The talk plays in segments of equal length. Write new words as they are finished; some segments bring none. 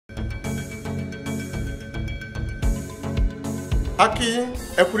Aki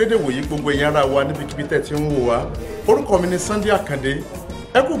ẹ kú dédé wòyí gbogbo ẹ̀yin ará wa níbikíbi tẹ́ ti ń wò wá. Orúkọ mi ni Sunday Akande.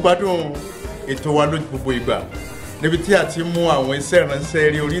 Ẹ kú gbádùn ètò wa lójú gbogbo ìgbà. Níbi tí a ti mú àwọn iṣẹ́ ìránṣẹ́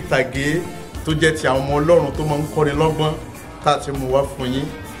eré orí ìtàgé tó jẹ́ ti àwọn ọmọ Ọlọ́run tó máa ń kọ́ni lọ́gbọ́n tá ti mú wá fún yín.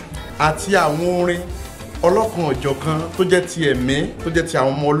 Àti àwọn orin ọlọ́kan ọ̀jọ̀kan tó jẹ́ ti ẹ̀mí tó jẹ́ ti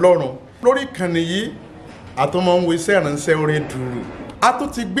àwọn ọmọ Ọlọ́run. Lórí ìkànnì yìí a tún máa ń wo iṣẹ́ ìránṣẹ́ orin dùrù. A tún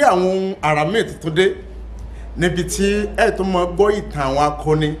ti gbé àwọn ohun àrà míì tuntun dé níbi tí ẹ tó máa gbọ́ ìtàn àwọn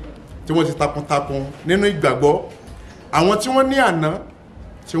akọni tí wọ́n ti takuntakun nínú ìgbàgbọ́, àwọn tí wọ́n ní àná,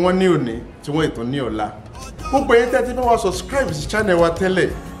 tí wọ́n ní òní, tí wọ́n ìtàn ní ọ̀la. Gbogbo yín tẹ́ ti fẹ́ wá subscribe sí channel wa tẹ́lẹ̀,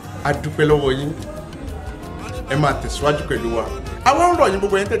 a dúpẹ́ lọ́wọ́ yín. Ẹ máa tẹ̀síwájú pẹ̀lú wa. Àwọn ń rọ̀ yín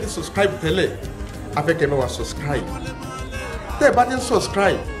gbogbo yín tẹ́ ti subscribe tẹ́lẹ̀, a fẹ́ kẹ́ bá wa subscribe. Tẹ́ ẹ bá ti ń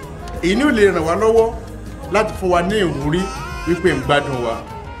subscribe, èyí ni ó lè ràn wá lọ́wọ́ láti fún wa ní ìwúrí wípé ń gbádùn wa.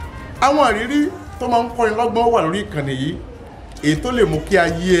 Àwọn àrírí tó máa ń kọ́ni lọ́gbọ́n wà lórí ìkànnì yìí, èyí tó lè mú kí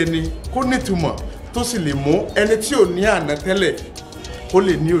ayé ẹni kó nítumọ̀ tó sì lè mú ẹni tí ò ní àná tẹ́lẹ̀ kó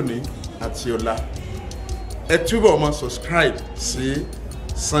lè ní òní àti ọ̀la. Ẹ túbọ̀ máa subscribe sí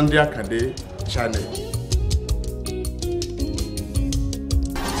Sunday Akande channel.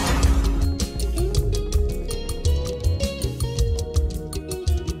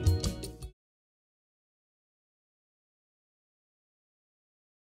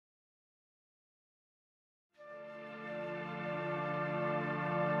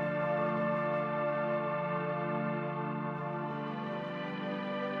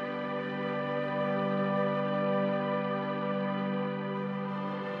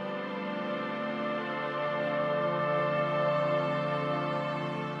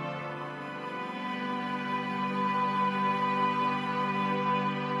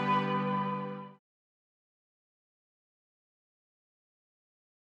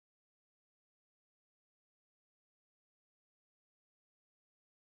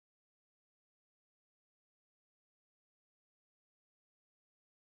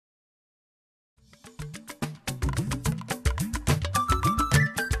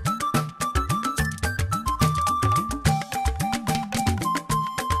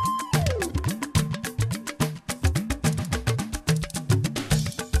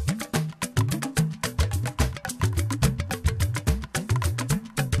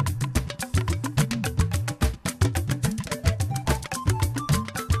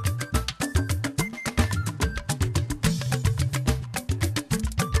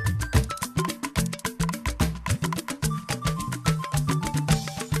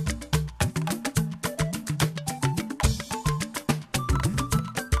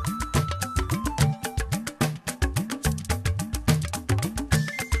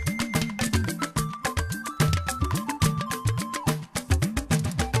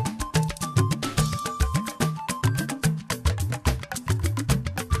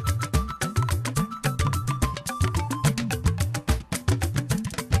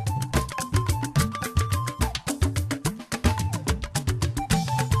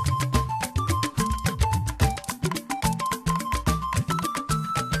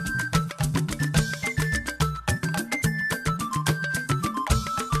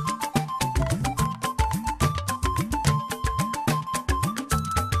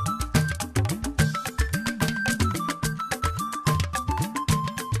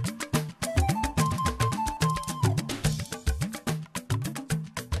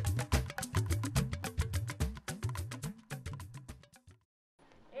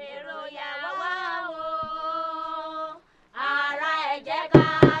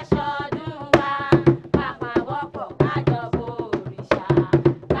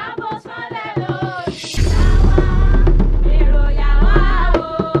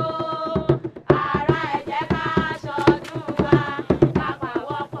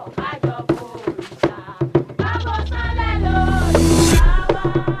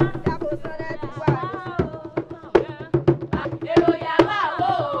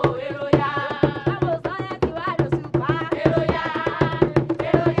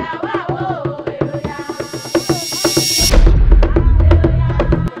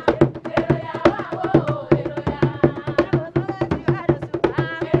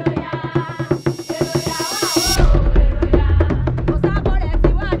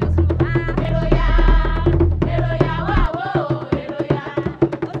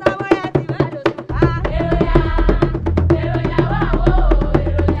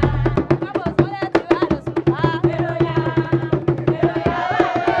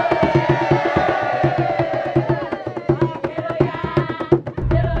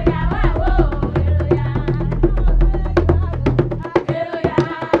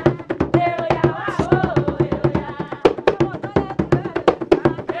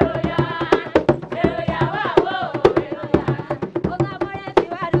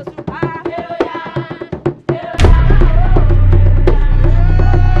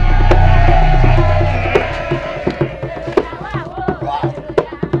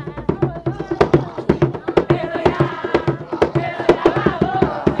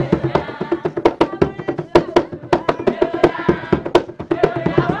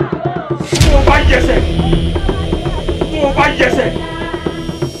 Tó bá yẹsẹ̀. Tó bá yẹsẹ̀.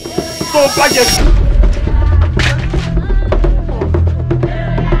 Tó bá yẹsẹ̀.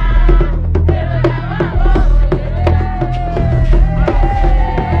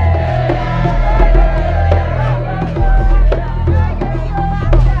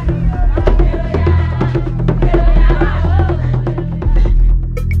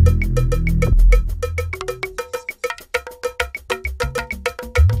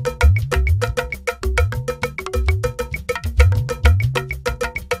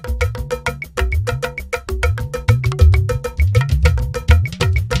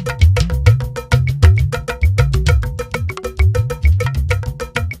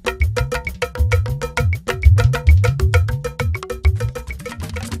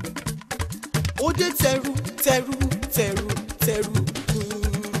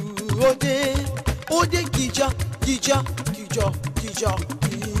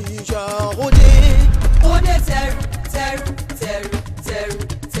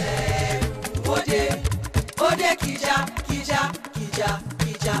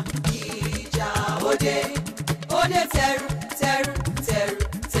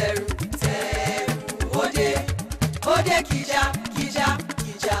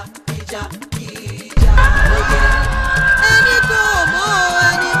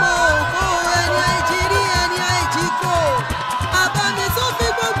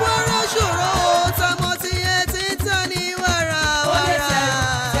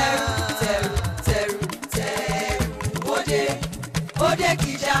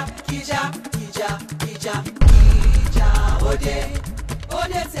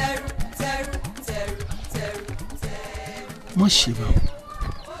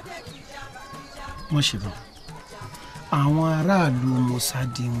 Àwọn aráàlú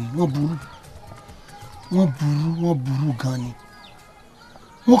mọ̀sádìrín wọ́n burú gan ni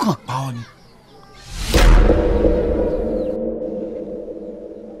wọ́n kàn pa ọ́ ni.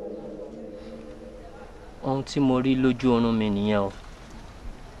 Ohun tí mo rí lójú oorun mi nìyẹn o.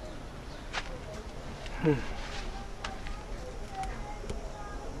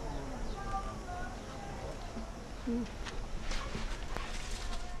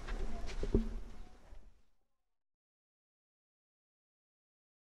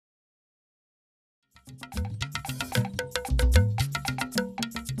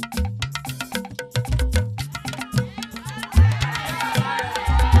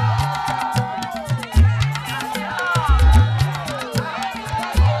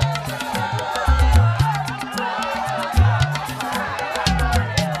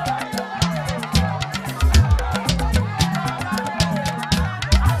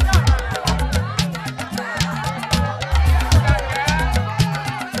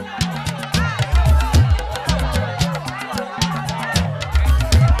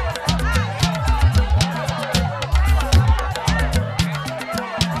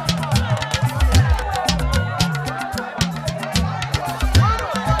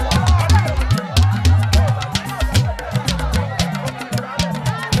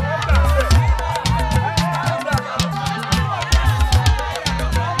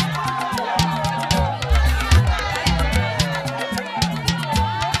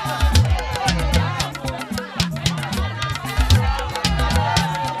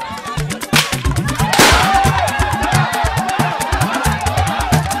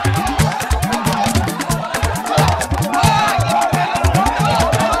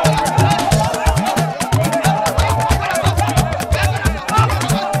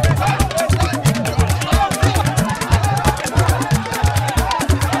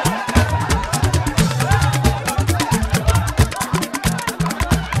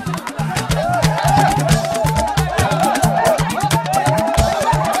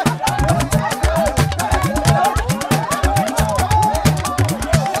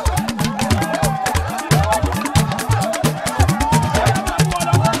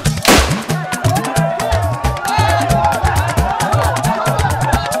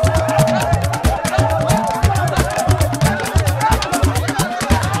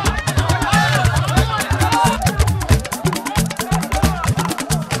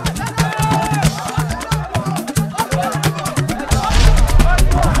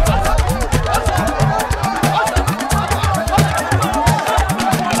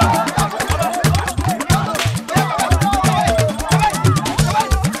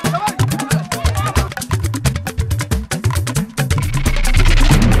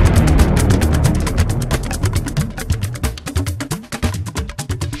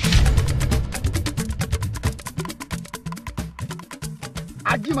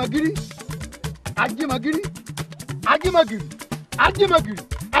 Ajimagiri, Ajimagiri, Ajimagiri,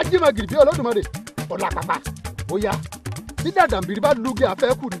 ajímọ̀gìrì bí Olódùmarè ọ̀la pàpà ó yá bí dàdàmbìrì bá lugi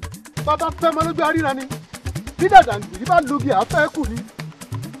àfẹ́ kù ni bàbá fẹ́ mọ lójú àríra ni bí dàdàmbìrì bá lugi àfẹ́ kù ni.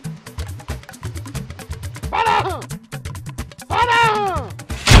 farahàn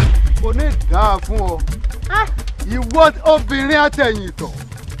kò ní dáa fún ọ ìwọ obìnrin àtẹ̀yìn tọ̀.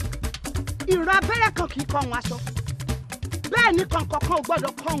 ìran abẹ́rẹ́ kan kì í kọ́ ohun aṣọ bẹ́ẹ̀ ni kọ̀ǹkọ̀ kan ò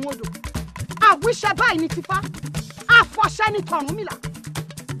gbọ́dọ̀ kọ́ ohun odò àwíṣẹ báyìí ní tìfá àfọ̀ṣẹ ní tọ̀rúnmìlà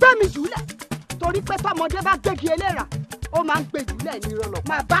gbẹ́mi jùlẹ̀ torí pé tọmọdé bá gbégi eléra ó máa ń gbé jùlẹ̀ ní ìrọ̀lọ́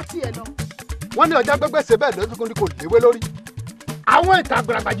máa bá tiẹ̀ lọ. wọ́n ní ọjà gbẹgbẹ́ ṣe bẹ́ẹ̀ lọ́dún kò léwé lórí àwọn ìta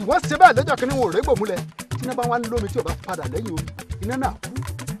àgbàlagbàjì wọ́n ṣe bẹ́ẹ̀ lọ́jọ́ kínní wọn ò régbò múlẹ̀ tí iná bá wà ń lómi tí ò bá padà lẹ́yìn omi iná náà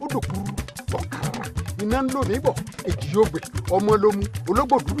kú ó dòkúrú ọ̀kàrà iná ń lómi bọ̀ èjì yóò gbé ọmọ ló mu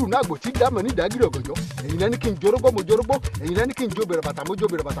ológbò dúdú náà gbò tí dámọ̀ ní ìdágìrì ọ̀gànjọ́ ẹ̀yin lẹ́ni kí n jorógbó mo jorógbó ẹ̀yin lẹ́ni kí n jó bẹ̀rẹ̀ bàtà mo jó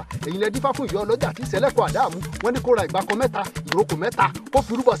bẹ̀rẹ̀ bàtà ẹ̀yin lẹ́ dífá fún ìyá ọlọ́jà tí sẹ́lẹ̀kọ̀ àdáàmú wọ́n ní kó ra ìgbàkan mẹ́ta ìrókò mẹ́ta kó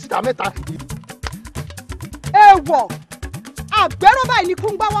fi rúbọ síta mẹ́ta. èèwọ̀ àgbẹ̀rọ̀ báyìí ni kú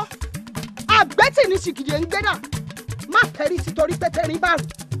ń gbọ́wọ́ àgbẹ̀tì ní sìkìdì ń gbé náà má tẹ̀rí sí torí pé tẹ̀rí bá rù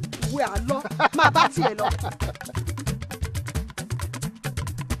ìwé àlọ́ má bá tiẹ̀ lọ.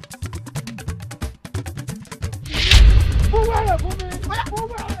 Fúwẹ́rẹ̀ fún mi!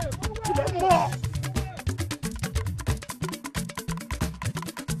 Fúwẹ́rẹ̀! Ilẹ̀ mọ́!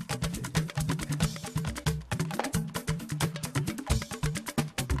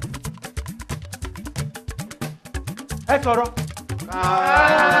 Ẹ sọ̀rọ̀.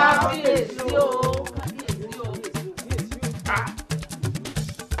 Kábíyèsí o.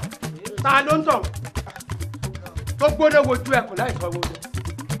 Ta ló ń tọ̀? Tó gbóná wojú ẹkùn láì sọ wo.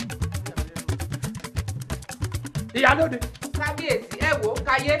 Ìyálóde. Kábíyèsí ẹ wò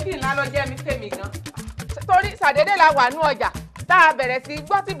kàyéfì ńlá ló jẹ́ mi fèmí gan. Torí ṣàdédé la wà ní ọjà tá a bẹ̀rẹ̀ sí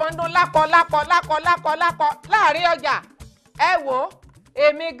gbọ́ tí bọ́ńdún lákọ láàrin ọjà. Ẹ wò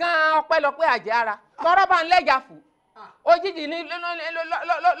èmi gan ọpẹ́lọpẹ́ àjẹára tọrọ bá ń lẹ́jà fún. Òjijì ni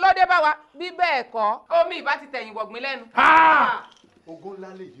lóde bá wa bí bẹ́ẹ̀ kọ́ omi ìbá ti tẹ̀yìn wọ̀gbìn lẹ́nu. Ogun ńlá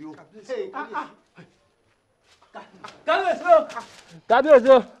lè yí o. Kábíyèsí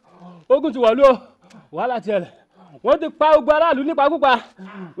o ogun ti wọ̀lú o wàhálà tiẹ̀ lẹ̀ wọ́n ti pa ogun aráàlú nípakúpa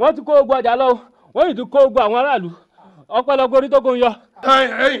wọ́n ti kó ogun ọjà lọ wọ́n yìí ti kó ogun àwọn aráàlú ọpẹ́lọpẹ́ orí tó kó ń yọ.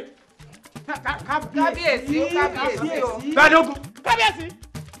 Kábíyèsí o. Gbadógun. Kábíyèsí.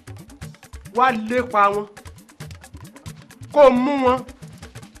 Wá lépa wọn kó mú wọn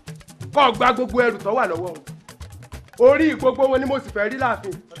kó gba gbogbo ẹrù tó wà lọ́wọ́ wọn orí gbogbo wọn ni mo sì fẹ́ rí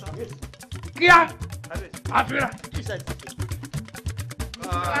láàfin kíá àfihàn.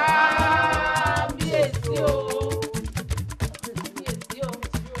 Kábíyèsí o.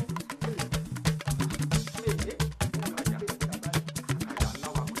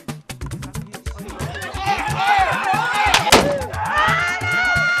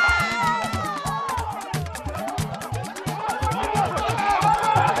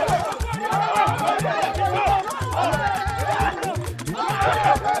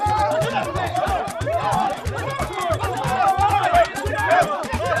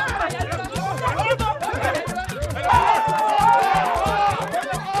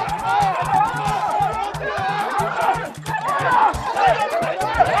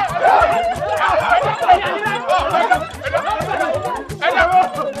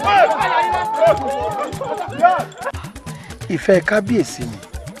 ìfẹ́ kábíyèsí ni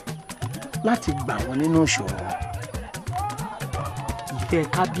láti gbà wọ́n nínú ìṣòro wọn. ìfẹ́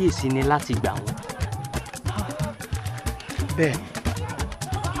kábíyèsí ni láti gbà wọ́n. bẹ́ẹ̀ ni.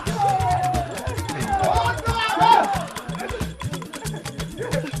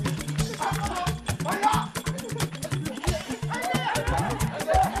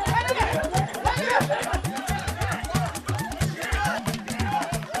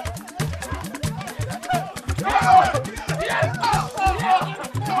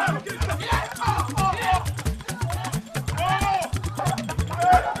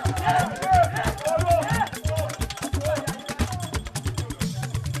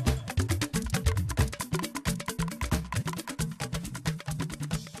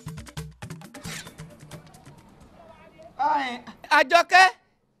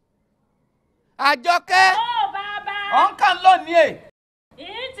 Àjọkẹ́ ọ̀nkàn lónìí ẹ̀.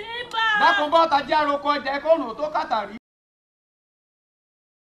 ìtì bá. dákun bọ́ tají aroko ọjà ẹ̀kọ́rùn tó kàtàrí.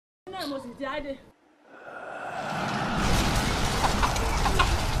 náà mo sì ti á dé.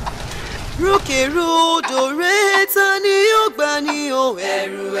 rúkèrúdò rẹ́ta ni ó gbà ní o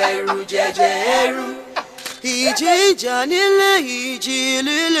ẹ̀rù ẹ̀rù jẹ̀jẹ̀ ẹ̀rù ìjì ìjà nílé ìjì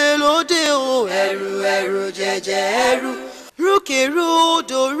líle lóde o ẹ̀rù ẹ̀rù jẹ̀jẹ̀ ẹ̀rù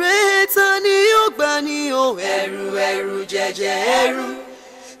rúkèrúdò rẹ̀ ta ni yóò gbà ní o ẹ̀rù ẹ̀rù jẹ̀jẹ̀ ẹ̀rù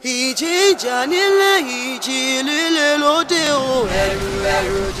ìjì ìjà nílẹ̀ ìjì líle lóde o ẹ̀rù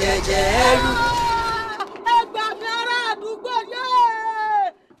ẹ̀rù jẹ̀jẹ̀ ẹ̀rù. ẹgbàgbé ará àdúgbò yé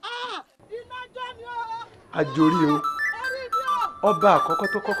iná jọ ni o. àjòrí irun ọba àkọ́kọ́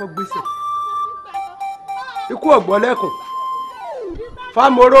tó kọ́kọ́ gbéṣẹ̀ ikú ọ̀gbọ́lẹ́kùn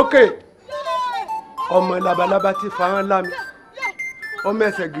fámorókè ọmọ labalábá tí fáwọn lámi ọmọ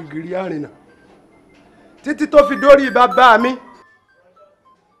ẹsẹ̀ gìgìrì àrìnà títí tó fi dórí bàbá mi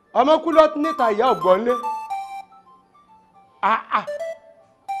ọmọ kú lọ níta ìyá ọ̀gbọ́nlé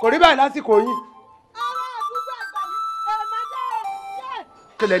kò rí báyìí lásìkò yín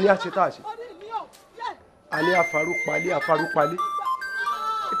kílẹ̀ ní àṣetá àṣe àní àfarúpalé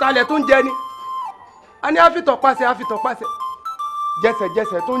ìtàlẹ̀ tó ń jẹ ni a ní àfitọ̀pàṣẹ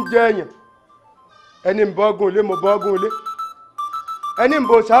jẹsẹ̀jẹsẹ̀ tó ń jẹ èèyàn ẹni ń bọ́ ọgùn ilé mo bọ́ ọgùn ilé ẹni ń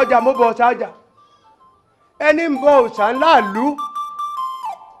bọ òòṣà ọjà mo bọ òòṣà ọjà ẹni ń bọ òòṣà ńlá ìlú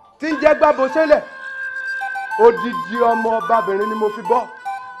tí ń jẹ́ gbábo sẹ́lẹ̀ odidi ọmọ ọbabìnrin ni mo fi bọ́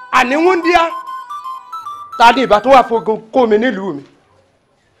àníwúndíá ta ni ìbá tó wà fogun kó mi nílùú mi.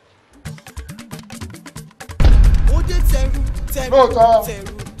 lóòótọ́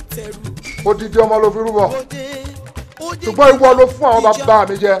odidi ọmọ ló fi rúbọ ṣùgbọ́n ìwọ ló fún àwọn bàbá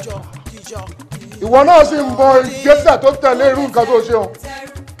mi jẹ ìwọ náà sì ń bọ ìgbésẹ̀ tó tẹ̀lé irú nǹkan tó ṣe o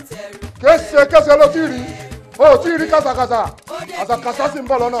kése ló ti rí o ti rí kàṣàkàṣà àṣàkàṣà sì ń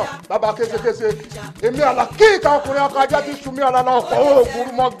bọ̀ lọ́nà bàbá késekése èmi àlà kí ìka ọkùnrin ọkọ ajá ti sunmí ọ̀làlà ọkọ̀ oògùn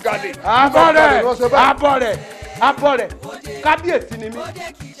mọ́ gàdé. abọ́ rẹ̀ kábíyèsí ni mí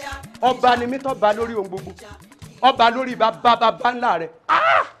ọba ni mí tó ba lórí ohun gbogbo ọba lórí bàbá ńlá rẹ̀.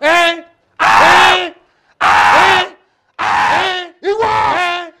 ìwọ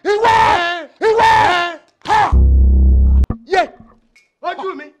yé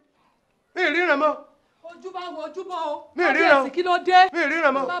ojú mi ríran mọ́. ojú bá wo ojú bọ́ o. mi ríran kí ló dé. mi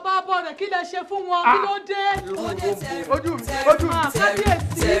ríran mọ́. bàbá bọ̀ rẹ̀ kí lè ṣe fún wọn kí ló dé. ojú mi.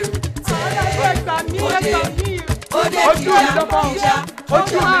 kábíyèsí ẹgbà mí ojú mi lọ́kọ́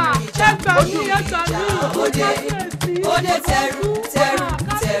ojú mi. ẹgbà mí kábíyèsí. Òde tẹ̀rù tẹ̀rù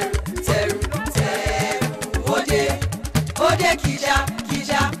tẹ̀rù tẹ̀rù tẹ̀rù òde òde kìjà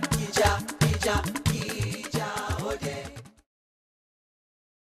kìjà kìjà kìjà kìjà òde.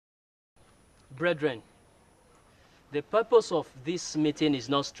 Brethren, the purpose of this meeting is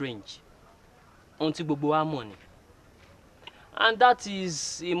not strange. Ohun tí gbogbo wa mọ̀ ni. And that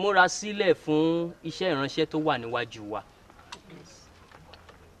is ìmúrasílẹ̀ fún iṣẹ́ ìránṣẹ́ tó wà níwájú wa.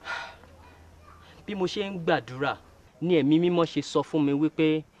 Bí mo ṣe ń gbàdúrà ní ẹ̀mí mímọ́ ṣe sọ fún mi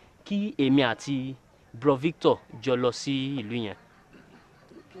wípé kí èmi àti Bro Victor jọ lọ sí ìlú yẹn.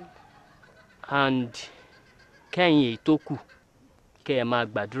 And kẹ́yìn èyí tó kù kẹ́ ẹ máa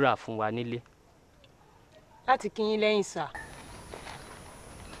gbàdúrà fún wa nílé. Láti kí yín lẹ́yìn sà.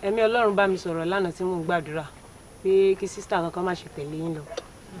 Ẹ̀mí Ọlọ́run bá mi sọ̀rọ̀ lánàá tí mò ń gbàdúrà pé kí sísítà kankan má ṣe tẹ̀lé yín lọ.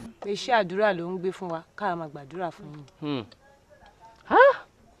 Pé iṣẹ́ àdúrà ló ń gbé fún wa ká máa gbàdúrà fún yín.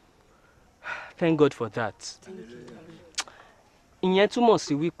 Thank God for that. Ìyẹn túmọ̀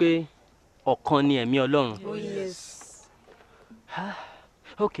sí wípé ọ̀kan ni ẹ̀mí Ọlọ́run. Oh yes.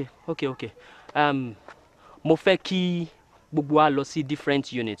 Okay. Mo fẹ́ kí gbogbo wa lọ sí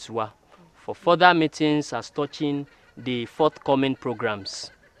different units wa for further meetings as touching the forthcoming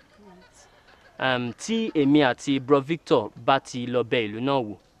programs. Tí èmi àti Bro Victor bá ti lọ bẹ̀ ìlú náà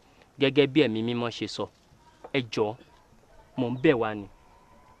wò gẹ́gẹ́ bí ẹ̀mí mímọ́ ṣe sọ, ẹ jọ̀ọ́ mò ń bẹ̀ wá ni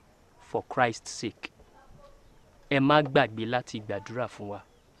for Christ's sake. Ẹ má gbàgbé láti gbàdúrà fún wa.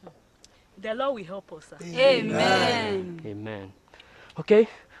 The Lord will help us, sir. Amen. Amen. Okay,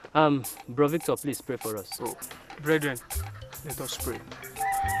 Bro Victor, please pray for us. Brethren, let us pray.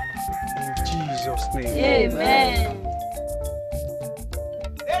 In Jesus' name. Amen.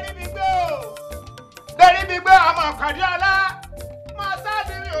 Lérí mi gbé ọmọ ọ̀kadì ọlá. Mo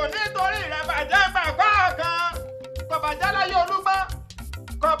sáàdì mi ò nítorí rẹ̀ bàjẹ́ gbàgbọ́ kan. Kò bàjẹ́ láyé olúgbọ́n.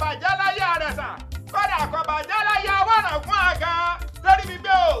 Kò bàjẹ́ láyé àrẹ̀sà. Kódà kò bàjẹ́ láyé awọ́nà fún àga. Lérí mi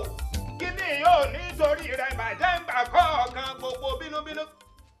gbé o. Kíní yóò nítorí rẹ̀ bàjẹ́ gbàgbọ́ kan gbogbo bínúbínú.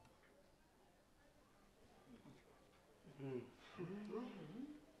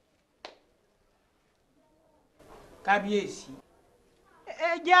 Kábíyèsí. Ẹ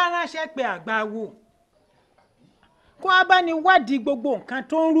jẹ́ aránṣẹ́ pé àgbà wò. Kó a bá ní wádìí gbogbo nǹkan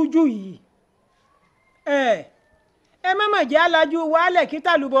tó ń rújú yìí. Ẹ má mà jẹ́ alájú wàhálẹ̀ kí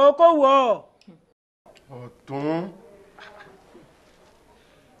tàlùbọ̀ kó wọ̀. Ọ̀tún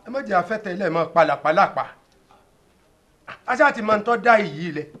ẹ má jẹ́ afẹ́tẹ̀ ilẹ̀ mọ́ pàlàpàlàpà. Aṣá ti máa ń tọ́ dá iyì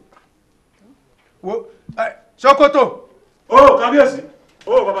ilẹ̀. Wo Ṣókótó Ó kábíyèsí.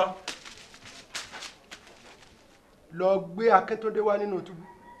 Ó bàbá. Lọ gbé Akíntúndé wá nínú túbú.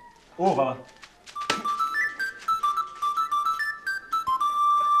 Ó bàbá.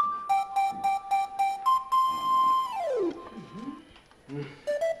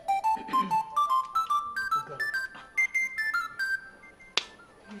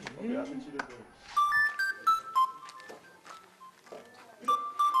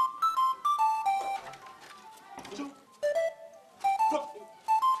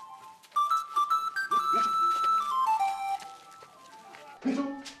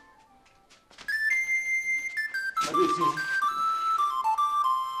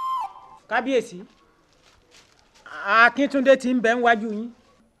 Kábíyèsí, Akíntúndé tí ń bẹ níwájú yín.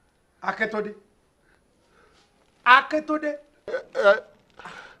 Akíntúndé. Akíntúndé.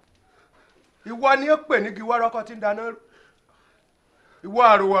 Ìwọ ni ó pè ní igi wọ́rọ́kọ́ tí ń dáná rú. Ìwọ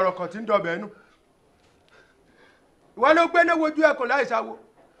àròwọ̀rọ̀kọ̀ tí ń dọ̀bẹ̀ nù. Ìwọ ló gbé ní wojú ẹkùn láì sáwo.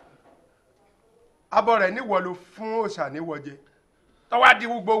 Abọ́ rẹ̀ níwọ̀ ló fún òòṣà níwọ̀jẹ. Tọ́wá di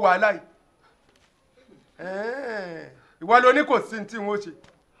gbogbo wàhálà yìí. Ìwọ ló ní kò sí ní tí wọ́n ṣe.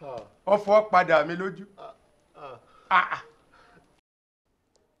 Ọ̀fọ̀ padà mi lójú.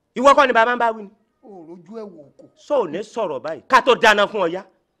 Ìwọ kọ́ ni bàbá ń bá wí ni. Òrojú ẹ̀ wò kò. Sọ ò ní sọ̀rọ̀ báyìí ká tó dáná fún ọ yá.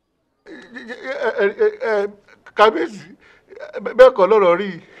 Kábíyèsí bẹ́ẹ̀ kọ́ lọ́rọ̀ rí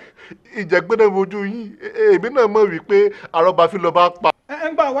ìjẹ́gbẹ́dẹ́ mojú yín èmi náà mọ̀ wípé àrọ́bàfin lọ́ọ́ bá pa.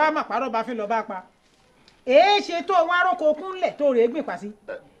 ń gbọ́ wá mà pàrọ̀ bá fi lọ bá pa. èé ṣe tó wá rókò kúnlẹ̀ tó rèé gbìn pa sí.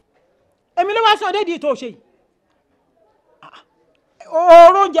 èmi ló wá sọ dédìí tó ṣe yìí.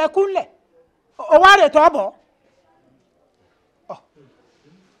 òórùn jẹ kúnlẹ̀ òwò àrè tó bọ̀.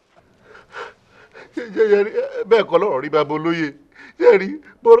 Bẹ́ẹ̀ kọ́ lọ́rọ̀ rí bàbá olóye ṣé rí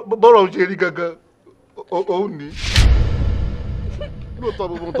bọ́rọ̀ ń ṣe rí gangan òun ní. lóòótọ́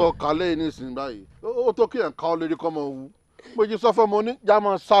gbogbo tó kà lẹ́yìn nísìnyí báyìí ó tó kí ẹ̀ ń ká ọ lérí kọ́ mọ wú mo jí sọ́fọ́ mo ní já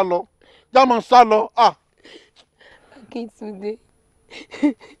máa sá lọ. Akíntúndé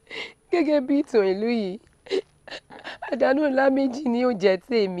gẹ́gẹ́ bí ìtàn ìlú yìí àdánù ńlá méjì ni ó jẹ́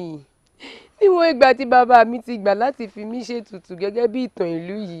tèmi níwọ̀n ìgbà tí bàbá mi ti gbà láti fi mí ṣètùtù gẹ́gẹ́ bí ìtàn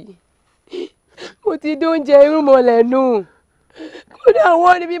ìlú yìí mo ti dóúnjẹ irúnmọlẹ̀ nù kódà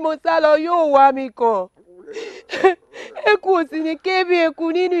wọ́n ní bí mo sá lọ yóò wá mi kàn eku ò sì ní ké bí eku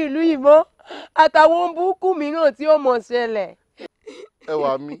nínú ìlú yìí mọ́ àtàwọn búkú mìíràn tí ó mọ̀ ṣẹlẹ̀. ẹ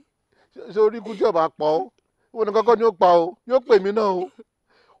wà mí ṣé orí ikú tí ọba pa ọ́ wọn ni kọ́kọ́ ni ó pa ọ́ yóò pè mí náà o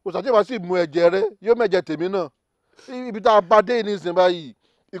òṣàtì ìbá sì mú ẹ̀jẹ̀ rẹ yóò mẹ̀jẹ̀ tèmi náà ibi tá a bá dé ní ìsìn báyìí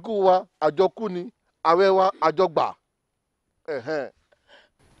ikú wa àjọkú ni àwẹ̀ wa àjọgbà.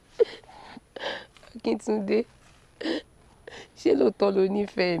 Akíntúndé ṣé lóòótọ́ ló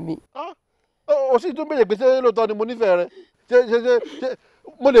nífẹ̀ẹ́ mi. ó sì tún béèrè pé ṣé lóòótọ́ ni mo nífẹ̀ẹ́ rẹ ṣé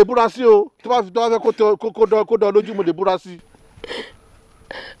mo lè búra sí o tó bá fẹ́ kó dán lójú mo lè búra sí.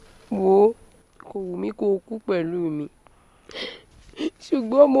 wo kò wù mí kó o kú pẹ̀lú mi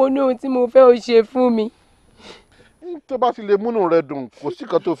ṣùgbọ́n mo ní ohun tí mo fẹ́ o ṣe fún mi. tó bá fi lè múnú rẹ dùn kò sí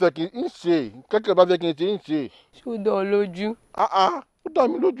kan tó fẹ́ kí n ṣe kẹ́kẹ́ bá fẹ́ kí n ṣe ń ṣe. ṣó dán ọ lójú. ó dá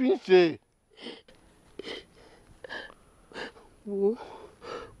mi lójú ń ṣe. wo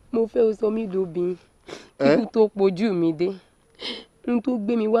mo fẹ́ o sọ mí dobìn ikú tó pojú mi dé n tó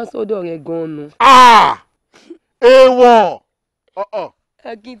gbé mi wá sọ́dọ̀ rẹ̀ gan-an nù. èèwọ̀.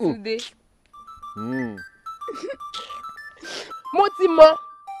 Akíntúndé.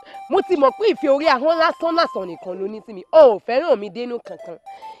 mo ti mọ̀ pé ìfẹ́ orí ahọ́n lásán nìkan ló ní sí mi o ò fẹ́ràn mi dénú kankan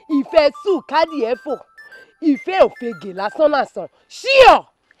ìfẹ́ sùn káàdì ẹ̀fọ́ ìfẹ́ òfegè lásán ṣíọ̀.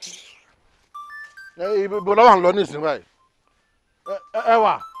 ibo lọ́wọ́ à ń lọ ní ìsìn báyìí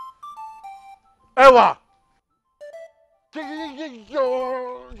ẹwà ẹwà.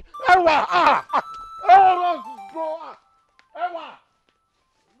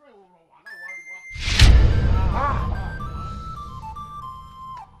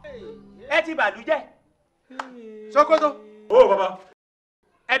 ẹ ti bàlújẹ́. Sókótó. Ó bàbá.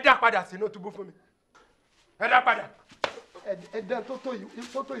 ẹ dá padà sínú túbú fún mi ẹ dá padà ẹ dá tó tó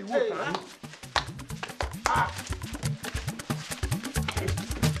ìwò tàbí.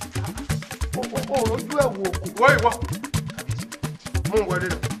 òrojú ẹ̀ wò kò. wọ́ ìwọ mú un wọlé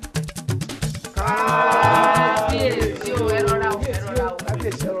lọ. kábíyèsí o ẹ rọra o ẹ rọra o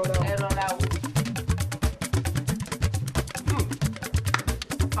kábíyèsí ẹ rọra o ẹ rọra o.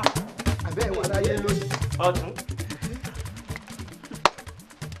 àbẹ́ ìwà láyé lónìí. ọdún.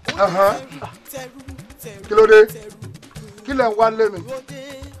 kí ló dé kí lẹ̀ ń wá lé mi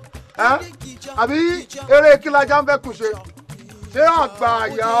àbí eré kí lajá ń fẹ́ kù ṣe ṣé àgbà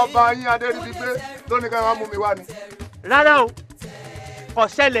àyà ọba yín adéríbi pé lónìí ká wá mú mi wá ni. rárá o kò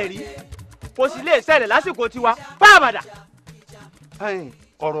ṣẹlẹ̀ rí kò sì lè ṣẹlẹ̀ lásìkò tiwa pààbàdà.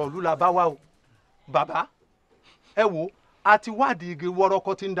 ọ̀rọ̀ ìlú la bá wá o bàbá ẹ wo a ti wádìí igi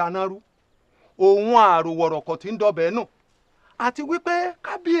wọ́rọ́kọ́ tí ń dáná rú òun àrò wọ̀rọ̀kọ̀ tí ń dọbẹ̀ nù àti wípé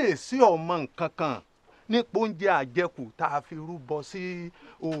kábíyèsí ọmọ nǹkan kan nípa oúnjẹ àjẹkù tá a fi rúbọ sí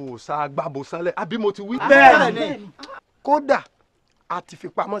òòṣà agbábọ̀sánlẹ̀ àbí mo ti wí. bẹ́ẹ̀ni kódà a ti fi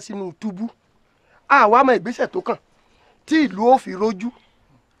pamọ́ sínú túbú àwa mọ ìgbésẹ̀ tó kàn tí ìlú ó fi rojú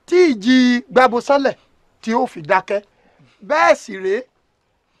tí ìjì gbábọ̀sánlẹ̀ tí ó fi dákẹ́ bẹ́ẹ̀ sì rèé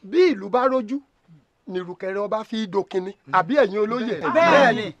bí ìlú bá rojú nìrùkẹ̀rẹ̀ ọba fi dókinni àbí ẹ̀yin olóyè.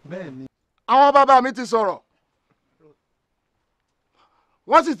 bẹ́ẹ̀ni. àwọn bàbá mi ti sọ̀rọ̀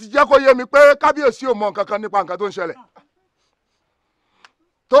wọ́n sì ti jẹ́ kó yé mi pé kábíyèsí ò mọ nǹkan kan nípa nǹkan tó ń ṣẹlẹ̀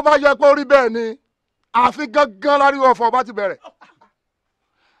tó bá yẹ pé ó rí bẹ́ẹ̀ ni àfi gángan láríwọ̀ ọ̀fọ̀ ọba ti bẹ̀rẹ̀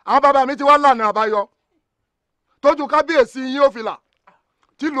àwọn bàbá mi ti wá lànà àbáyọ tójú kábíyèsí yín ó fi là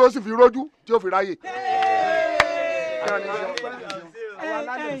tí ìlú ó sì fi rójú tí ó fi ráyè.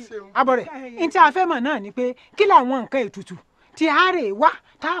 Abọ̀rẹ̀ n tí a fẹ́ mọ̀ náà ni pé kí làwọn nǹkan ètùtù tí a rè wá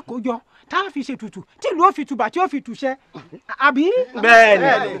tá a kó jọ tá a fi ṣètùtù tí ìlú ó fi tùbà tí ó fi tùṣẹ́ àbí.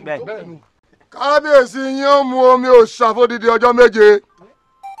 bẹ́ẹ̀ni. kábíyèsí yín ó mu omi òòṣà fódìdí ọjọ́ méje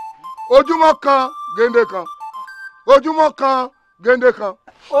ojúmọ́ kan géńdé kan ojúmọ́ kan géńdé kan.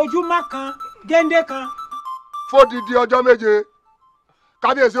 ojúmọ́ kan géńdé kan. fódìdí ọjọ́ méje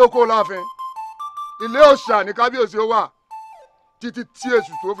kábíyèsí ó kó láàfin ilé òòṣà ní kábíyèsí ó wà títí tí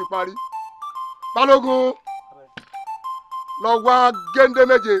èṣù tó fi parí. balógun lọ wá géńdé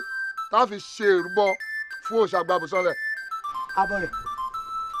méje tá a fi ṣe ìrúbọ fún òòṣà Agbábọ̀sánlẹ̀. Abọ̀rẹ̀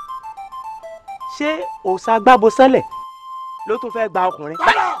ṣé òòṣà Agbábọ̀sánlẹ̀ ló tún fẹ́ gba ọkùnrin.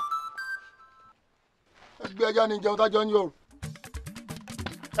 ẹgbẹ́ ẹja ni jẹun tájọ́ ní òru.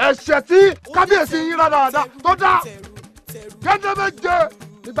 ẹ̀ṣẹ̀ tí kábíyèsí yín rádaràda tó dá géńdé méje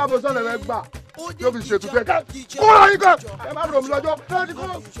ní Agbábọ̀sánlẹ̀ rẹ̀ gbà yóò fi ṣètùtù ẹ̀ka kúrò yín kẹ́ ẹ má rò mí lọ́jọ́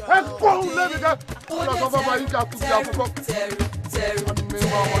ẹ kó òun lébi kẹ́ kó lọ sọ fún ọba yín kí a kú bí akúkọ.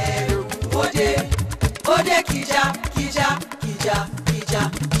 Òde kìjà kìjà kìjà kìjà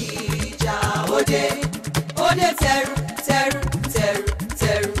kìjà òde tẹrù tẹrù tẹrù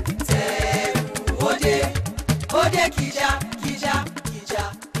tẹrù tẹrù òde kìjà kìjà kìjà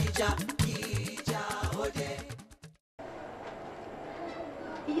kìjà kìjà òde.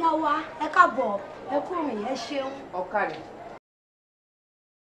 ìyá wa ẹ káàbọ̀ ẹ kú rìn ẹ ṣeun. ọ̀kàrẹ̀.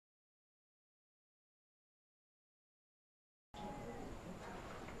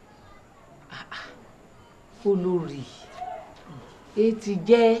 olórí etí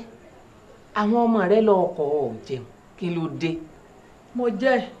jẹ́ àwọn ọmọ rẹ lọ ọkọ̀ ọ̀jẹun kí ló dé. mo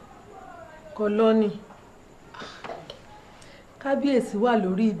jẹ́ kọlọ́nì kábíyèsí wà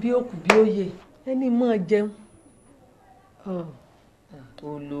lórí bí òkú bí òye ẹni mọ́ jẹun.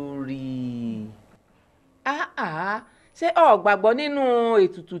 olórí ṣé o gbàgbọ́ nínú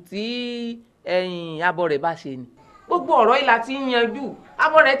ètùtù tí Abọ̀rẹ̀ bá ṣe ni gbogbo ọ̀rọ̀ ìlà tí ń yanjú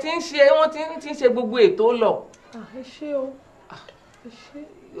Abọ̀rẹ̀ tí ń ṣe wọ́n ti ń ṣe gbogbo ètò lọ. ẹ ṣé o ẹ ṣé.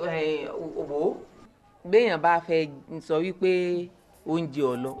 òwò béèyàn bá fẹ́ sọ wípé oúnjẹ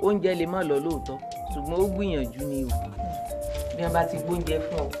ò lọ oúnjẹ lè má lọ lóòótọ́ ṣùgbọ́n ó gbìyànjú ni o bí wọ́n bá ti gbóúnjẹ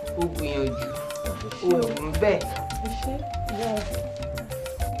fún ọ ó gbìyànjú òògùn bẹ́ẹ̀. ẹ ṣé ìyá ẹ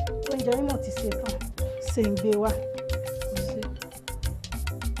oúnjẹ mímọ́ ti ṣe tán ṣe ń gbé wá ẹ ṣé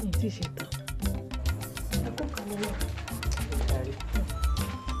èyí ti ṣe tán.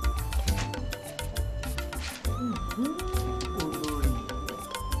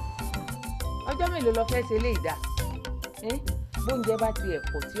 ọjọ́ mélòó lọ fẹ́ ṣe lè dà bóúnjẹ bá ti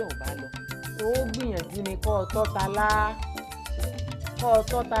ẹ̀pọ̀ tí ò bá lọ ó gbìyànjú ni kọ́ ọ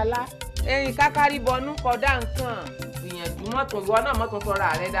tọ́ta lá ẹ̀yìn kákárí bọnú kọdá nǹkan gbìyànjú mọ́tò ìwọ náà mọ́tò sọ̀rọ̀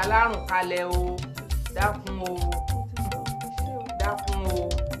ààrẹ dá lárùn kalẹ̀ o dákun o dákun o.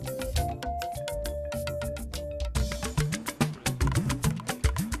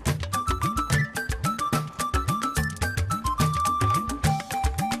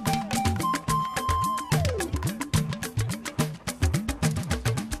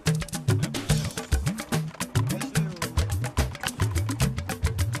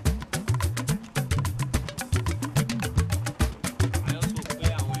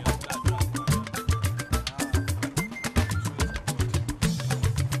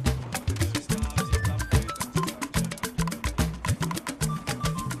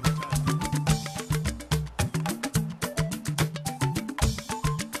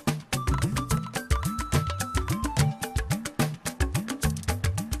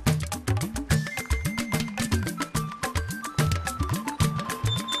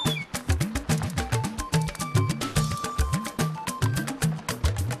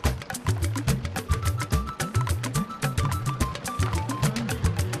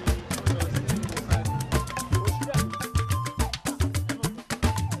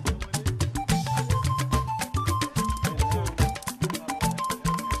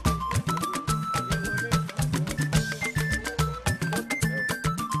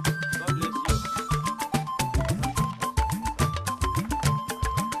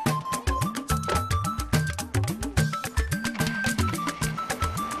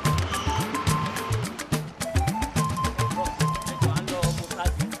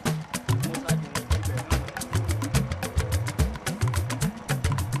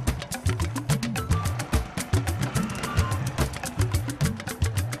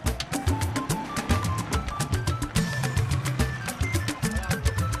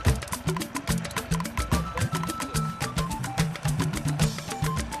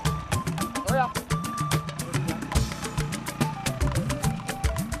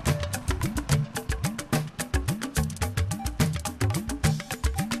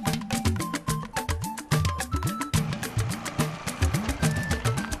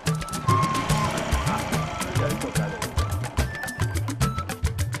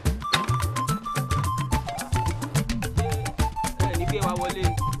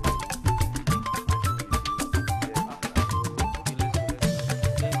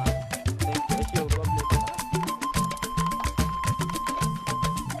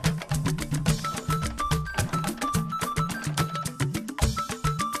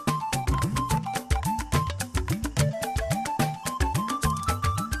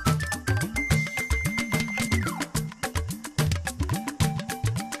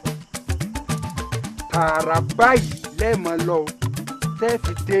 tààrà báyìí lẹ́ẹ̀mọ́ lọ tẹ́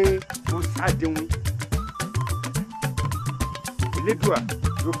fi dé mọ́sádéwìn elédùà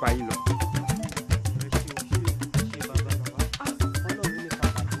yóò bá yín lọ.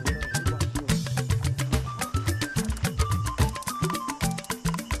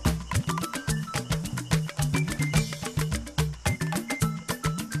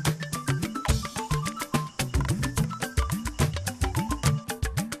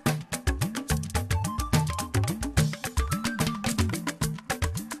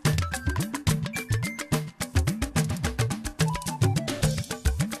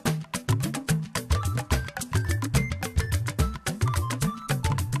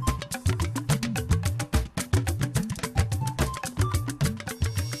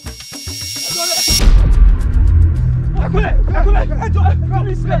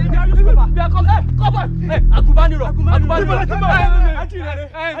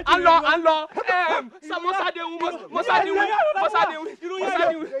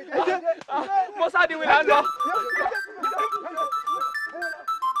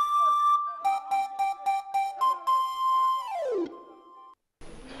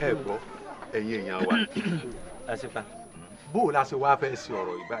 ẹ gbọ́ ẹ̀yin èèyàn wa bó o la ṣe wá fẹ́ ṣe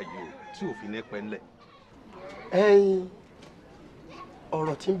ọ̀rọ̀ ìbáyìí o tí òfin ní pẹ́ńlẹ̀. ẹ̀yin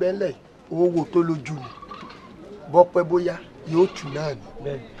ọ̀rọ̀ tí ń bẹ ńlẹ̀ owó tó lójú ni bọ́pẹ́ bóyá yóò tù náà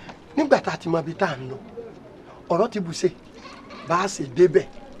ni nígbà tá a ti mọ ibi tá a ń lọ ọ̀rọ̀ ti bù ṣe bá a ṣe débẹ̀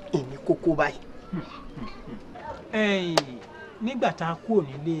ìní kókó báyìí. nígbà tá a kúrò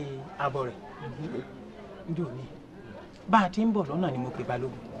nílé abọ́ rẹ̀ njó ni bá a ti ń bọ̀ lọ́nà ni mo pè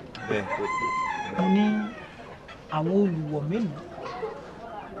balógun mo ní àwọn olùwọ̀ mélòó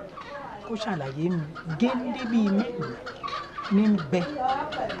kó ṣàlàyé mi géńdé bíi mélòó ní bẹ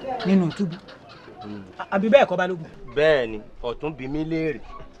nínú túbú àbí bẹ́ẹ̀ kọ́ balógun. bẹ́ẹ̀ ni ọ̀tún bí mi léèrè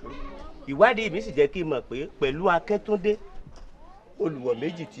ìwádìí mi sì jẹ́ kí n mọ̀ pé pẹ̀lú Akíntúndé olùwọ̀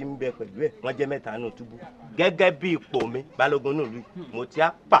méjì tí ń bẹ pẹ̀lú ẹ̀ wọ́n jẹ́ mẹ́ta nínú túbú gẹ́gẹ́ bí ipò mi balógun náà lù mo ti á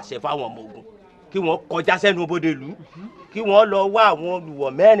pàṣẹ fáwọn ọmọ ogun kí wọ́n kọjá sẹ́nu bodè ìlú kí wọ́n lọ wá àwọn olùwọ̀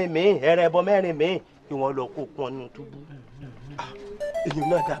mẹ́rin míì ẹrẹ̀bọ mẹ́rin míì kí wọ́n lọ kó pọn nínú túbú. èyí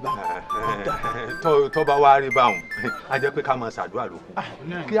náà dábàá. tó bá wá rí báwọn a jẹ́ pé ká máa ṣàdúrà lókun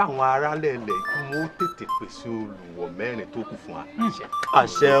kí àwọn aráàlẹ̀ ilẹ̀ kí wọ́n tètè pèsè olùwọ̀ mẹ́rin tó kù fún wa.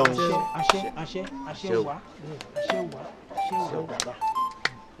 àṣẹ o àṣẹ wá bàbá.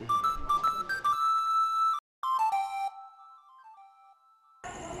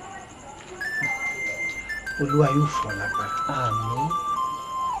 Olúwa yóò fún ọ lágbára. àmín.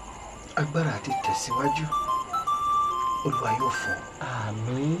 agbára àti tẹ̀síwájú Olúwa yóò fún ọ.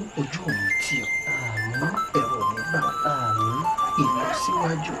 àmín. ojú òní tì ọ. àmín. ẹ̀rọ ní gbà ọ. àmín.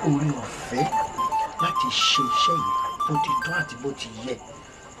 ìlọsíwájú orí ọ̀fẹ́ láti ṣe iṣẹ́ yìí bó ti tọ́ àti bó ti yẹ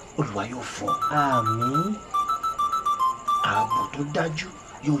Olúwa yóò fún ọ. àmín. ààbò tó dájú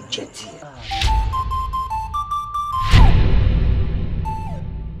yóò jẹ́ tiẹ̀.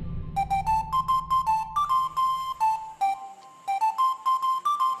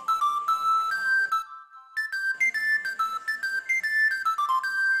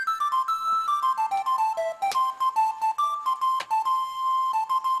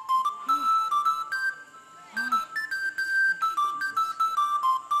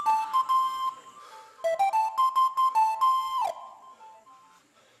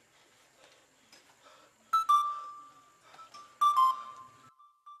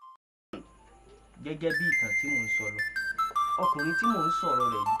 gẹ́gẹ́ bí ìtàn tí mò ń sọ lọ ọkùnrin tí mò ń sọ̀rọ̀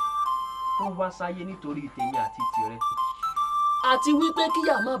rẹ̀ yìí ó wá sáyé nítorí tèmi àti tìrẹ àti wípé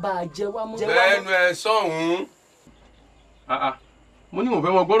kíyà má bàa jẹ wá mọ́. lẹ́nu ẹ sọ̀hún. mo ní mo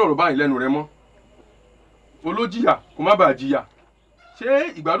fẹ́ mọ gbọ́dọ̀ rọ̀ báyìí lẹ́nu rẹ mọ́ olójìyà kó má bàa jìyà ṣé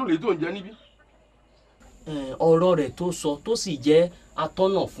ìgbádùn lè tó ń jẹ níbí. ọ̀rọ̀ rẹ̀ tó sọ tó sì jẹ́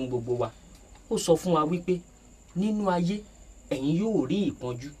atọ́nà fún gbogbo wa ó sọ fún wa wípé nínú ayé ẹ̀yin yóò rí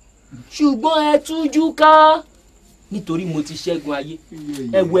ìpọ́njú ṣùgbọ́n ẹ tújú ká nítorí mo ti ṣẹ́gun ayé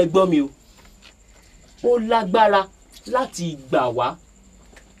ẹ wo ẹgbọ́n mi o ó lágbára láti gbà wá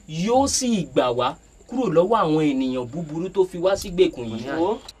yóò sì gbà wá kúrò lọ́wọ́ àwọn ènìyàn búburú tó fi wá sígbèkùn yìí.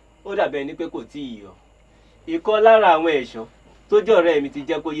 ó dàbí ẹni pé kò tí ì yọ ìkan lára àwọn ẹ̀ṣọ́ tó jẹ́ ọ̀rẹ́ mi ti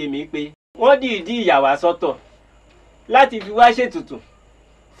jẹ́ kó yé mi pé wọ́n dìídì ìyà wá sọ́tọ̀ láti fi wá ṣètùtù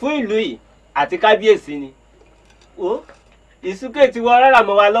fún ìlú yìí àti kábíyèsí ni. ìsúkè tí wọ́n rárá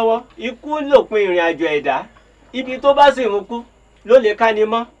mọ́ wa lọ́wọ́ ikú lòpin ìrìn àjò ẹ̀dá ibi tó bá sì ń kú ló lè ká ni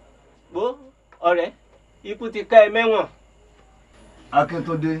mọ́. bó ọ̀rẹ́ ikú ti ká ẹ mẹ́wọ̀n.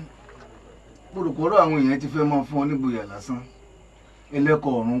 Akíntúndé pòròpọ̀rọ̀ àwọn èèyàn ti fẹ́ máa fún ọ nígboyà lásán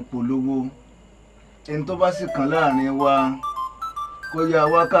ẹlẹ́kọ̀ọ́ ọ̀run polówó ẹni tó bá sì kàn láàrin wa kó yá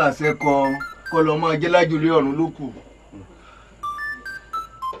wá káàṣẹ́ kọ kọ́ lọ́ máa jẹ́ lájúlé ọ̀run ló kù.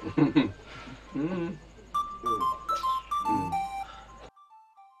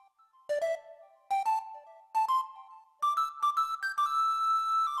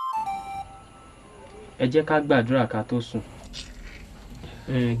 ẹ jẹ́ ká gbàdúrà ká tó sùn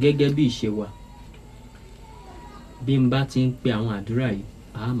gẹ́gẹ́ bí ìṣe wa bí n bá ti ń pe àwọn àdúrà yìí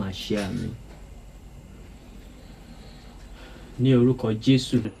a máa ṣe àmín ní orúkọ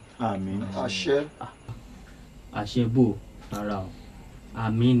Jésù. Àmín. Àṣẹ. Àṣẹ bò rárá o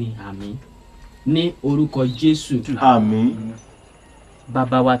àmín ni àmín ní orúkọ Jésù. Àmín.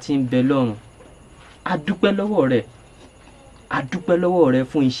 Bàbá wa tí ń bẹ lọ́run a dúpẹ́ lọ́wọ́ rẹ a dúpẹ́ lọ́wọ́ rẹ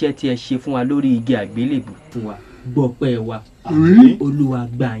fún iṣẹ́ tí ẹ ṣe fún wa lórí igi àgbélébù fún wa gbọ́pẹ́ wa Olúwa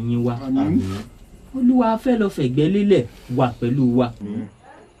gbà yín wa Olúwa fẹ́ lọ fẹ̀gbẹ́ lélẹ̀ wà pẹ̀lú wa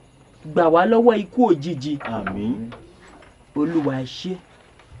gbà wá lọ́wọ́ ikú òjijì Olúwa ẹ ṣé.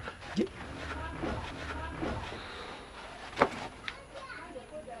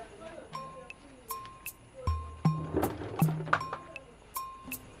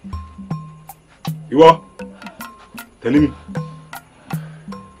 Ìwọ tẹ̀lé mi.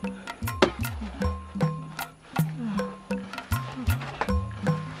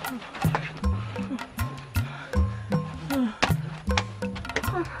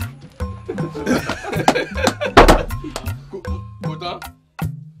 Kò tán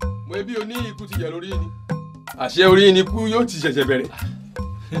mo ebi o ní ikú ti yẹ lórí ni àṣẹ orí ni ikú yóò ti ṣẹ̀ṣẹ̀ bẹ̀rẹ̀.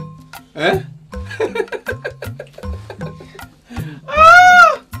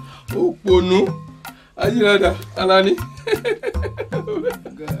 Òpònú ayírádà Alani.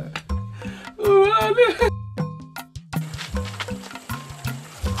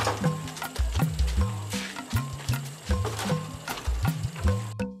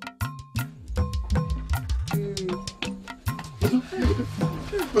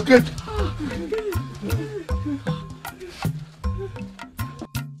 Okay.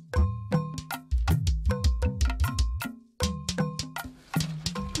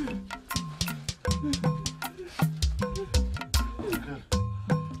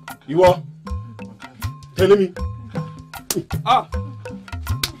 Ìwọ tẹ̀lé mi.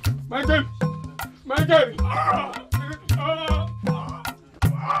 Michael Michael.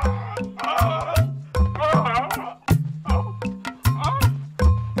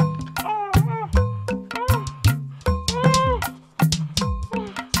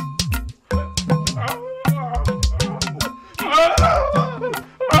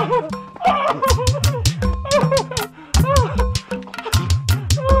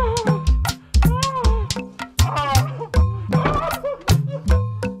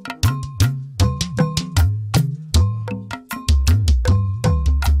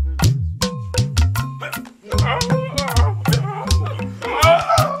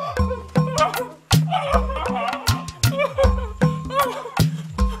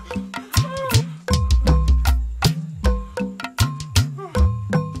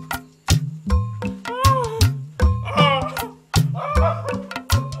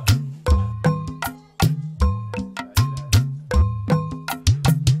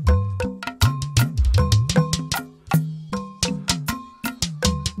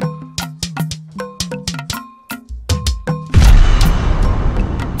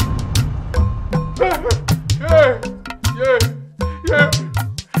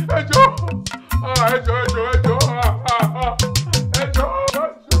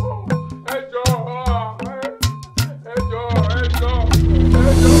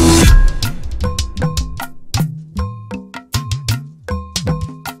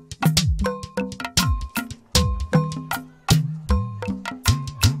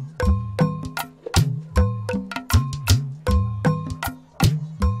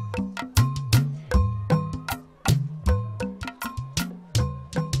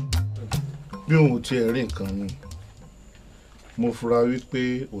 bí òun ò tiẹ̀ rí nǹkan mi mo fura wípé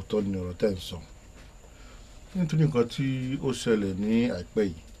òótọ́ ni ọ̀rọ̀ tẹ́ ń sọ nítorí nǹkan tí ó ṣẹlẹ̀ ní àìpẹ́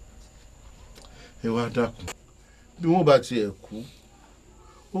yìí ẹ wá dákun bí wọ́n bá tiẹ̀ kú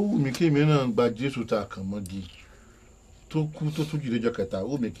ó wù mí kí èmi náà gba Jésù tá a kàn mọ́gi tó kú tó tún jíde ọjọ́ kẹta ó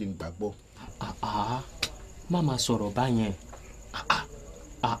wù mí kí n gbàgbọ́. má máa sọ̀rọ̀ báyẹn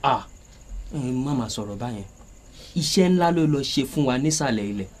má máa sọ̀rọ̀ báyẹn iṣẹ́ ńlá ló lọ ṣe fún wa nísàlẹ̀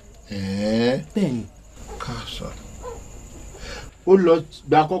ilẹ̀. Bẹ́ẹ̀ ni. Káàsà. Ó lọ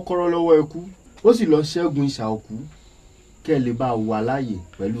gba kọ́kọ́rọ́ lọ́wọ́ ikú ó sì lọ ṣẹ́gun ìṣà òkú kẹ́ ẹ lè bá wà láàyè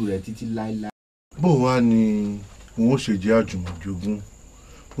pẹ̀lú rẹ̀ títí láéláé. bó wá ni wọn ó ṣe jẹ́ àjùmọ̀jogún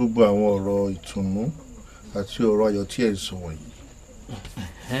gbogbo àwọn ọ̀rọ̀ ìtùnú àti ọ̀rọ̀ ayọ̀ tí ẹ̀ ń sọ wọ̀nyí.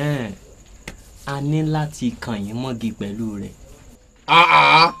 a ní láti kàn yín mọ́gi pẹ̀lú rẹ̀.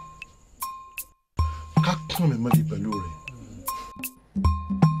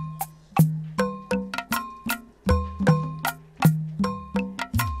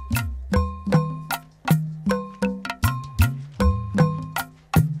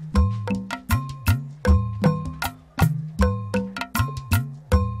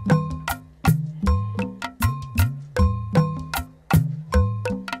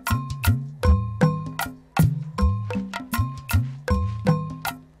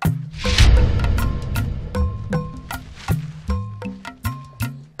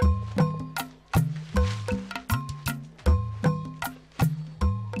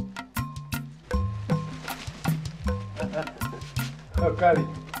 ọ̀kàrí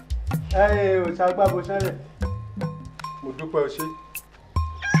òṣàgbàbọ sẹ́lẹ̀ mo dúpẹ́ ọṣẹ́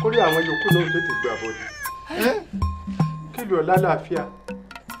kórí àwọn yòókù náà tètè gbé àbọ̀dé kí ló lálàáfíà.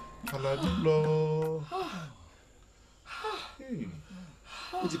 Àlàbí lọ.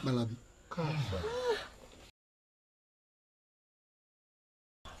 ó ti pàlàbí.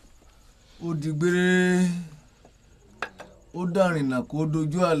 ó dìgbére ó dàrìnà kó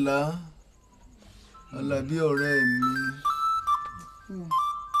dojú àlá Àlàbí ọ̀rẹ́ mi.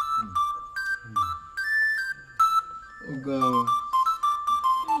 Ó ga ọ.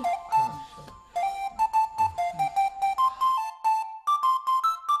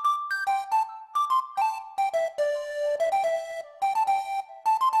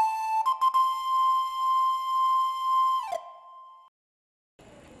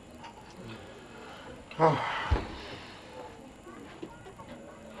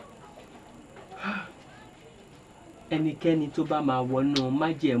 ẹnikẹ́ni tó bá máa wọnú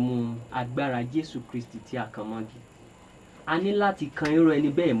májẹ̀mú agbára Jésù Kristi tí a kàn mọ́gi a ní láti kan irú ẹni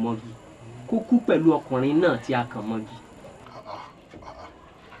bẹ́ẹ̀ mọ́gi kó kú pẹ̀lú ọkùnrin náà tí a kàn mọ́gi.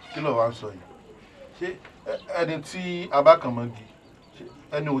 kí ló wá ń sọ yìí ṣé ẹni tí a bá kàn mọ́gi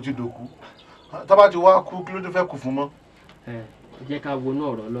ẹni ò ti dòkú tá bá ti wá kú kí ló tó fẹ́ kù fún mọ́. ẹ jẹ́ ká wọnú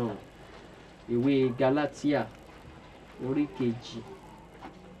ọ̀rọ̀ Ọlọ́run ìwé Gálátíà orí 2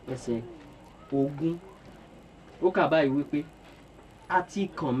 ẹsẹ̀ 20 ó kà báyìí wípé a ti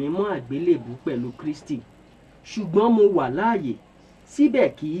kàn mí mọ́ àgbélébù pẹ̀lú Kristi ṣùgbọ́n mo wà láàyè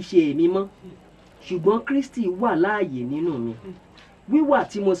síbẹ̀ kì í ṣe èmi mọ́ ṣùgbọ́n Kristi wà láàyè nínú mi wíwà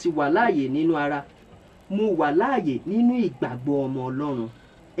tí mo sì wà láàyè nínú ara mo wà láàyè nínú ìgbàgbọ́ ọmọ Ọlọ́run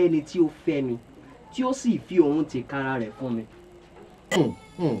ẹni tí ó fẹ́ mi tí ó sì fi òun tìkára rẹ̀ fún mi.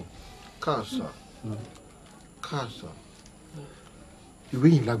 káàsà káàsà ìwé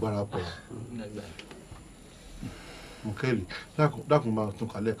yìí lágbára pọ̀. Mùkẹ́lì dákun máa tún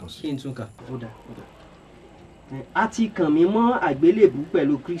kà lẹ́ẹ̀kan sí. kí n tún kà ó dà. a ti kàn mí mọ́ àgbélébù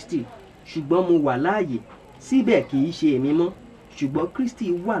pẹ̀lú Kristi ṣùgbọ́n mo wà láàyè síbẹ̀ kì í ṣe èmi mọ́ ṣùgbọ́n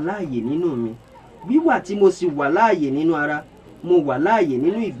Kristi wà láàyè nínú mi wíwà tí mo sì wà láàyè nínú ara mo wà láàyè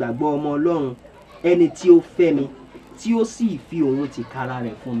nínú ìgbàgbọ́ ọmọ Ọlọ́run ẹni tí ó fẹ́ mi tí ó sì fi òun tìkára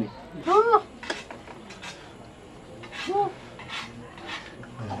rẹ̀ fún mi.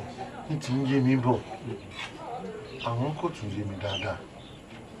 ní ti ń yé mi bọ̀ àwọn kò tún yé mi dáadáa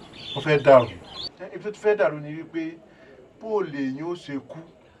wọ́n fẹ́ dàrú ibi tó fẹ́ dàrú ni wípé bóòlù èyí ó ṣe kú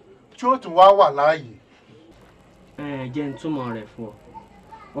tí ó tún wá wà láàyè. jẹ́ n túmọ̀ rẹ̀ fún ọ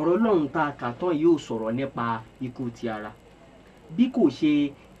ọ̀rọ̀ Ọlọ́run tá a kà tán yóò sọ̀rọ̀ nípa ikú ti ara bí kò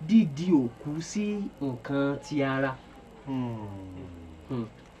ṣe dídi òkú sí nǹkan ti ara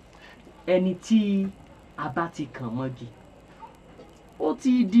ẹni tí a bá ti kàn mọ́gi ó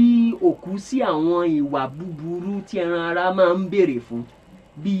ti di òkú sí àwọn ìwà búburú tí ẹran ara máa ń béèrè fún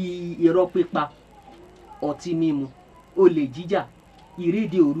bíi irọ́ pípa ọtí mímu olè jíjà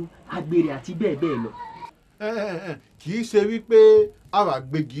ìrédè òru àgbèrè àti bẹ́ẹ̀ bẹ́ẹ̀ lọ. kì í ṣe wípé àwa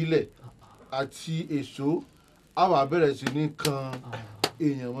gbégi lẹ̀ àti èso àwa bẹ̀rẹ̀ sí ní kan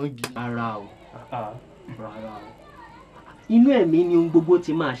èèyàn mọ́gi. rárá o rárá o inú ẹ̀mí ni ohun gbogbo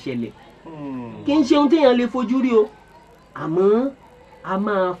ti máa ṣẹlẹ̀ kì í ṣe ohun téèyàn lè fojú rí o àmọ́ a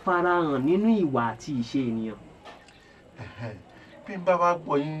máa farahàn nínú ìwà àti ìṣe ènìyàn. bí n bá wá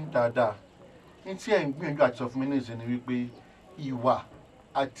gbọ́ yín dáadáa ní tí ẹ̀ ń gbìyànjú àti sọ fún mi ní ìṣe ni wípé ìwà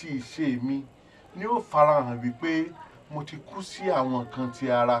àti ìṣe mi ni ó farahàn wípé mo ti kú sí àwọn nǹkan ti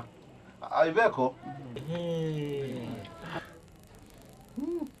ara bẹ́ẹ̀ kọ́.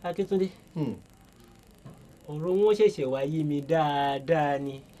 Akíntúndé ọ̀rọ̀ wọn ṣẹ̀ṣẹ̀ wá yé mi dáadáa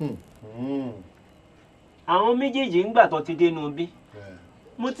ni àwọn méjèèjì ń gbà tó ti dénú bí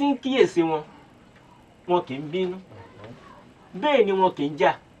mo ti ń kíyèsí wọn kì í bínú bẹ́ẹ̀ ni wọn kì í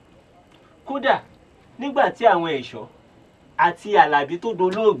jà kódà nígbà tí àwọn ẹ̀ṣọ́ àti Àlàbí tó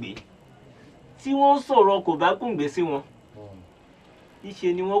dolóògbé tí wọ́n sọ̀rọ̀ kò bá kùngbé sí wọn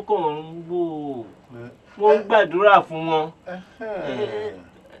ìṣe ni wọ́n kàn ń wò wọ́n ń gbàdúrà fún wọn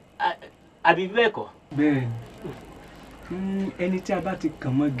àbí bẹ́ẹ̀ kọ́. bẹ́ẹ̀ ẹni tí a bá ti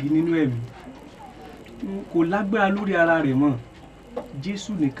kàn mọ́gi nínú ẹ̀mí kò lágbára lórí ara rẹ̀ mọ́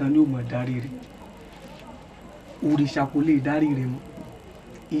Jésù nìkan ni ó mọ̀ darí rẹ̀ òrìṣà kò lè darí rẹ̀ mọ́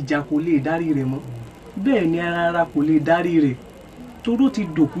ìjà kò lè darí rẹ̀ mọ́ bẹ́ẹ̀ ni ara kò lè darí rẹ̀ toró ti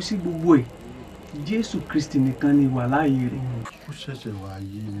dòkú sí gbogbo ẹ̀ Jésù Kristi nìkan ni wà láàyè rẹ̀. ó ṣẹ̀ṣẹ̀ wá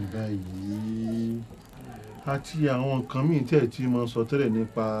yé mi báyìí àti àwọn nǹkan míì tẹ̀ tí mo sọ tẹ́lẹ̀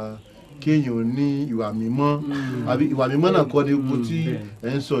nípa kéèyàn ní ìwà mímọ́ àbí ìwà mímọ́ náà kọ́ ni ipò tí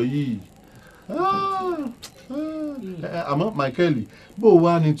ẹ̀ ń sọ yìí àmọ́ Michael bó o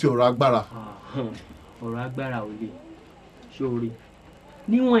wá ní ti ọ̀rọ̀ agbára. ọ̀rọ̀ agbára ò lè ṣóore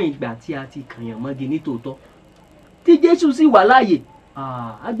níwọ̀n ìgbà tí a ti kàyàn mọ́gi ní tòótọ́ tí Jésù sì wà láàyè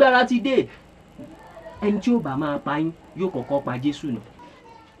agbára ti dé. Ẹni tí ó bá máa pa yín yóò kọ́kọ́ pa Jésù nù.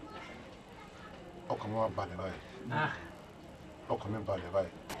 ọkàn mi wá balẹ̀ báyìí. ọkàn mi balẹ̀ báyìí.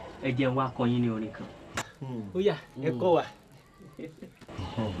 Ẹ jẹ́ n wá kọ yín ní orin kan. Ó yá ẹ kọ́ wa.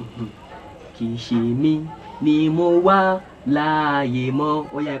 Kì í ṣe mí ni mo wà láàyè mọ́.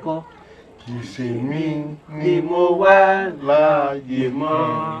 Ó yá ẹ kọ́. Kì í ṣe mí ni mo wà láàyè mọ́.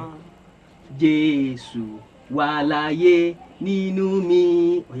 Jésù wà láàyè nínú mi.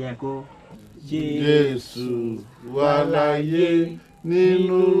 Ó yá ẹ kọ́. Jésù wà láàyè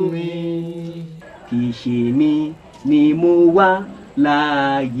nínú mi. Kì í ṣe mí ni mo wà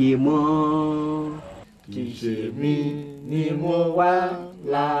láàyè mọ́. Kì í ṣe mí ni mo wà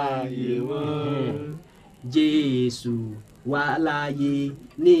láàyè mọ́. Jésù wà láàyè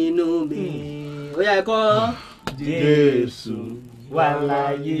nínú mi. Ó yá ẹ kọ́. Jésù wà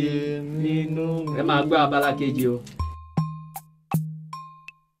láàyè nínú mi. Ẹ máa gbọ́ abala kejì o.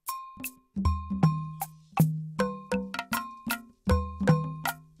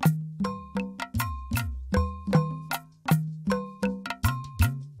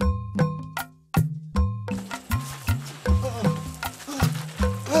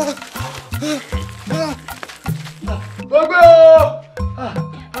 Gbogbo o.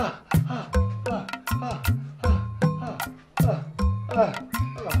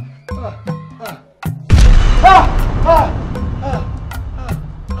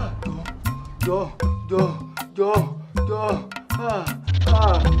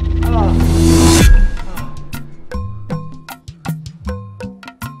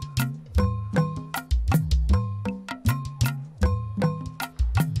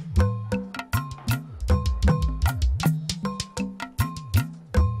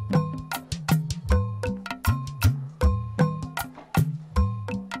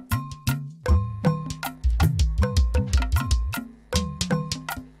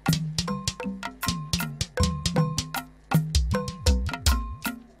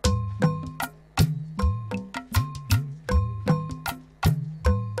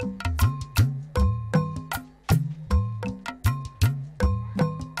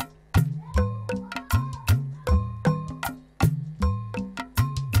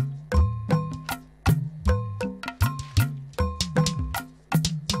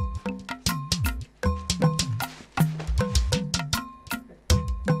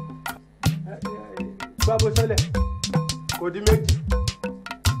 Bábo sẹ́lẹ̀ kò di méjì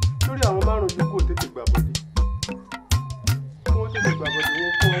lórí àwọn márùn-ún yòókù tètè gbà bọ́dé. Wọ́n tètè gbà bọ́dé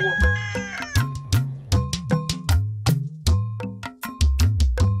wọ́n kó ọwọ́.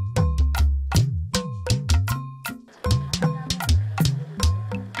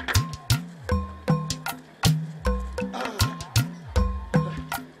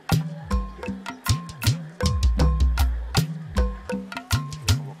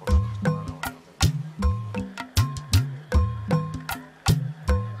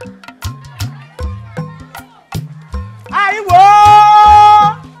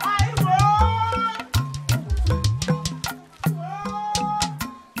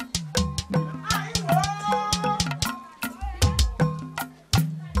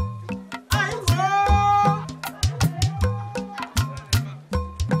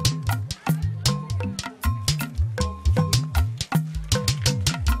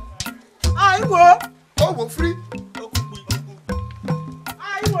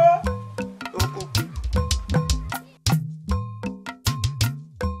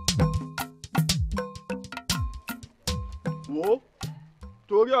 Wo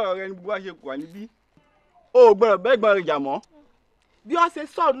torí ọ̀rọ̀ rẹ ni bó bá ṣe kù wá níbí o ò gbọ́dọ̀ bẹ́ẹ̀ gbọ́n rẹ̀ jà mọ́. Bí wọ́n ṣe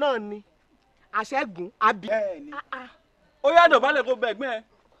sọ̀rọ̀ náà ni àṣẹ́gun àbí. Ó yá dọ̀bálẹ̀ kó bẹ̀ gbẹ́ ẹ.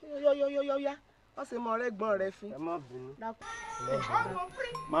 Yọ́yọ́yọ́yọ́yá wọ́n ṣe mọ ọ̀rẹ́ gbọ́n rẹ fín. Ẹ má bínú.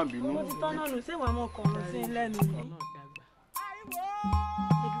 Má bínú. mo ti tọ́nà nù sí ìwà ọmọkùnrin sí lẹ́nu ni.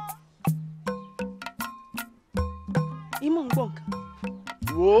 Imú ń gbọ̀n kan.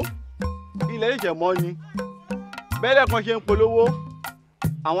 Wo ilẹ̀ ìṣẹ̀mọ́ ni bẹ́lẹ̀ kan ṣe ń polówó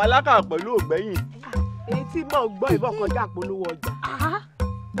àwọn alákàrà pẹ̀lú ògbẹ́yìn. Èyí tí mò ń gbọ́ ìbọn kọjá polówó ọjà.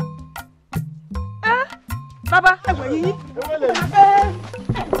 Bàbá ẹ̀wẹ̀ yíyí.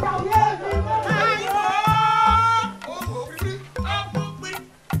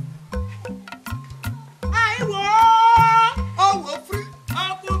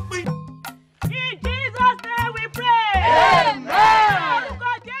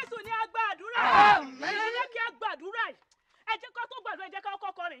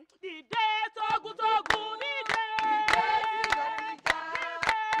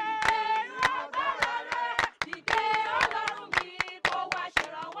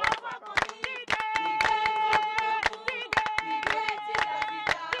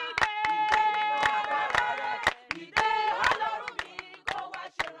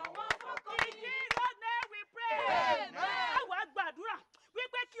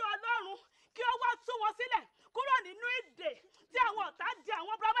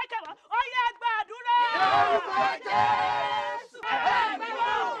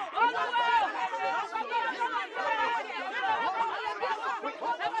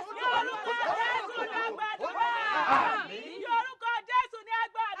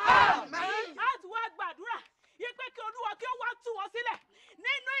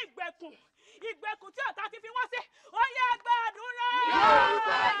 ìgbèkùn tí ọ̀tá ti fi wọ́n sí ó yẹ gbàdúrà.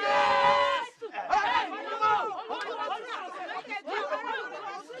 Yorùbá Jésù.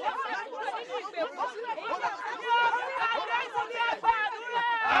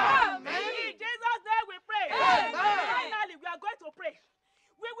 In Jesus' name we pray. Finally, we are going to pray.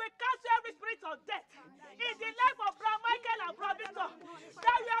 We will cancel every spirit of death in the life of Bro Michael and Bro Victor.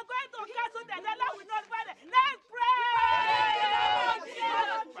 That we are going to cancel the death that we not find it. Let's pray.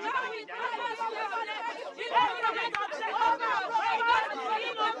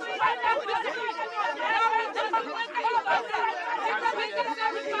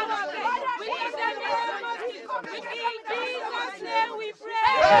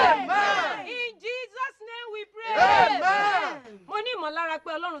 In Jesus' name we pray. Mo ní ìmọ̀lára pé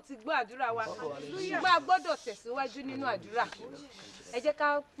Ọlọ́run ti gbọ́ àdúrà wa. Ṣùgbọ́n a gbọ́dọ̀ tẹ̀síwájú nínú àdúrà. Ẹ jẹ́ ká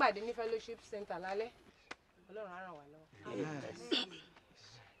pàdé ní fellowship center lálẹ́. Ọlọ́run á ràn wá lọ́wọ́.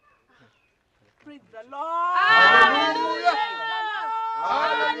 Praise the Lord. Hallelujah.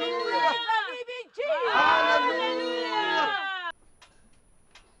 Hallelujah. Hallelujah.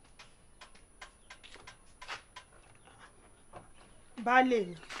 Baálé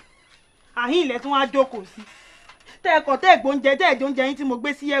mi, àhín ilẹ̀ tí wọ́n á jókòó sí. Tẹ́ẹ̀kọ́ tẹ́ẹ̀gbóúnjẹ tẹ́ẹ̀jóúnjẹ yín tí mo gbé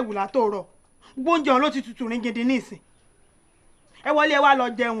sí ẹ̀wù látòrọ̀. Gbóúnjẹ ọ̀hún ló ti tutù rín gidi nísìn. Ẹ wọlé ẹ wá lọ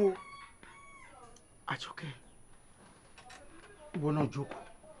jẹun o. Àjọkẹ́, ìwọ náà jókòó.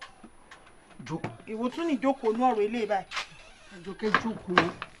 Jókòó. Ìwọ tún ní jókòó ní ọ̀rọ̀ ilé báyìí. Àjọkẹ́ jókòó.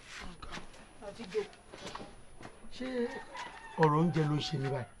 Àti jókòó. Ṣé ọ̀rọ̀ oúnjẹ ló ń ṣe ní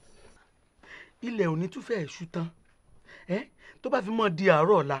báyìí? Ilẹ̀ òní tún fẹ́ẹ̀ ṣú tán. Tó bá fi mọ́ di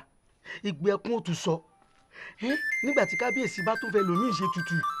àárọ̀ ọ̀la, ìgbẹ́ ẹkún ó tún sọ. Nígbà tí kábíyèsí bá tún fẹ́ lòmíì ṣe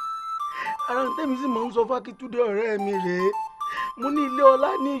tutù. Ara ń tẹ́mi sì máa ń sọ fákítúndé ọ̀rẹ́ mi rèé. Mo ní ilé ọlá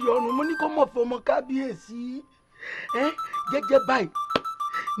ní ìyọnu, mo ní kó mọ̀ fọmọ kábíyèsí. Jẹ́jẹ́ báyìí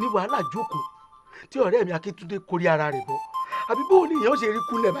ní wàhálà jókòó tí ọ̀rẹ́ mi Akíntúndé kórí ara rẹ̀ bọ́. Àbí bóun ni èèyàn ṣe rí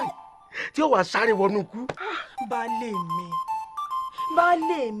kúnlẹ̀ báyìí tí ó wà sáré wọnú kú.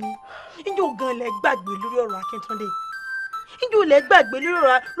 Baálé mi, ìjọ gan lẹ gbàgbé lórí ọ̀rọ̀ Akíntúndé. Ìjọ lẹ gbàgbé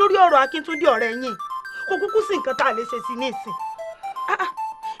lórí ọ̀rọ̀ Akíntúndé ọ̀rẹ́ yín. Kò kúkú sí nǹkan tá a lè ṣe sí nísìn.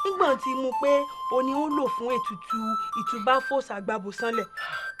 Nígbà tí mo pé òní ó lò fún ètùtù ìtúbá fòsà gbàbò sánlẹ̀.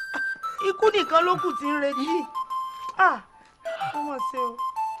 Ikú nìkan ló kù tí ń retí. Ó mọ̀ ṣe o.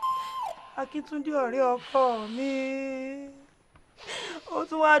 Akíntúndé ọ̀rẹ́ ọkọ mi. Ó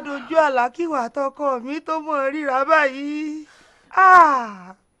tún wá dojú àlákìwà tọkọ mi tó mọ̀ ríra báyìí.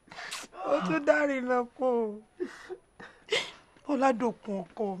 Ó tún dárìnà kó. Ọládòkun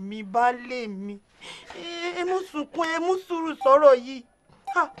ọkọ mi, baálé mi. Ẹ mú sunkún, ẹ mú sùúrù sọ̀rọ̀ yìí.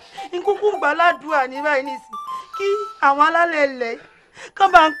 Nkúkú gbàládùá ní báyìí nísìn kí àwọn alálẹ̀ ilẹ̀ kán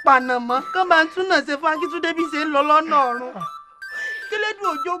bá ń pànà mọ́, kán bá ń túnà ṣe fún Akíntúndé bí ṣe ń lọ lọ́nà ọ̀run. Kílédùn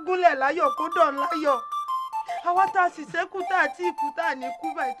òjò gúnlẹ̀ láyọ̀ kó dọ̀n láyọ̀. Àwa tá a sì ṣẹ́kù tá a tí ikú tá a ní kú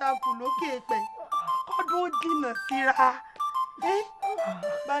báyìí tá a kù lókè èèpẹ̀. Kọ́dún ó dìnà síra.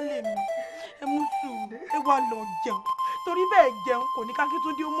 Baálé mi, ẹ mú sùúrù, ẹ wá lọ jẹun. Torí bẹ́ẹ̀ jẹun kò ní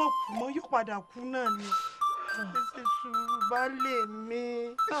Akíntúndé ó mọ̀ kú mọ́, yóò padà kú náà ni. Ẹ ṣe sùúrù baálé mi.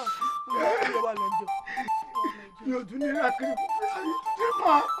 Ẹ wá lọ jẹun. Mi ò tún ní lákìrì fún Akíntúndé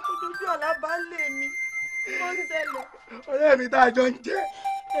mọ́. Ojú ọ̀la baálé mi. Wọ́n ń ṣẹlẹ̀. Ọ̀rẹ́ mi tá a jọ ń jẹ.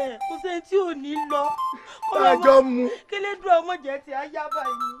 Kò sẹ́ni tí ò ní lọ. Tá a jọ mu. Kílédùn ọmọ jẹ́ ti ayá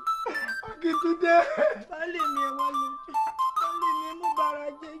báyìí. Akíntúndé. Baálé mi ẹ wá lọ jẹ. Baálé mi ẹ mú bara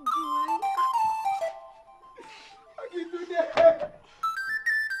jẹ jù ú. Akíntúndé.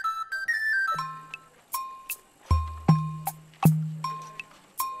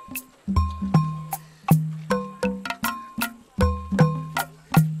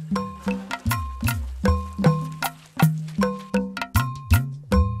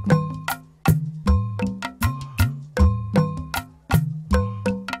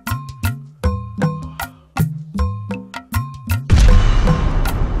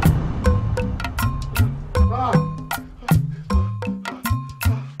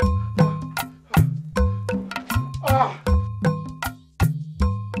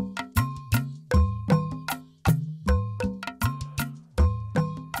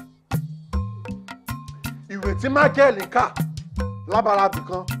 tí Michael kà lábára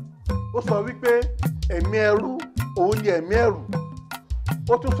bìkan ó sọ wípé ẹ̀mí ẹrú òun ni ẹ̀mí ẹ̀rù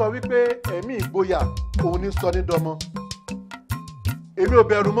ó tún sọ wípé ẹ̀mí ìgboyà òun ni sọ ní dọmọ èmi ò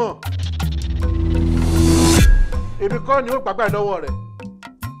bẹ̀rù mọ́. èmi kọ́ ni ó gbàgbà lọ́wọ́ rẹ̀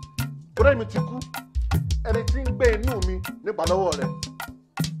torí mi ti kú ẹni tí ń gbé inú mi nígbà lọ́wọ́ rẹ̀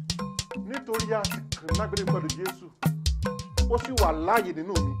nítorí a ti kàn lágbèrè pẹ̀lú Jésù ó sì wà láàyè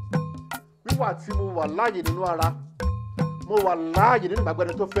nínú mi wíwà tí mo wà láàyè nínú ara mo wà láàyè nínú ìgbàgbọ́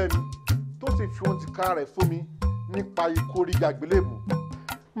ẹni tó fẹ́ mi tó sì fi ohun tìkára rẹ̀ fún mi nípa ikú orí àgbélébùú.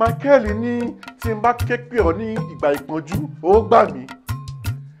 Michael ní tí n bá ké pè ọ́ ní ìgbà ìpọ́njú ó gbà mí.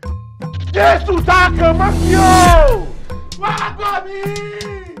 Jésù tá a kàn mọ́ sí o wá gbọ́ mi.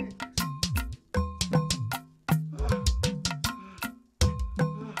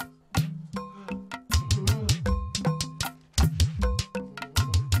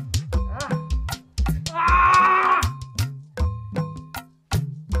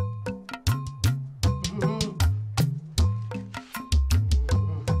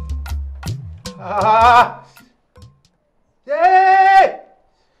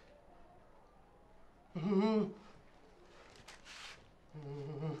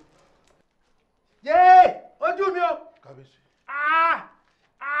 Ojú mi o. Kábíyèsí.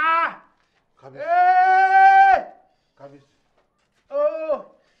 Kábíyèsí. Kábíyèsí. Oh.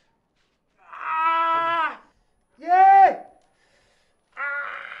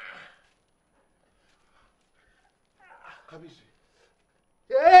 Kábíyèsí.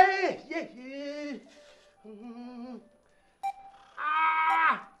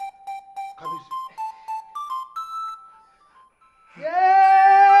 Kábíyèsí.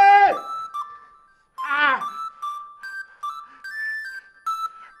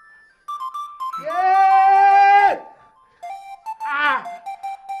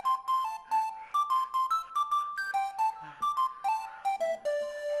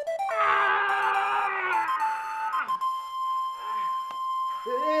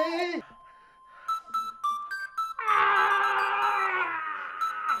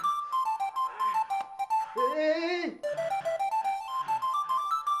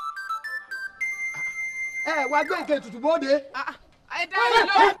 Wá gbé nǹkan ètùtù bóde. ẹ dá yín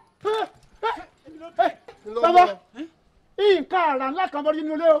lọ. Bàbá nǹkan àrà ńlá kan bọ́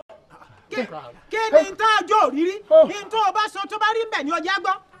nínú ilé o. kí ni tá a jọ rírí kí n tó o bá sọ tó bá rí mbẹ ní ọjà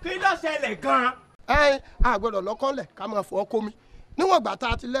gbọ́. Kí ló ṣẹlẹ̀ gan-an. A gbọ́dọ̀ lọ́kọ́lẹ̀ ká máa fọ́ kó mi níwọ̀n ìgbà tá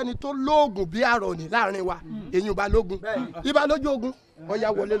a ti lẹ́ni tó lóògùn bí àròní láàrin wa èyí ò bá lógun ibà lójú ogun ọ̀ya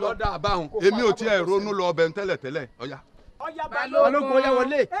wọlé lọ. ọ̀dà àbáhùn èmi ò tiẹ̀ ronú lọ ọbẹ̀ tẹ́lẹ̀tẹ́lẹ̀ ọ̀ya. Balógun ọ̀ya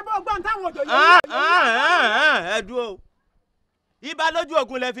wọlé. ẹ bọ́ gbọ́n táwọn òjò yẹn. ẹ dúró ibà lójú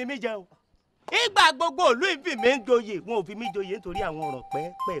ogun lẹ fi mí jẹ o ìgbà gbogbo ìlú ìfì mi ń joyè wọn ò fi mí joyè nítorí àwọn ọ̀rọ̀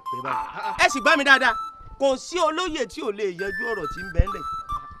pẹ́ẹ́pẹ́ẹ́pẹ́ báyìí ẹ sì gbá mi dáadáa kò sí olóyè tí ò lè yanjú ọ̀rọ̀ tí ń bẹ ńlẹ̀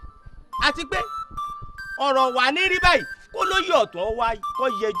àti pé ọ̀rọ̀ wà ní rí báyìí kó lóyè ọ̀tọ̀ wá kó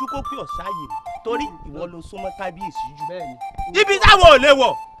yẹjú kó pé ọ̀sáyè mi torí ìwọ ló súnmọ́ kábíyèsí jù ibi táwọn ò lè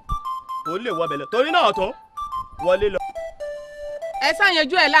wọ̀ kò lè wọ bẹ̀lẹ̀ torí náà ọ̀tún wọlé lọ. ẹ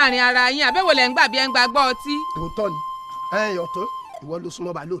ṣàyànjú ẹ láàrin ara yín àbẹ̀wò lẹ́ ń gbà bí ẹ ń gbà gbọ́ ọtí. Òótọ́ ni ọ̀tún ìwọ ló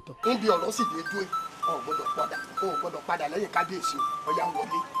súnmọ́ bá lóòótọ́. ń bí ọ̀rọ̀ sì lè dúró ò gbọ́dọ̀ padà lẹ́yìn kábíyèsí ọ̀yà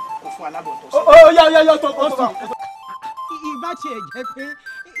wọlé kó fún alábọ̀tọ̀ sí. ó tó ìbá tiẹ̀ jẹ́ pé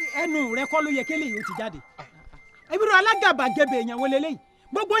ẹnu rẹ kọ́ ló yẹ kélé yìí ó ti jáde. ebírò alágàbàgebè èèyàn wo leléyìí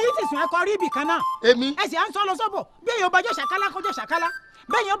gbogbo yín ti sùn ẹ kọ rí ibì kan náà. èmi. ẹ sì à ń sọ lọ sọ́bọ̀ bí èèyàn bàjọ́ ṣàkálá kọjọ́ ṣàkálá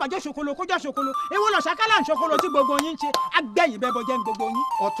bẹ́ẹ̀ yẹn bàjọ́ ṣokolo kọjọ́ ṣokolo èwo lọ ṣàkálá ń ṣokolo tí gbogbo yín ń ṣe agbẹ́yìn bẹ́ẹ̀ bọ́ jẹ́ ń gbogbo yín.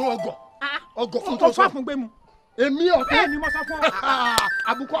 ọ̀tún ọgọ̀ fún tó sọ. ọ̀fọ̀ fún gbé mu. èmi ọ̀tún. bẹ́ẹ̀ ni mo sọ fún ọ.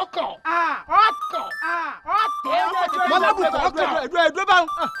 àbùkù ọkọ̀. ọ̀tẹ̀. mọ́lábùkù ọkọ̀. ẹ̀dúró báwọn.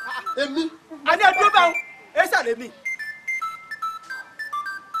 èmi. adé ẹ̀dúró báwọn. ẹ sàlẹ̀ mi.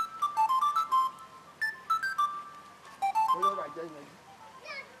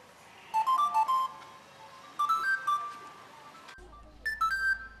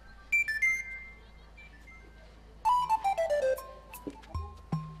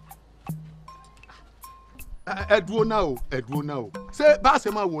 ẹdúró náà o ṣé bá a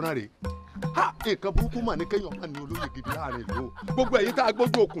ṣe máa wòran rè ha nǹkan burúkú mà ní kéèyàn má ní olóyè gidi láàrin ìlú o gbogbo ẹ̀yin tá a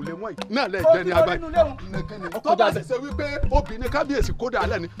gbójú okùn lé wọ̀nyí náà lẹ jẹ ní agbáyé tó bá ṣẹṣẹ wípé obìnrin kábíyèsí kódà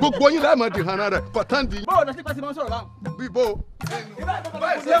alẹ́ ni gbogbo yín lẹ́ẹ̀mọ́ di hànà rẹ̀ kọ̀tán di. báwo lọ sí pàṣẹ máa ń sọ̀rọ̀ báwọn. bíbó.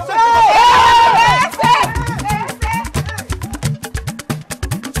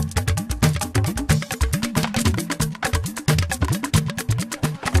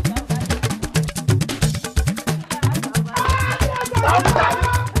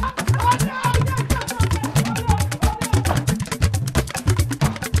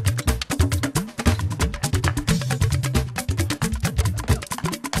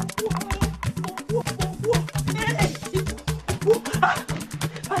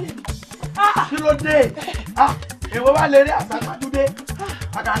 èwo wá lè rí àsápàdúdé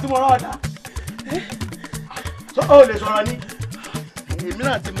àkàrà tí mo rán ọ̀dà ó lè sọ̀rọ̀ ni èmi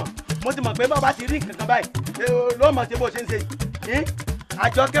náà ti mọ̀ mo ti mọ̀ pé bàbá ti rí nǹkan kan báyìí ló mọ̀ ṣe bó ṣe ń ṣe yìí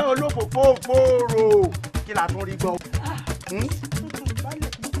àjọkẹ́ olófòfó fòrò kí la tún rí gbọ́.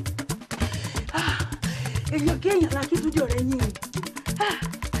 èèyàn kéèyàn la kí túnjọ rẹ yín o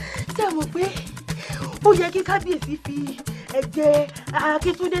ṣé ẹ mọ̀ pé ó yẹ kí kábíyèsí fi ẹ̀jẹ̀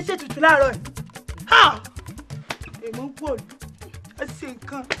Akíntúndé ṣètùtù láàárọ̀ yìí èèmọ̀ ń pọ̀ ẹ ṣe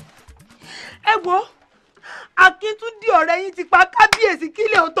nǹkan ẹ wo Akíntúndé ọ̀rẹ́ yín ti pa kábíyèsí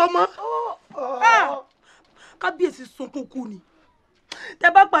kílẹ̀ ò tọ́ mọ́ kábíyèsí sunkún kú ni tẹ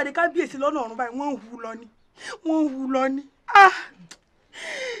bá pàdé kábíyèsí lọ́nà ọ̀run báyìí wọ́n ń hu lọ ni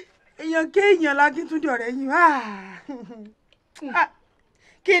èèyàn kéèyàn l'Akíntúndé ọ̀rẹ́ yín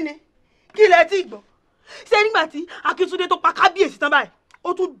kí lẹ ti gbọ́ ṣé nígbà tí Akíntúndé tó pa kábíyèsí tán báyìí ó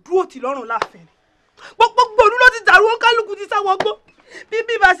tún dúró tì lọ́rùn láàfin gbogbo olú ló ti dàrú ó kálukú ti sáwọ́ gbó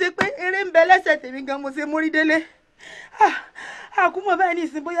bí bá ṣe pé eré ń bẹ lẹ́sẹ̀ tèmi gan mo ṣe mórí délé àkúmọ̀ báyìí ní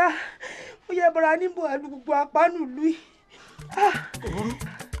ìsìn bóyá bọ́ra níbo àlù gbogbo apánù lù í. òwúrú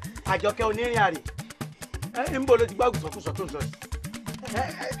àjọkẹ́ onírìn àrè ń bọ̀ ló ti gbọ́ àgùsọ̀kùsọ̀ tó ń sọ yìí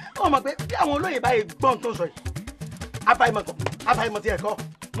ó mọ̀ pé bí àwọn olóyè báyìí gbọ́n tó ń sọ yìí àfàìmọ̀ tí ẹ̀kọ́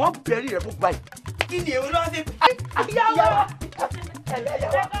wọ́n bẹ̀rẹ̀ rẹ̀ fún báyìí. kí ni èwo lọ́wọ́ sí. ìyàwó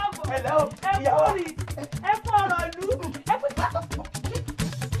ẹ̀lẹ́ o ìyàwó ẹ fọ ọ̀rọ̀ ìlú ẹ pé pàtó.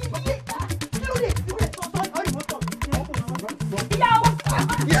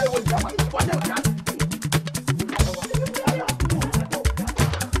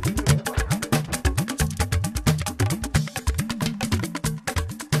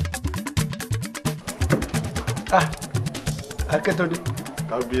 Akíntúndé.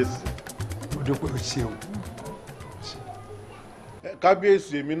 kábíyèsí. o dúpẹ́ o ṣeun.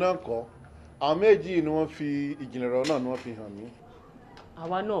 kábíyèsí èmi náà kọ́ àwọn méjì ni wọ́n fi ìjìnlẹ̀ ọ̀rọ̀ náà ni wọ́n fi hàn mí.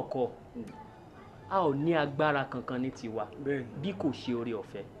 àwa náà kọ́ a ò ní agbára kankan ní tiwa bí kò ṣe oore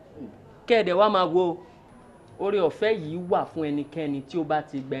ọ̀fẹ́ kẹ́ẹ̀dẹ̀ wá máa wo oore ọ̀fẹ́ yìí wà fún ẹnikẹ́ni tí ó bá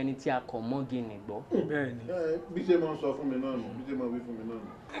ti gba ẹni tí a kàn mọ́gi nìgbọ́. bí ṣe máa ń sọ fún mi náà nù bí ṣe máa wí fún mi náà nù.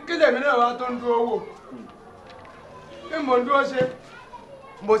 kí lèmi náà wá tó ń dúró wò bí mo ń dúró ṣe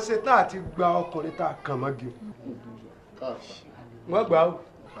mo ṣe tá àti gba ọkùnrin tá a kàn mọ́gi wọ́n gbà ó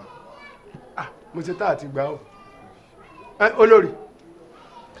mo ṣe tá àti gbà ó olórí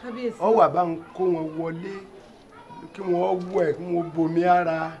ọ wà bá ń kó wọn wọlé kí wọ́n wẹ̀ kí wọ́n bomi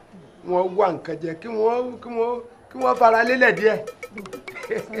ara wọ́n wá nǹkan jẹ kí wọ́n fara lélẹ̀ díẹ̀.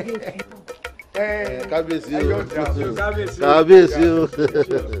 kábíyèsí o kábíyèsí o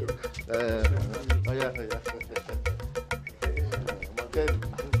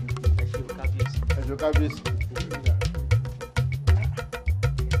ẹjọ kábíyèsí.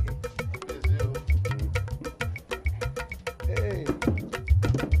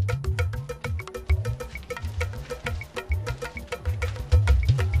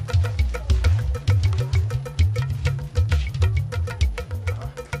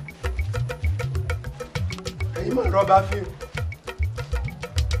 rọba fi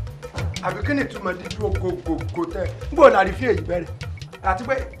àbí kí ni túmọ̀ dídú ogogogo tẹ ń bò lárí fi èyí bẹ̀rẹ̀ àti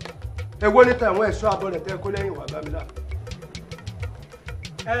pé èwo ní tàwọn ẹ̀ṣọ́ abọ́ rẹ̀ tẹ́ kó lẹ́yìn wà bá mi lá.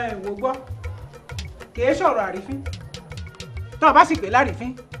 wò gbọ́ kì í sọ̀rọ̀ àrífín tó o bá sì pè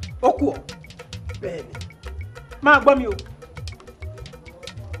lárífín ó kù ọ́. bẹ́ẹ̀ni. máa gbọ́ mi o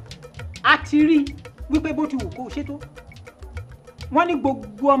a ti rí i wípé bó ti wù kó o ṣètò wọ́n ní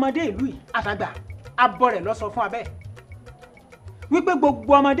gbogbo ọmọdé ìlú yìí àtàgbà abọ́ rẹ̀ lọ sọ fún abẹ́ wípé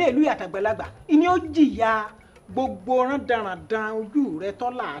gbogbo ọmọdé ìlú yìí àtàgbàlagbà ìní ó jìyà gbogbo rándanrandan ojú rẹ̀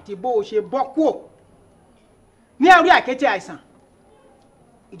tọ́lá àti bó o ṣe bọ́ kúò ní orí àkété àìsàn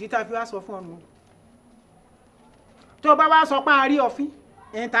ìdí tá a fi wá sọ fún ọ nù tó o bá wá sọ pé a rí ọfín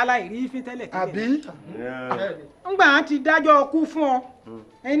ẹ̀ń ta láì rí fín tẹ́lẹ̀ tẹ́lẹ̀ àbí ńgbà á ti dájọ́ ọkú fún ọ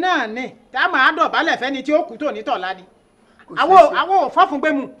ẹ̀yin náà ní tá a máa dọ̀bálẹ̀ fẹ́ni tí ó kú tò ní tọ̀la ni àwọn ò fọ́fun gbé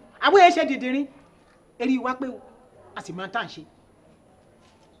mu àwọn èèyàn ṣe dìdìrín eré wa pé a sì máa ń tà ń ṣe.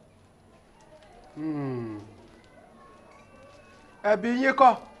 ẹbí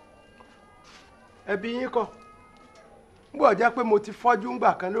yín kọ́ ń bọ̀ jẹ́ pé mo ti fọ́jú ńgbà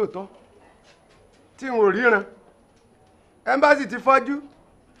kan lóòótọ́ tí n ò ríran ẹ́mbásì ti fọ́jú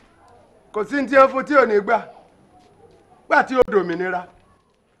kò sí ní tí ó fún tí ò ní gbà tí ó dòmìnira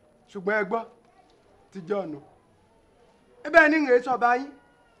ṣùgbọ́n ẹ gbọ́ ti jẹ́ ọ̀nà ẹbẹ́ ní ìrìn sọ̀bá yín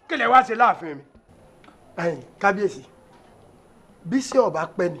kí lè wá ṣe láàfin mi. kábíyèsí bí sí ọba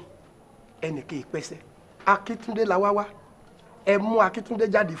pẹ́ ni ẹnì kì í pẹ́sẹ́ Akíntúndé la wá ẹ mú Akíntúndé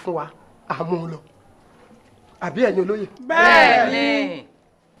jáde fún wa àmú un lọ àbí ẹ̀yin olóyè. bẹ́ẹ̀ni.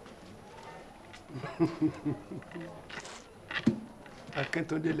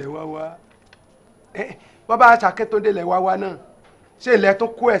 Akíntúndé lẹ wá bọ́bá ṣàkétóńdé lẹ̀ wá náà ṣé ilẹ̀ tó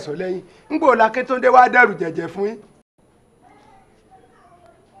kó ẹ̀sọ́ lẹ́yìn ńgbò la kétóńdé wá dẹ̀rù jẹ̀jẹ̀ fún yín.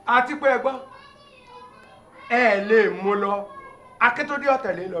 àti pé ẹ gbọ́ ẹ lè mú lọ akétóńdé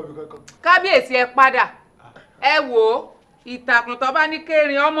ọ̀tẹ̀lẹ̀ lọ bí kankan. kábíyèsí ẹ padà ẹ wò ó ìtàkùn tó bá ní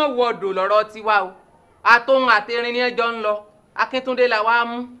kérin ọmọ wọdò lọ́rọ̀ tiwa o àtòhun àtẹrin ni ẹjọ́ ń lọ Akíntúndé la wá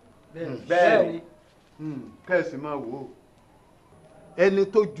mú. bẹ́ẹ̀ ni kẹ́sì máa wò ó ẹni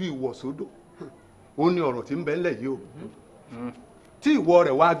tó ju ìwọ̀ sódò ó ní ọ̀rọ̀ tí ń bẹ ńlẹ̀ yìí o tí ìwọ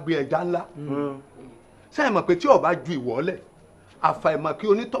rẹ̀ wá gbé ẹja ńlá ṣé ẹ mọ̀ pé tí ó bá ju ìwọ̀ lẹ̀ àfàìmọ̀ kí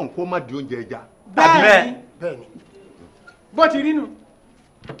onítọ̀hún kó má di oúnjẹ ẹja. bẹ́ẹ̀ni bó ti rí nù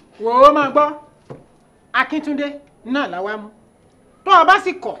wò ó máa gbọ́ Akíntúndé náà la wá mú tó o bá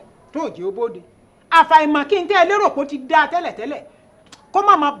sì kọ̀ tó o jẹ́ ó bóde àfàìmọ̀ kí n tẹ́ ẹ lérò pé ó ti dáa tẹ́lẹ̀tẹ́lẹ̀ kó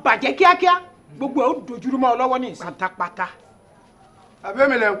má máa bàjẹ́ kíákíá gbogbo ẹ̀ ó dojúrú mọ́ ọ lọ́wọ́ ní ìsìn. pátápátá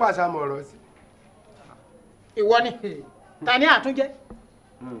abẹ́mi lẹ́ ń pàṣẹ àmọ̀ ọ̀rọ̀ sí. ìwọ ni ta ni àtúnjẹ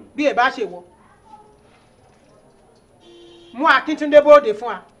bí ẹ bá ṣe wọ mú Akíntúndé bóde fún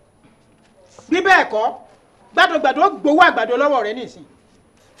wa bí bẹ́ẹ̀ kọ́ gbàdúgbàdú gbowó àgbàdo lọ́wọ́ rẹ ní ìsìn.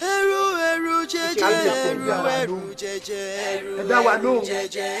 ẹrù ẹrù jẹjẹ ẹrù jẹjẹ ẹrù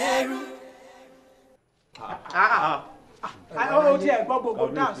jẹjẹ ẹrù. ó tiẹ̀ gbọ́ gbogbo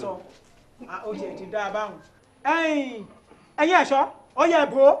náà sọ ó tiẹ̀ ti dá a báwọn. ẹ̀yin ẹ̀ṣọ́ ó yẹ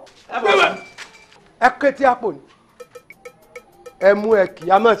bò. ẹ kété àpò ni ẹ mú ẹ kì í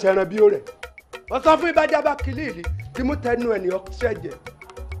a máa ṣẹran bí ó rẹ wọ́n sọ fún ìbájá bá kìlì ìlì tí mú tẹnu ẹ̀ ní ọ̀ṣẹ́ jẹ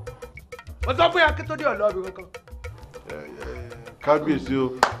wọ́n sọ fún Akíntúndé ọ̀lọ́ọ̀bì kankan. kábíyèsí o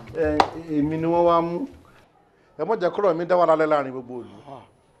èmi ni wọ́n wá mú ẹ mọ̀ jẹ́ kúrò mi dá wà lálẹ́ láàrin gbogbo òlu.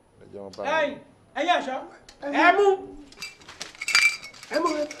 ẹ̀yin ẹ̀ṣọ́ ẹ mú.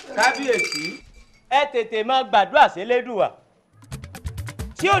 kábíyèsí ẹ tètè máa gbàdúrà sélédùà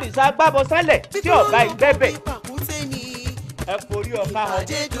tí òrìṣà gbábọ sálẹ̀ tí ọba ìgbẹ́bẹ̀ ẹ forí ọ̀ka hàn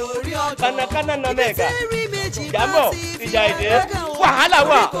kánnakánná nà mẹ́ẹ̀gà ìjàmbọ̀ ìjà èdè wàhálà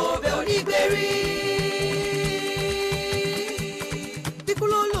wà.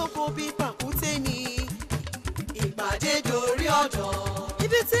 ìpàdé dorí ọ̀dàn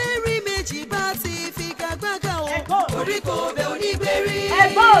ibi tí rí méjì bá ti figagbága o orí kò bẹ onígbèrí.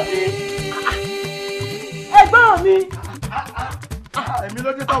 ẹ̀gbọ́n mi. èmi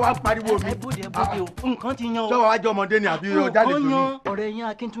ló dé tọ́wọ́ pariwo mi. ẹ bóde o nǹkan ti yan o. tọ́wọ́ wájú ọmọdé ni àbí ọjà lè tó ní. ọ̀rẹ́ yín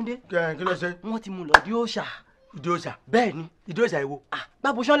Akíntúndé. kí ló ṣe. wọ́n ti mú lọ di òòṣà. ìdí òòṣà. bẹ́ẹ̀ ni ìdí òòṣà èwo.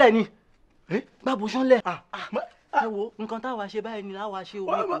 gbàbùsọ́lẹ̀ ni. gbàbùsọ́lẹ̀. ẹ wo nǹkan táwa ṣe báyìí ni láwa ṣe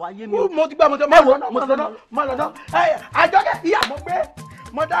òwe kò wáyé mi o. mo ti gbà mo ti má lọ́dọ̀ àjọkẹ́ ìyá mo gbé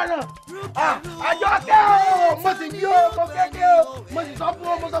mo dáná àjọkẹ́ o mo sì gbé o mo kéke o mo sì sọ fún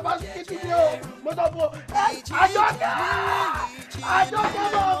o mo sọ fún títí ní o mo sọ fún o àjọkẹ́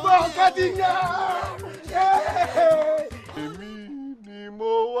mo gbọ́ nǹkan ti yàn. èmi ni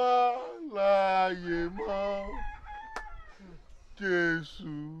mo wà láàyè mọ́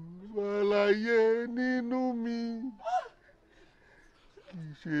Jésù wà láàyè nínú mi kì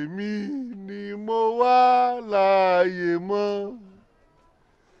í ṣe mí ni mo wà láàyè mọ́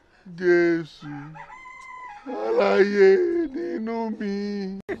Jésù wà láàyè nínú mi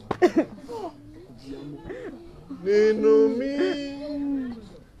nínú mi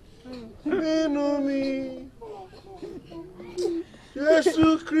nínú mi Jésù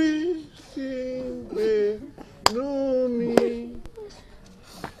Kristi ń gbé nínú mi.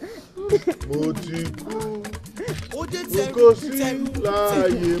 Mo ti kú, mo kò sí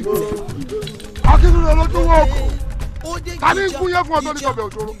láàyè mọ́. Akíntúndé ló tún wọ́ ọkọ̀. Ta ni ń kú yẹ fún ọtọ́ ní kọ̀bẹ̀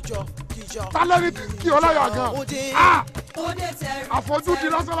òṣòro? Ta lẹ́ni kí ọláyà gan? Àfọ́júdi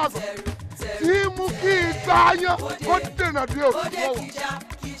lásánlásán tí mú kí ìgbà yẹn kó dènà dé òtún lọ́wọ́.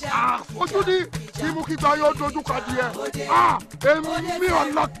 Àfọ́júdi tí mú kí ìgbà yẹn dojú ka di ẹ. Èmi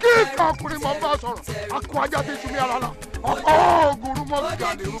ọ̀nà kíkà ọkùnrin mọ̀ bá sọ̀rọ̀. Akọ ajá ti sunmi ara la. Ọkọ̀ oògùn rúmọ̀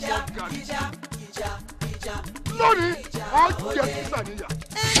gàdé rúmọ̀ gàdé. Lónìí, wọ́n jẹ sísà níyà.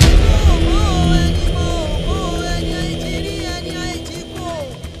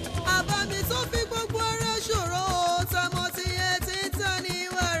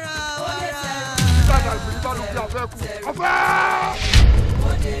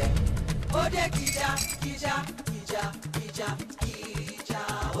 Ode kija kija kija kija kija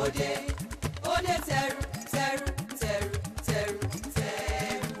ode ode teru teru teru teru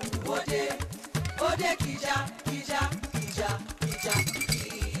teru ode ode kija kija kija kija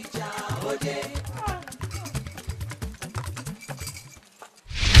kija ode.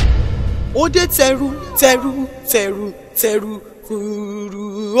 Ode teru teru teru teru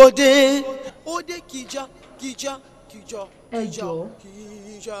kuru ode ode kija kija kija. ẹ jọ̀ọ́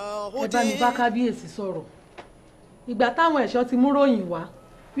ẹ bá mi bá kábíyèsí sọ̀rọ̀ ìgbà táwọn ẹ̀ṣọ́ ti mú ròyìn wá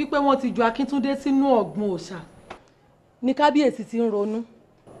wípé wọ́n ti ju Akíntúndé sínú ọ̀gbun òòṣà ní kábíyèsí ti ń ronú.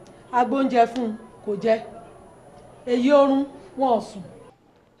 agbóúnjẹ fún un kò jẹ, èyí oorun wọn ò sùn.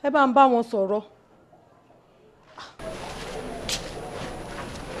 ẹ bá ń bá wọn sọ̀rọ̀.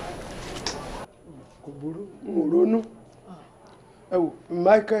 kò burú n ò ronú. ẹ wò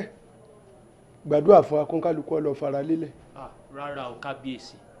Michael gbàdúrà fún akóńkálukú lọ fara lélẹ̀. rárá o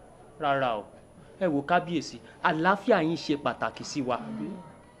kábíyèsí, rárá o. ẹ wò kábíyèsí, àlàáfíà yín ṣe pàtàkì sí wa.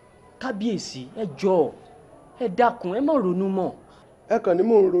 kábíyèsí ẹ jọ̀ọ́ ẹ dákun ẹ má ronú mọ́. ẹ kàn ní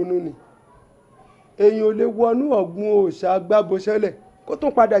mò ń ronú ni. èèyàn ò lè wọnú ọ̀gbun òòṣà agbábọ́sẹ́lẹ̀ kó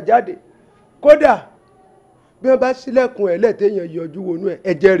tún padà jáde. kódà bí wọ́n bá ṣílẹ̀kùn ẹ̀ lẹ́tẹ̀yàn yọjú wọnú ẹ̀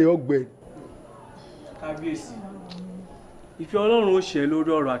ẹ̀jẹ̀ rẹ̀ ọgbẹ́. kábíyèsí ìfẹ́ ọlọ́run ó ṣẹ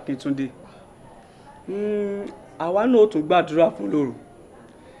lórí ọ̀rọ̀ Akíntúndé. àwa náà ó tún gbàdúrà fún lóru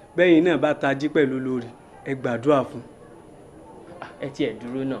bẹ́yìn náà bá tají pẹ̀lú lórí ẹ gbàdúrà fún. ẹ tiẹ̀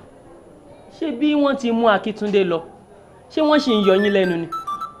dúró náà, ṣé bí wọ́n ti mú Akíntúndé lọ ṣé wọ́n ṣì ń yọ yín lẹ́nu ni.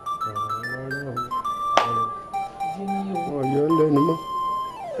 wọ́n yọ ń lẹ́nu mọ́.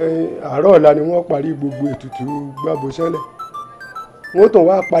 àárọ̀ ọ̀la ni wọ́n parí gbogbo ètùtù gbàbọ́sẹ́lẹ̀. wọ́n tún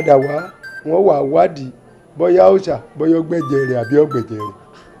wá padà wá wọ́n wà wádìí bóyá òòṣà bóyá ọgbẹ̀jẹ̀ rẹ̀ àbí ọgbẹ̀jẹ̀ rẹ̀.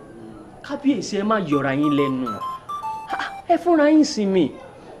 kábíyèsí ẹ má yọra yín lẹ́nu, ẹ fúnra yín sinmi.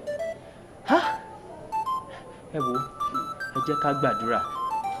 ẹ wò ẹ jẹ́ ká gbàdúrà,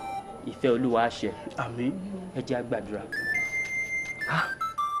 ìfẹ́ Olúwa á ṣẹ. àmín. ẹ jẹ́ á gbàdúrà.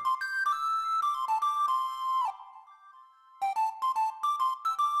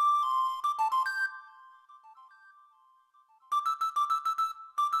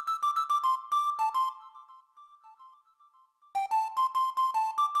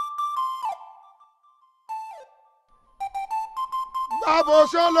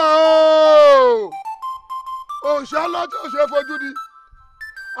 Gbàbọ́sẹ́lẹ̀ òṣèlú tí ò ṣe fojú di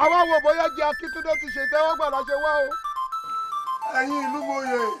àwa wo bóyá jẹ́ Akíntúndé ti ṣe tẹ́wọ́gbà láṣẹ wá o. ẹ̀yin ìlú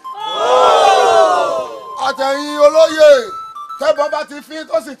mòye àtẹ̀yìn olóyè tẹ́bọ̀ bá ti fín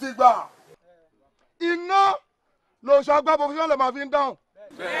tó sì ti gbà iná lòṣà Gbàbọ́sẹ́lẹ̀ máa fi ń dáhùn.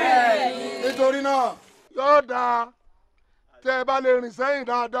 nítorí náà yóò dáa tẹ́ ẹ bá lè rìn sẹ́yìn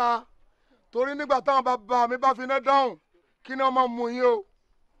dáadáa torí nígbà táwọn bàbá mi bá fi iná dáhùn kí ni wọ́n máa mú yín o.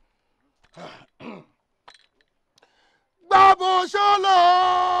 Gbàbọ́sẹ́lẹ̀.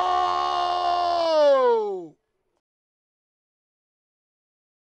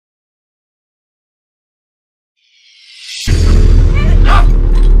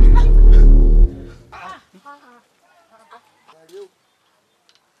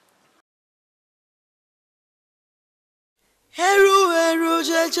 ẹrù ẹrù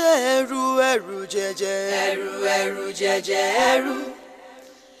jẹjẹ ẹrù ẹrù jẹjẹ ẹrù ẹrù jẹjẹ ẹrù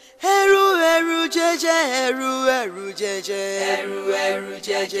ẹrù ẹrù jẹjẹ ẹrù ẹrù jẹjẹ ẹrù ẹrù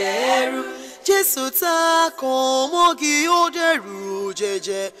jẹjẹ ẹrù Jésù tá kàn mọ́gi ó dẹrù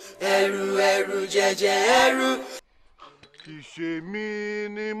jẹjẹ ẹrù ẹrù jẹjẹ ẹrù. Kì í ṣe mí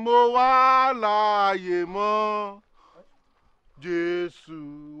ni mo wà láàyè mọ́ Jésù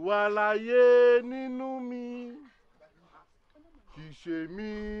wà láàyè nínú mi. Kì í ṣe mí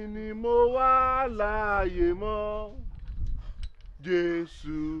ni mo wà láàyè mọ́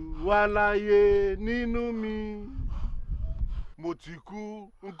Jésù wà láàyè nínú mi. Mo ti kú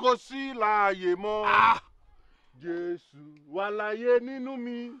n kò sí láàyè mọ́ Jésù wà láàyè nínú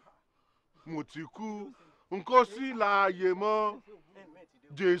mi. Mo ti kú n kò sí láàyè mọ́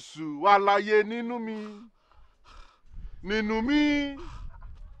Jésù wà láàyè nínú mi. Nínú mi.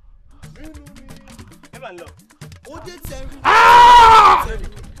 Nínú mi. ẹ bá ń lọ. ó dé tẹrù tẹrù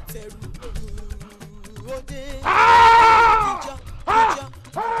tẹrù ó dé kíjà kíjà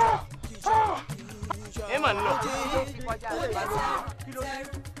kíjà ẹ mà ń lọ.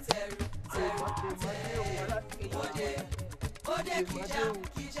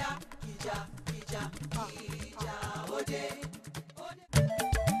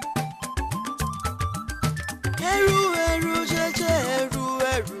 ẹrù ẹrù jẹjẹ ẹrù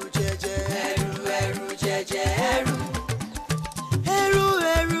ẹrù jẹjẹ ẹrù ẹrù jẹjẹ ẹrù ẹrù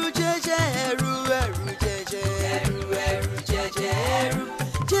ẹrù jẹjẹ ẹrù ẹrù jẹjẹ ẹrù ẹrù jẹjẹ ẹrù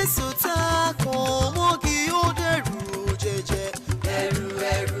Jésù tá kàn mọ́gi ó dẹrù jẹjẹ ẹrù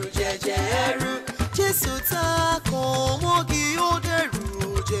ẹrù jẹjẹ ẹrù Jésù tá kàn mọ́gi ó dẹrù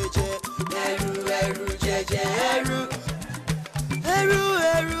jẹjẹ ẹrù ẹrù jẹjẹ ẹrù ẹrù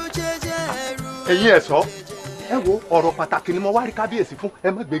ẹrù jẹjẹ ẹrù. ẹ̀yin ẹ̀ṣọ́ ẹ wo ọ̀rọ̀ pàtàkì ni mo wá rí kábíyèsí fún ẹ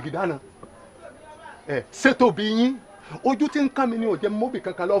má gbégi dáná ẹ ṣètò bí yín ojú tí ń kán mi ní òjẹ́ mọ́bì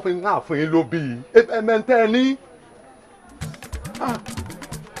kankan lọ́ọ́ fi ń hàn fún yín ló bí i ẹ̀mẹ̀ntẹ́ ẹ ní.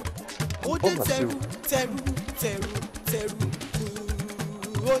 ó dé tẹrù tẹrù tẹ̀rù tẹ̀rù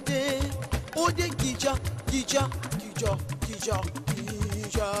òde òde gìjà gìjà gìjà gìjà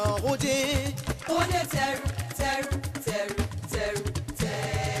gìjà òde. Òde tẹ̀rù tẹ̀rù tẹ̀rù tẹ̀rù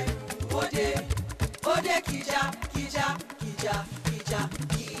tẹ̀rù òde òde gìjà gìjà gìjà gìjà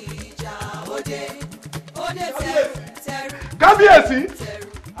gìjà òde òde tẹ̀rù tẹ̀rù. Kábíyèsí.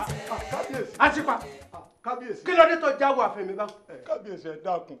 Àtìpà. Kábíyèsí. Kí ló dé tó jáwọ́ àfẹ̀mí bá? Kábíyèsí ẹ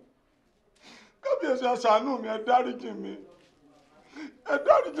dákun. Kábíyèsí ẹ ṣàánú mi, ẹ dáríjì mi. Ẹ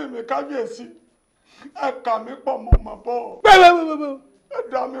dáríjì mi kábíyèsí. Ẹ kà mí pọ̀ mọ́ mọ́ bọ́. Bẹ́ẹ̀. Ẹ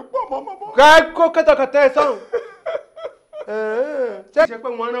dà mí pọ̀ mọ́ mọ́ bọ́. Kó kẹ́tọ̀kẹ́tẹ́ ẹ sọ̀rọ̀. Ṣé pé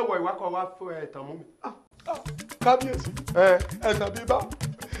wọ́n rán wọ ìwákọ̀ wá fún ẹ̀tàn mú mi? Kábíyèsí. Ẹ̀tàn bíbá.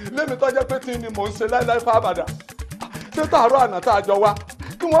 Lémi tó jẹ́ pé tí ni mò ń ṣe láíláí fábàdà. Ṣé tààrọ̀ àná tá a jọ wá?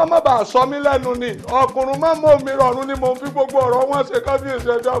 Kí wọ́n má bàa sọ mí lẹ́nu ni. Ọkùnrin má mọ omi rọrùn ni mò ń fi gbogbo ọ̀rọ̀ wọn ṣe kábíyèsí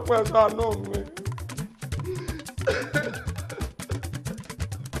ẹ dákun ẹ ṣàánú mi.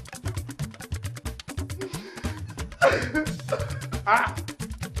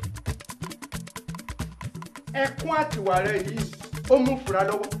 Ẹkún àtìwà rẹ yìí ó mú fura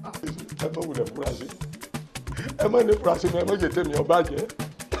lọ́wọ́. Ẹ má wulẹ̀ fura sí. Ẹ má ní fura sí mi, ẹ má jẹ tèmi ọba jẹ.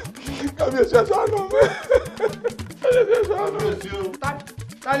 Kábíyèsí ẹ ṣàánú mi. Kábíyèsí ẹ ṣàánú mi.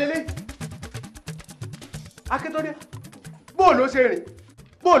 Ta lélẹ̀? Akíntúndé, bóò ló ṣe rìn,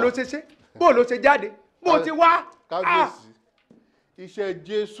 bóò ló ṣe ṣe, bóò ló ṣe jáde, bóò ti wá. Kábíyèsí, iṣẹ́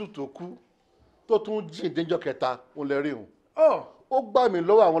Jésù tó kú tó tún jìn déjọ́ kẹta òun lè rí òun. Ó gbà mí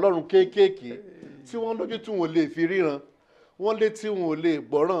lọ́wọ́ àwọn ọlọ́run kéékèèké tí wọ́n lójú tí wọn ò lè fi ríran, wọ́n létí wọn ò lè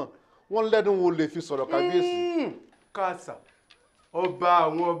gbọ́ràn, wọ́n lẹ́nu wọn ò lè fi sọ̀rọ̀ kábíyèsí. Kàsà, ọba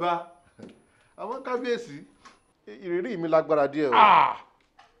àwọn ọba. Àwọn kábíyèsí, ìrírí mi lágbára díẹ̀ o.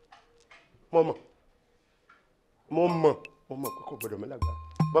 Mo mọ̀ pé kò gbọdọ̀ mi lágbára.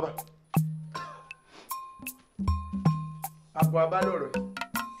 Bàbá, àbọ̀ abálọ̀rọ̀ yìí.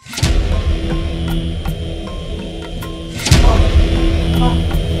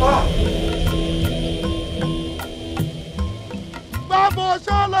 Bàbá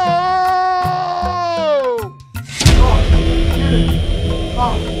Ṣọlá!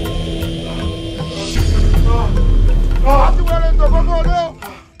 Àti wẹ́rẹ́ ń dọ̀gbọ́n olé o.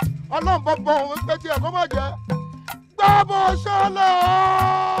 Ọlọ́run bọ̀ òun pé tí ẹ̀kọ́ máa jẹ́. Bàbá Ṣọlá!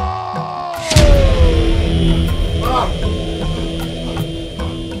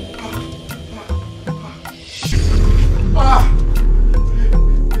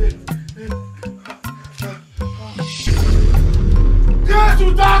 Jésù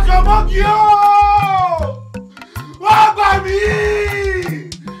tá a kàn mọ́gì o! Wá gbà mí!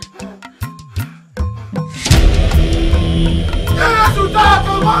 Jésù tá a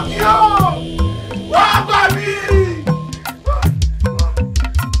kàn mọ́gì o! Wá gbà mí!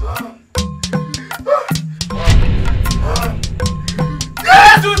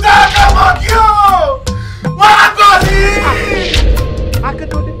 Jésù tá a kàn mọ́gì o! Wá gbà mí!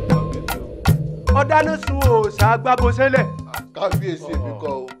 Akíntúndé, ọ̀dáná sun òòṣà agbábọ́sẹ́lẹ̀. Kábíyèsí èmi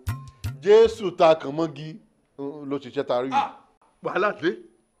kọ́ o. Jésù tá a kàn mọ́gì ló ṣiṣẹ́ ta rí. Wàhálà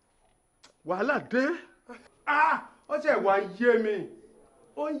dé. Ó ṣe wá ń yé mi.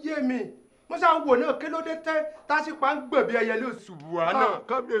 Ó ń yé mi. Mo ṣáà ń wò náà kí ló dé tẹ́ tásìpá ń gbẹ̀bí ẹyẹ ló ṣubú wa náà.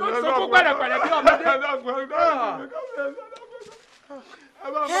 Ó sọ fún pẹ̀lẹ́pẹ̀lẹ́ bí ọmọdé.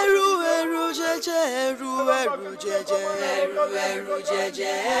 Ẹrù ẹrù jẹjẹ ẹrù ẹrù jẹjẹ ẹrù ẹrù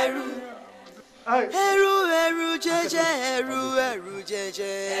jẹjẹ ẹrù. Ẹrù ẹrù jẹjẹ ẹrù ẹrù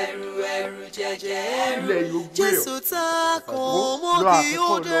jẹjẹ ẹrù ẹrù jẹjẹ ẹrù. Jésù tá a kàn mọ́gì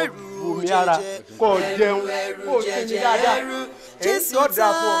ó dẹrù jẹjẹ ẹrù ẹrù jẹjẹ ẹrù. Jésù tá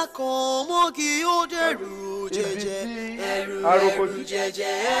a kàn mọ́gì ó dẹrù jẹjẹ ẹrù ẹrù jẹjẹ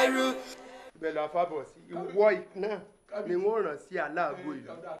ẹrù. Bẹ́ẹ̀ la fábọ̀ sí ìwọ náà ni wọ́n rán sí aláàbò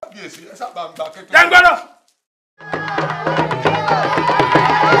ìlú. Kábíyèsí ẹ sábà ń gba kékeré. Jẹ́ngbọ́dọ̀.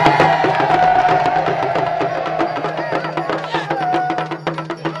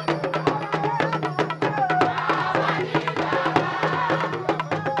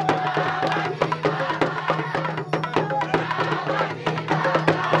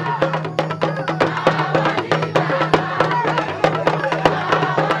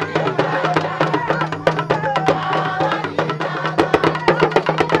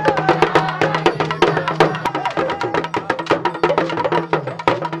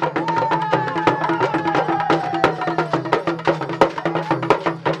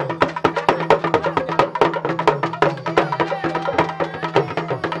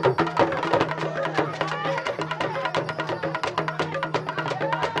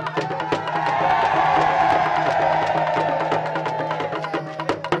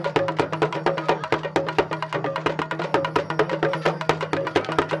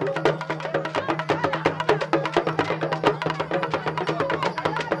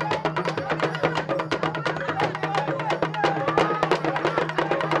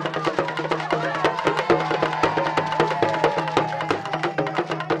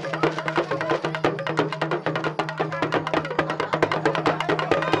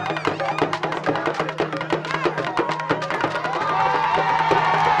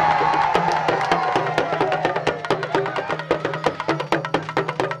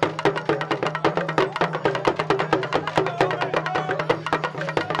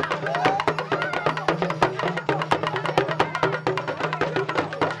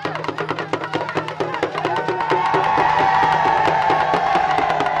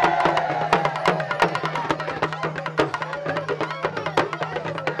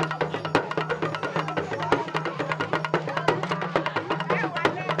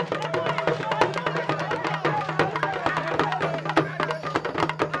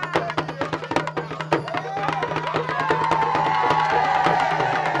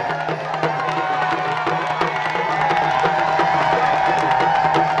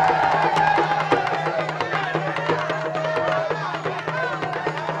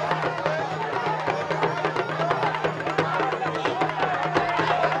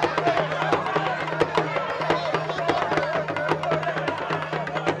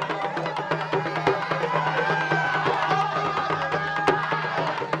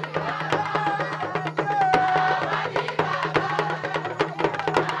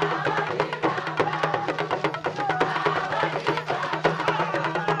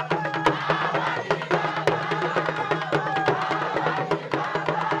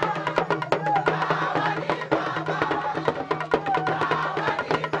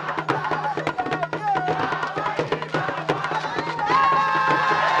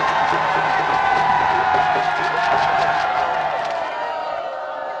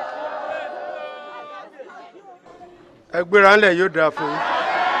 ẹ gbéra ńlẹ̀ yóò dáa fún yín.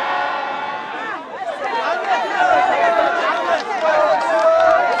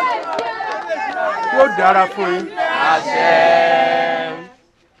 yóò dára fún yín. àṣẹ.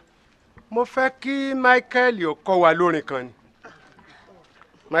 mo fẹ́ kí Michael ó kọ́ wa lórin kan ni.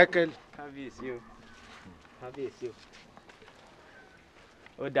 Michael. kábíyèsí o kábíyèsí o.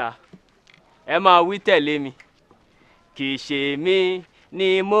 ó dáa ẹ máa wí tẹ̀lé mi. kì í ṣe mí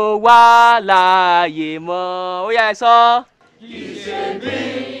ni mo wà láàyè mọ́ ó yá ẹ sọ. kì í ṣe mí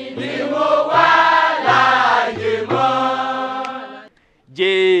ni mo wà láàyè mọ́.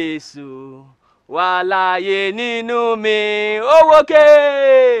 Jésù wà láàyè nínú mi ó wókè.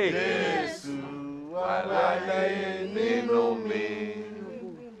 Jésù wà láàyè nínú mi.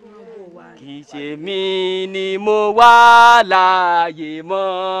 kì í ṣe mí ni mo wà láàyè mọ́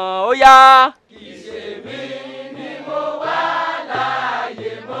ó yá. kì í ṣe mí ni mo wà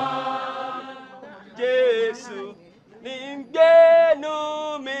láàyè mọ́. Jésù ní ń gbénu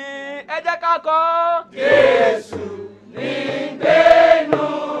mi ẹ jẹ́ ká kọ. Jésù ní ń gbénu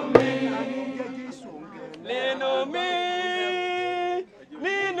mi. nínú mi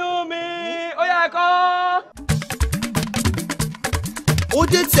nínú mi ó yá kọ.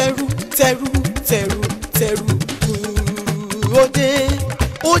 Òde tẹ̀rù tẹ̀rù tẹ̀rù tẹ̀rù òde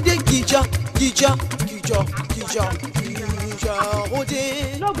òde gìjà gìjà gìjà gìjà gìjà òde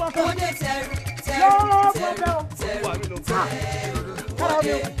òde tẹ̀rù tẹ̀rù tẹ̀rù tẹ̀rù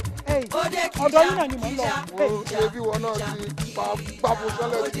ọ̀dọ̀ yín náà ni mò ń lọ. ṣebí wọn náà ti pàbó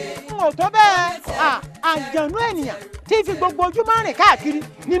sọlẹ sí. n ò tó bẹ́ẹ̀ àjànú ènìyàn tí fi gbogbo ojúmọ́ rìn káàkiri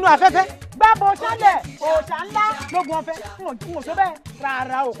nínú afẹ́fẹ́ gbàbọ̀ sálẹ̀ òòṣà ńlá lógun ọ̀fẹ́ n ò tó bẹ́ẹ̀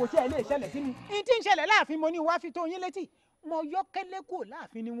rárá o kò tiẹ̀ lè ṣẹlẹ̀ sí mi. n tí ń ṣẹlẹ̀ láàfin mo ní wá fi tó yín létí mo yọ kẹ́lẹ́ kúrò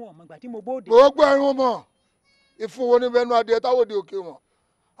láàfin ni wọn ò mọ̀gbà tí mo bóde. gbogbo ẹ̀rùn mọ̀ ìfúnwo ní bẹnu adìẹ táwọn òde òkè wọn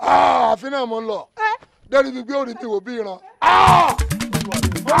ààfin náà mo ń lọ dẹ́rì gbígbé òrì mi wò bí ìran.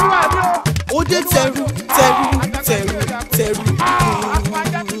 Òde tẹ̀rù tẹ̀rù tẹ̀rù tẹ̀rù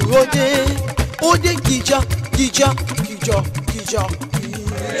òde òde gìjà gìjà gìjà gìjà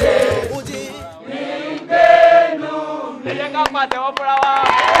òde. ẹ jẹ́ ká pàtẹ́wọ́ fúnra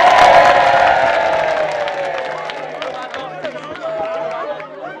wa.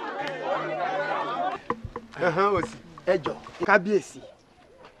 ẹ jọ̀ọ́ kábíyèsí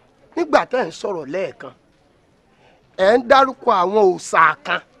nígbà tẹ́ ń sọ̀rọ̀ lẹ́ẹ̀kan ẹ̀ ń dárúkọ àwọn òòṣà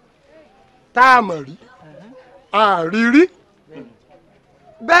kan tá a mọ̀ rí àrírí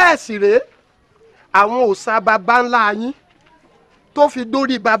bẹ́ẹ̀ sì rèé àwọn òòṣà baba ńlá yín tó fi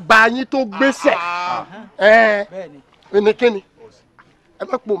dórí baba yín tó gbéṣẹ̀ ẹnikẹ́ni ẹ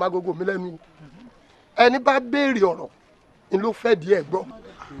má pò má gogo mi lẹ́nu ẹni bá béèrè ọ̀rọ̀ ni ló fẹ́ di ẹ̀ gbọ́.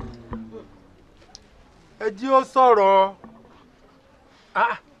 ẹ jí ó sọ̀rọ̀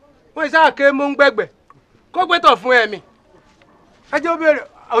wọ́n ṣáà ké mú gbẹ̀gbẹ̀ kó gbé tọ̀ fún ẹ̀mí ẹ jẹ́ ó béèrè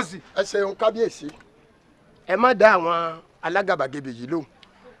òsì. ẹ ṣeun kábíyèsí ẹ má dá àwọn alágàbàgebè yìí lóhùn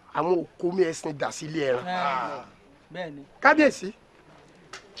àwọn òkómi ẹ̀sìn dà sílé ẹran. kábíyèsí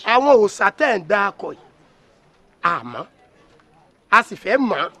àwọn òòṣà tẹ̀ ń dá akọ yìí àmọ́ a sì fẹ́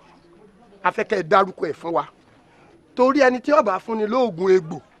mọ̀ a fẹ́ kẹ́ ẹ dárúkọ ẹ̀ fún wa torí ẹni tí ó bá fúnni lóògùn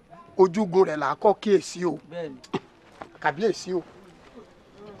egbò ojúgun rẹ̀ là á kọ́ kíyèsí o kábíyèsí o.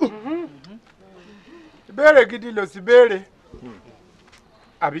 ìbéèrè gidi ló sì béèrè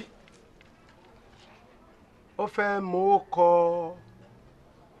àbí ó fẹ́ mú ó kọ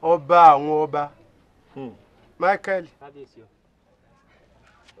ọba àwọn ọba Michael.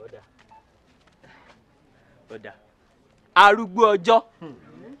 arúgbó ọjọ́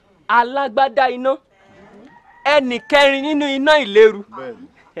alágbádá iná ẹnì kẹrin nínú iná ìléru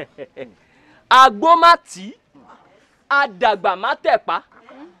agbómátì adàgbàmátẹ̀pá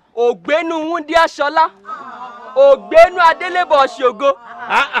ògbénu wúndí aṣọlá ògbénu adélébọ̀ ṣògo.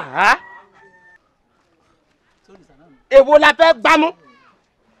 èwo la fẹ́ gbámú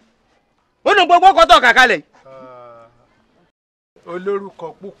nínú gbogbo kọ́tọ̀ kàkálẹ̀. olórúkọ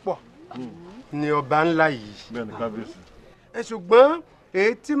púpọ̀ ni ọba ńlá yìí ṣùgbọ́n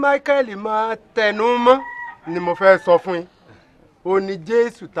èyí tí Michael máa tẹnu mọ́ ni mo fẹ́ sọ fún yín ó ní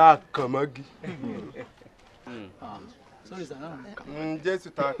Jésù tá a kàn mọ́gi. Jésù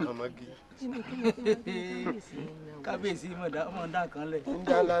tá a kàn mọ́gi. kábíyèsí mọ̀dá kan lẹ̀.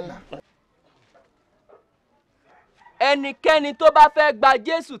 ẹnikẹ́ni tó bá fẹ́ gba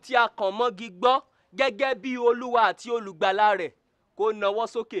Jésù tí a kàn mọ́gi gbọ́ gẹ́gẹ́ bí Olúwa àti olùgbàlà rẹ̀ kó nawọ́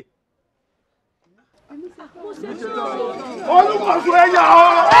sókè. olùkọ́sọ ẹ̀yà ọ́.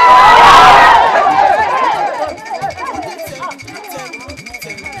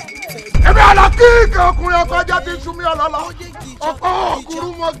 ẹ̀mí àlọ́ kí ìkẹ́ ọkùnrin ọkọ̀ ajá ti sún mi ọ̀lọ́lọ́ ọkọ̀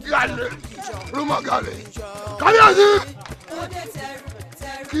ọkùnrin mọ́ gàlẹ́ rúmọ̀gàlè kábíyèsí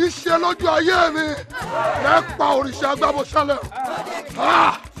kì í ṣe lójú ayé mi lẹ́pa òrìṣà agbábọ́sálẹ̀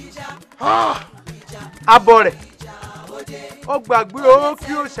abọ rẹ̀ ó gbàgbé ó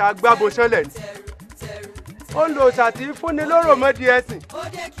kí òòṣà agbábọ́sálẹ̀ ni ó ń lo òòṣà tí fúnni lóró mọ́dí ẹ̀sìn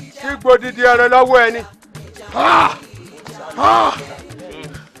tí gbòdìdì ẹran lọ́wọ́ ẹni.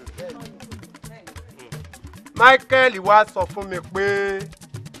 Michael wá sọ fún mi pé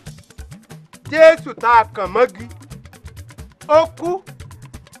Jésù tá a kàn mọ́gi ó kú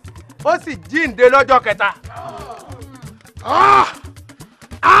ó sì jíǹde lọ́jọ́ kẹta.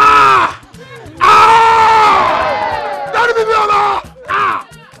 dárí bíbí ọmọ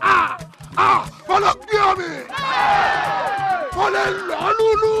fọlọ gbé omi fọlẹ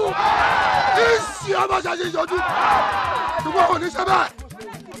lọ́lúlú ìsì ọmọ ṣàṣì ìṣojú ṣùgbọ́n kò ní ṣe bẹ́ẹ̀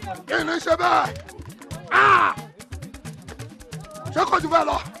kì í ní ṣe bẹ́ẹ̀ ṣé kò jù bẹ́ẹ̀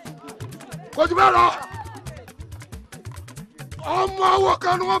lọ kò jù bẹ́ẹ̀ lọ ọmọ owó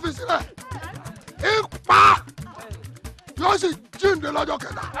kan ni wọ́n fi sílẹ̀ ipa yóò sì jíǹde lọ́jọ́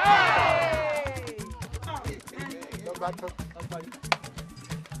kẹta.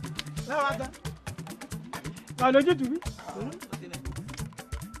 lójútùú bí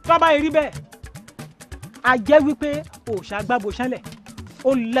tọ́ba yìí rí bẹ́ẹ̀ a jẹ́ wípé òòṣà agbábọ́sánlẹ̀ ó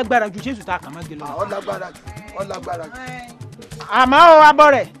lágbára ju Jésù tá a kàn máa gé lọ. ó lágbára jù ó lágbára jù. àmọ́ ó abọ́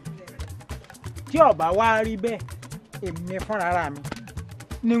rẹ̀ tí ọba wa rí bẹ́ẹ̀ èmi fúnra mi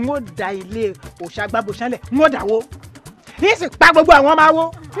ni n ó da ilé òòṣà agbábọ́sánlẹ̀ n ó dà wó yìí sì pa gbogbo àwọn ọmọ awó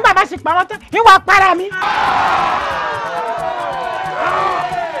nígbà bá sì pa wọ́n tán ìwà para mi.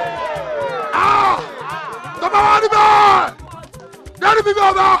 tọ́ba wa ní bẹ́ẹ̀ dárí bíbí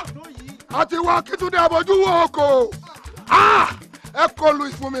ọba àti wa Akíntúndé abojú wo oko ẹ kọ lu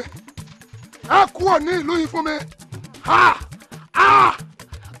ìfún mi ẹ kú ò ní ìlú yìí fún mi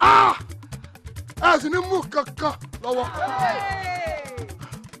ẹ sì ní mú kankan lọ́wọ́.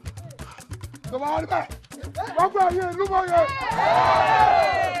 tọ́ba wa ní bẹ́ẹ̀ gbogbo ayé ìlú mọ̀ yẹ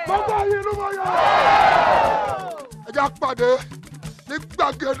gbogbo ayé ìlú mọ̀ yẹ. ẹ jẹ́ àpàdé ní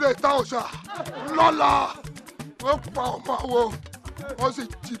gbàgede ìta òòṣà lọ́la wọ́n pa ọmọ wo wọ́n sì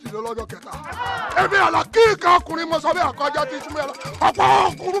jí dìde lọ́jọ́ kẹta. èmi àlà kí ìka ọkùnrin mọ sọ bí àkọjá ti súnmọ́ ẹ lọ ọ̀pọ̀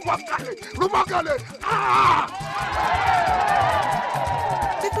ọkùnrin rúmọ̀kẹ́lẹ̀.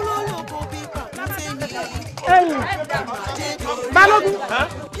 Balógun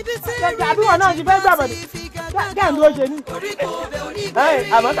ṣẹ̀ṣẹ̀ àdúrà náà ti fẹ́ gbàbọ̀dẹ̀ gáàndó ṣe ní.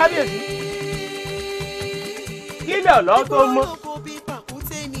 àmọ́ kábíyèsí kílẹ̀ ọ̀lọ́ tó mọ́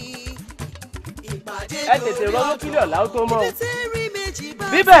ẹ tètè rọ́nú kílẹ̀ ọ̀lá tó mọ́ o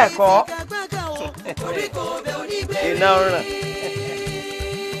bí bẹ́ẹ̀ kọ́ iná ràn.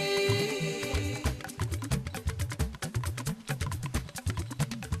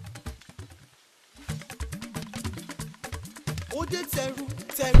 Ode tẹ̀rù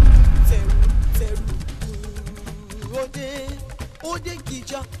tẹ̀rù tẹ̀rù tẹ̀rù ode ode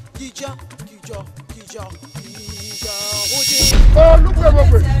gìjà gìjà gìjà gìjà gìjà ode.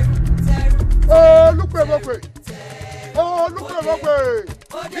 olùpẹ̀mọ̀pẹ̀ olùpẹ̀mọ̀pẹ̀ olùpẹ̀mọ̀pẹ̀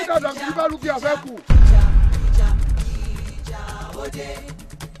kí dàda kí bá lùkì àfẹ́kù. Ode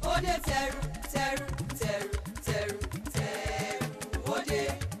ode tẹ̀rù tẹ̀rù tẹ̀rù tẹ̀rù tẹ̀rù ode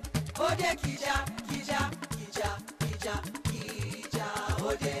ode gìjà gìjà gìjà gìjà.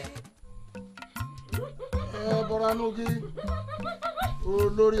 ẹbọranúgi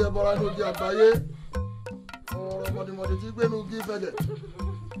olórí ẹbọranúgi àgbáyé ọ̀rọ̀ mọ̀dìmọ̀dì tí gbénúgi fẹ̀jẹ̀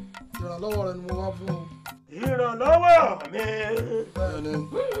ìrànlọ́wọ́ rẹ ni mo wá fún un. ìrànlọ́wọ́ mi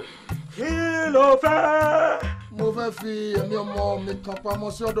kí ló fẹ́. mo fẹ́ fi ẹ̀mí ọmọ mi kan pamọ́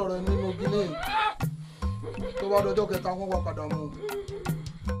sí ọ̀dọ̀ rẹ nínú gíní tó bá dọjọ́ kẹta wọ́n wá padà mú.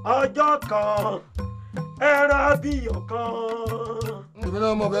 ọjọ́ kan ẹran abiyọ̀ kan. èmi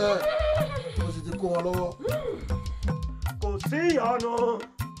náà mọ̀ bẹ́ẹ̀ mo sì ti kó wọn lọ́wọ́. kò sí ìyanu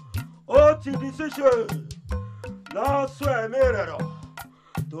ó ti di ṣíṣe lọ́sọ ẹ̀mí rẹ̀ rọ̀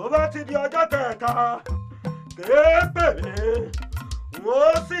tó bá ti di ọjọ́ kẹta kéèpè mi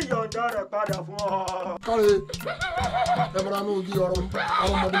wọ́n sì yọ̀ǹda rẹ̀ padà fún ọ. káre ẹbọranúgi ọ̀rọ̀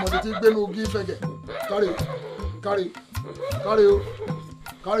mọ̀dìmọ̀dì tí gbénúgi fẹ̀jẹ̀ káre káre káre o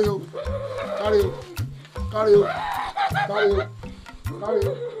káre o káre o káre o káre o káre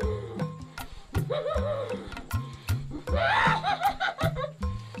o.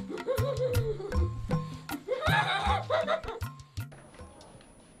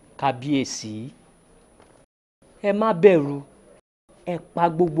 kábíyèsí ẹ má bẹ̀rù ẹ pa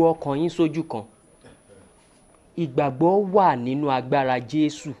gbogbo ọkàn yín sójú kan ìgbàgbọ́ wà nínú agbára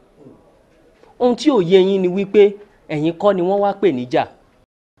Jésù ohun tí ò yé yín ni wípé ẹ̀yin kọ́ ni wọ́n wá pè níjà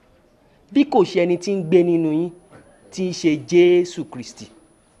bí kò ṣe ẹni tí ń gbé nínú yín tí ń ṣe Jésù Kristi.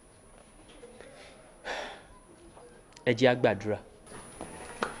 Ẹ jẹ́ á gbàdúrà.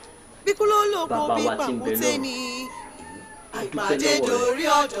 bí kú ló lóko bí pàkúté ni ìpàdé dorí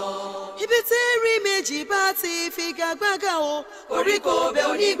ọ̀dọ̀. ibi tí rí méjì bá ti figagbága o orí kò bẹ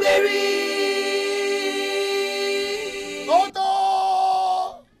onígbérí. ó tó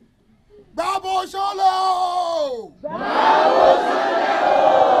gbàbó sọlẹ̀ o. gbàbó sọlẹ̀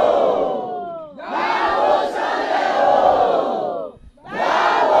o. gbàbó sọlẹ̀ o.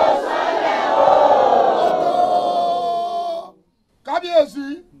 gbàbó sọlẹ̀ o. ó tó kábíyèsí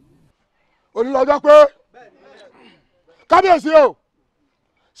onílọ́jọ́ pé kábíyèsí o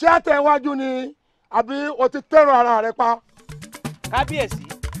ṣé àtẹ̀wájú ni àbí o ti tẹ̀rọ ara rẹ pa. kábíyèsí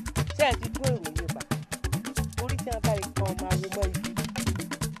ṣé ẹ ti tún ìròyìn bá torí tí wọn bá rí kan ọmọ awo mọ ibi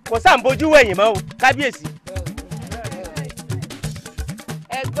kò sáà ń bójú wẹ̀yìn mọ́ o kábíyèsí.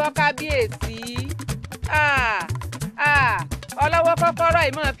 ẹ gbọ́ kábíyèsí ọlọ́wọ́ kọ́kọ́rọ́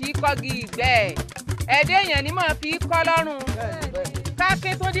yìí máa fi kọ́gi ìgbẹ́ ẹ̀dẹ́ èèyàn ni máa fi kọ́ lọ́rùn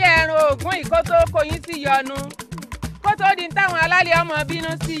kákín tó dé ẹran ògún ìkótó kóyin sí yọnu kó tó di táwọn alálẹ̀ ọmọ bínú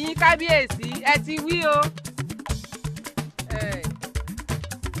sí yín kábíyèsí ẹ ti wí o.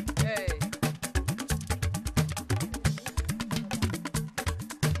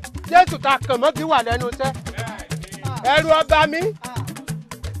 Jésù ta kàn mọ́gí wà lẹ́nu iṣẹ́ ẹrù ọba mi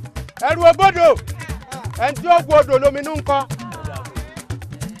ẹrù obodò ẹni tí ó wo odò lóminú ńkọ́.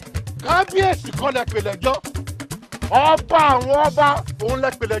 kábíyèsí kan lẹ pè lẹ́jọ́ ọba àwọn ọba òun lẹ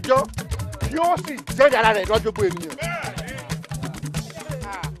pè lẹ́jọ́ yóò sì jẹ́rìí ara rẹ̀ lọ́jọ́ bó ènìyàn.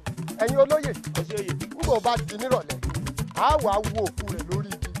 ẹ̀yin olóyè nígbà bá di nírọ̀lẹ́ á wàá wo òkú rẹ̀ lórí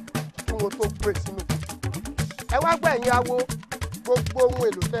igi kí wọ́n tó gbé sínú kòtò. ẹ wá gbẹ̀yìn awo gbogbo ohun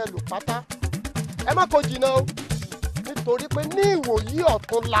èlò tẹ́ ẹ lò pátá ẹ má kó jìnnà o nítorí pé ní ìwòyí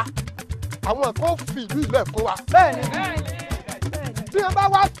ọ̀túnla àwọn kan fi ìlú ilẹ̀ fún wa. bẹ́ẹ̀ni tí wọ́n bá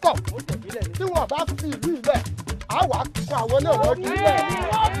wá tọ̀ tí wọ́n bá fi ìlú ilẹ̀ á wà kó àwọn náà wọ́n jù ilẹ̀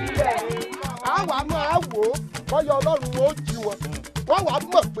á wà máa wò ó bọ́yọ̀ ọlọ́run ó jí wọn wọ́n wà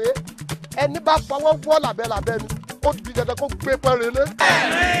mọ̀ pé ẹni bá fọwọ́ wọ́ làbẹ́làbẹ́ mi ó di dandan kó gbé pẹ́rẹ́ lé.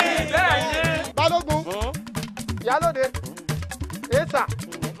 balógun ìyálóde èsà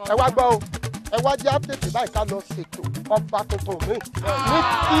ẹ wá gbọ́ o ẹ wá jẹ́ àpètè báyìí ká lọ ṣètò ọba tuntun mi ní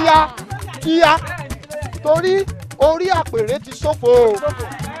kíá torí orí àpèrè ti ṣòfò.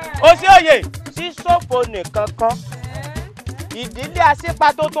 ó ṣe òye sí ṣòfò nìkan kan ìdílé àṣepa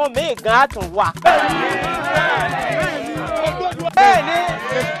tuntun mi gan á tún wà.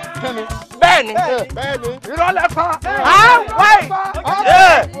 bẹ́ẹ̀ni ìrọ̀lẹ́ fa.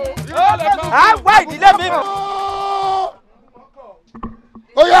 á wá ìdílé mi.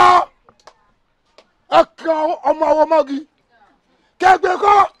 ó yá ẹ kan ọmọ ọwọ́ mọ́gi kẹgbẹ́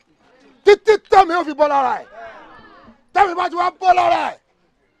kọ́ títí tẹ̀mí ò fi bọ́ lára ẹ̀ tẹ̀mí bá ti wá bọ́ lára ẹ̀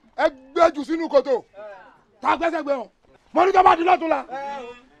ẹ gbé jù sínú kòtò tá a gbẹ́sẹ̀ gbé wọn mọ́nìkà bá di lọ́tún la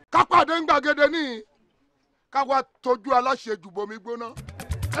kápàdé ń gbàgede níyì káwa tójú aláṣẹ jù bomi gbóná.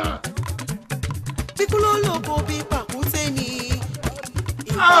 bí kú ló lóko bí pàkúté ni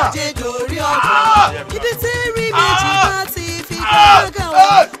ìpàdé dorí ọ̀dọ̀ ibi tí rí méjì bá ti fi gbàgà o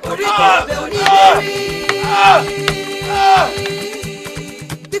orí kò bẹ onígbérí.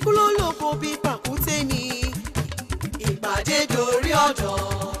 bí kú ló lóko bí pàkúté ni ìpàdé dorí ọ̀dọ̀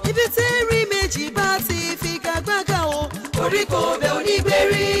ibi tí rí méjì bá ti fi gbàgà o orí kò bẹ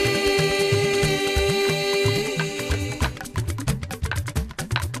onígbérí.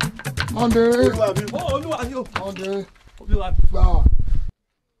 Mọ̀ndé gbà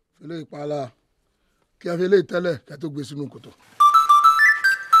fẹlẹ́ ìpalà kí a fi lè tẹ́lẹ̀ kí a tó gbé sínú kòtò.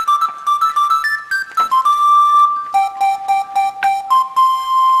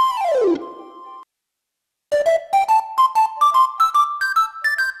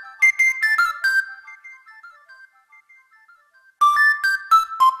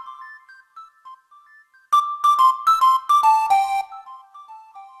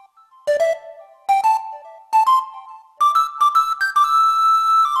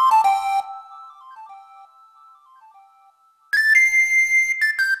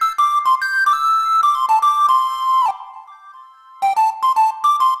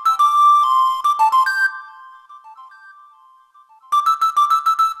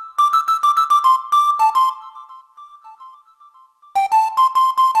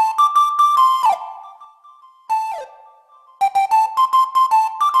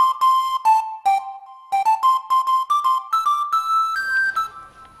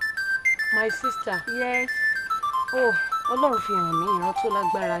 My sister. Yes. Oh, Ọlọ́run fi hàn mí ìran tó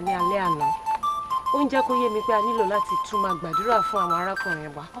lágbára ní alẹ́ àná. Ó ń jẹ́ kó yé mi pé a nílò láti tún máa gbàdúrà fún àwọn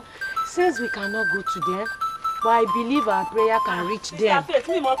arákùnrin wa. Since we cannot go to them, but I believe our prayer can reach them.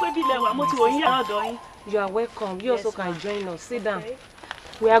 You are welcome. You also can join us. Sit down.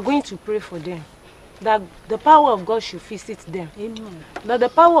 We are going to pray for them. That the power of God should visit them. Amen. That the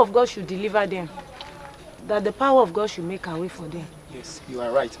power of God should deliver them. That the power of God should make a way for them. Yes, you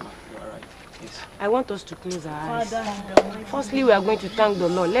are right, ma'am. You are right. Yes. I want us to close our eyes. Firstly, we are going to thank the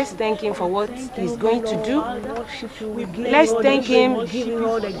Lord. Let's thank Him for what He's going to do. Let's thank Him.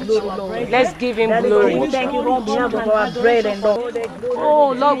 Let's give Him glory.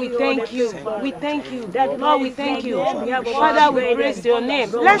 Oh, Lord, we thank you. We thank you. Lord, we thank you. Father, we praise your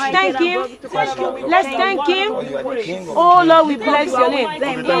name. Let's thank Him. Let's thank Him. Oh, Lord, we bless your name.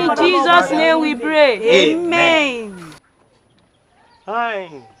 In Jesus' name we pray. Amen.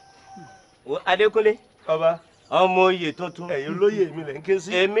 Hi. Adékúnlé. Bàbá. Ọmọ oyè tuntun. Ẹ̀yin olóyè mi lẹ ń ké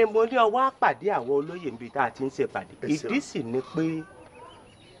sí. Èmi mo ní ọwọ́ àpàdé àwọn olóyè níbi tá a ti ń ṣèpàdé. Ìdí sì ni pé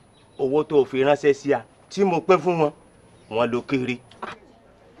owó tó fi ránṣẹ́ sí a tí mo pín fún wọn, wọn ló kéré.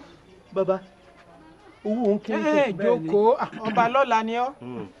 Bàbá, owó ń kéré tó bẹ́ẹ̀ ni. Jókòó, ọba lọ́la ni ọ́.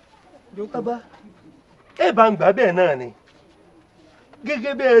 Bàbá, ẹ bá ń gbà bẹ́ẹ̀ náà ni.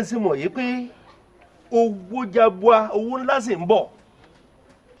 Gẹ́gẹ́ bí ẹ sì mọ̀ yìí pé owó jabua, owó ńlá sì ń bọ̀.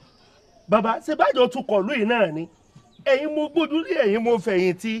 Bàbá, ṣe bájọ tún kọ̀lú yìí náà ni. Ẹ̀yin mo gbójú lé ẹ̀yin mo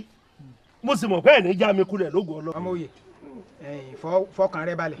fẹ̀yìntì. Mo sì mọ̀ pé ẹ̀ ní já mi kulẹ̀ lógo Ọlọ́run. Ọmọ òye, fọkàn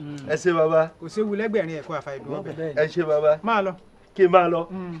rẹ balẹ̀. Ẹ ṣé bàbá. Kò séwu lẹ́gbẹ̀rin ẹ̀kọ́ àfàìdùn ọbẹ̀. Ẹ ṣé bàbá. Máa lọ. Kí n máa lọ.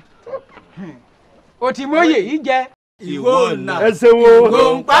 O ti mọyè yìí jẹ. Ìwọ nà. Ẹ ṣé wo.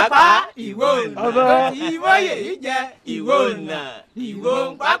 Ìwọ ń pápá, ìwọ nà. Bàbá. Ìmọ̀yè yìí jẹ ìwọ nà. Ìwọ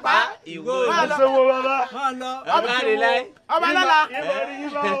ń pápá, ìwọ nà. Ẹ ṣé wo bàbá. Máa lọ. Ọba rẹ̀ láì. Ọba lọ́la.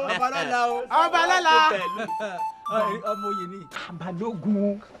 Ọba lọ́la o. Ọba lọ́la. Ọmọ òye ni.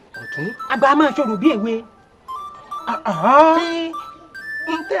 Balógun. Àgbà máa ṣòro bí èwe.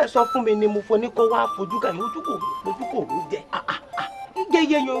 Ṣé n tẹ́ sọ fún mi ni mo fọ ní kó wá fojú kà ní ojú kò rú jẹ.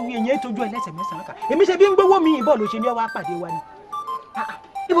 Yeye yẹn tójú ẹlẹ́sẹ̀ mẹ́sàn-án kà. Èmi ṣe bí ń gbówó mi ìbọn ló ṣe ní ọwọ́ àpàdé wa ni.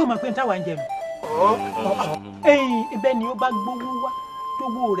 Ibo mọ̀ pé n táwa ń jẹ mi. Ibẹ̀ ni ó bá gbówó wá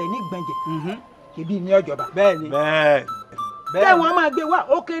tówó rẹ̀ ní gbọ̀njẹ̀. Ṣèbí ní ọjọba. Bẹ́ẹ̀ni. Bẹ́ẹ̀ wọ́n máa gbé wá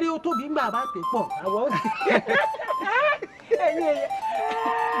ó kéré ó tóbi ńgbà bá pè pọ̀. Bọ́rọ̀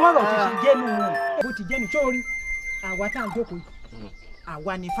ti ṣe jẹ́nu bó ti jẹ́nu sórí. Àwa tá à ń jókòó yìí.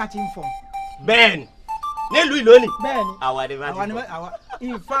 Àwa ni Ifá ti ń fọ̀. Bẹ́ẹ̀ni. Nílùú ìlónì. Bẹ́ẹ̀ni. Àwa ni Ifá ti ń fọ̀.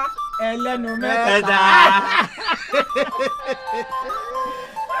 Ifá ẹlẹ́nu mẹ́ta.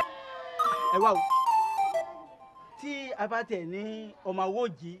 Ẹ wá o, tí a bá tẹ̀ ní ọmọ owó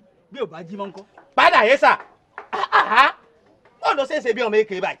jí bí ò bá jí mọ́ ńkọ́. Padà yé sà. Wọ́n lọ ṣẹ̀ṣẹ̀ bí ọmọ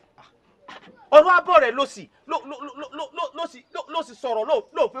èké báyìí. Ọ̀rọ̀ abọ́ rẹ̀ ló sì sọ̀rọ̀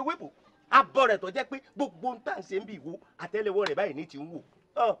ló fi wípò. Abọ́ rẹ̀ tó jẹ́ pé gbogbo ń tà ń ṣe ń bì wò àtẹ́lẹwọ́ rẹ̀ báyìí ní ti ń wò.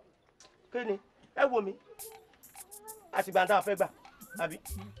 Kí ni ẹ wo mi? Àtìgbà tá a fẹ́ gbà àbí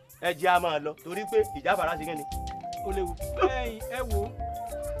ẹ jẹ́ a máa lọ torí pé ìjábára ṣe kí ni. Ó léwu. Ẹ wo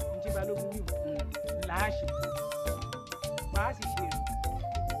ntí Balógun wí wò láàṣì máa sì ṣe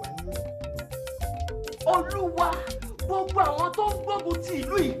Olúwa gbogbo àwọn tó ń gbógun ti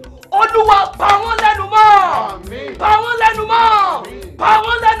ìlú yìí Olúwa pa wọ́n lẹ́nu mọ́ pa wọ́n lẹ́nu mọ́ pa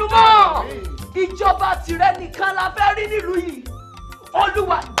wọ́n lẹ́nu mọ́ ìjọba tìrẹ nìkan la fẹ́ rí nílùú yìí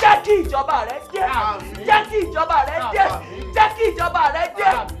Olúwa jẹ́ kí ìjọba rẹ dé jẹ́ kí ìjọba rẹ dé jẹ́ kí ìjọba rẹ dé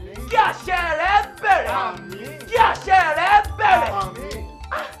kí àṣẹ rẹ bẹ̀rẹ̀ kí àṣẹ rẹ bẹ̀rẹ̀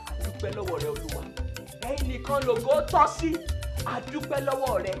dúpẹ́ lọ́wọ́ rẹ Olúwa ẹ̀yin nìkan lògo tọ́ sí àdúpẹ́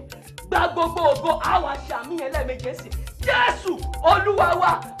lọ́wọ́ rẹ gba gbogbo ògo àwa ṣàmì ẹlẹ́ẹ̀méje sí Jésù Olúwa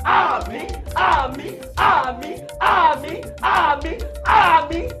wa àmín àmín àmín àmín àmín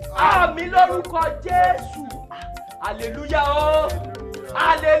àmín àmín lórúkọ Jésù hallelujah o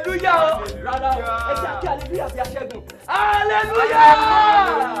hallelujah o rárá ẹ jẹ́ kí hallelujah bí aṣẹ́gun hallelujah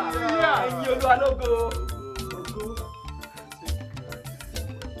ẹ̀yin Olúwa lógo.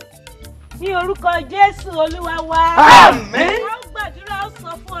 Ní orúkọ Jésù Olúwa wa. Àmín. A ó gbàdúrà ó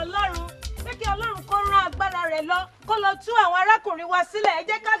sọ fún Ọlọ́run pé kí Ọlọ́run kó rán agbára rẹ̀ lọ kó lọ tú àwọn arákùnrin wa sílẹ̀ ẹ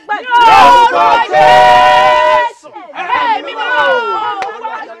jẹ́ ká gbàdúrà. Ní orúkọ Jésù. Ẹ̀mí mímọ́.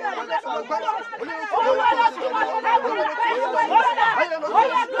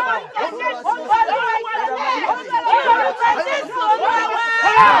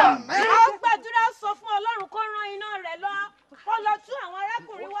 A ó gbàdúrà ó sọ fún Ọlọ́run kó rán iná rẹ̀ lọ kó lọ tú àwọn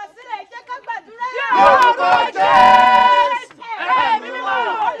arákùnrin wa sílẹ̀ ẹ jẹ́ ká gbàdúrà. Ní orúkọ Jésù. Ẹ̀mí mímọ́.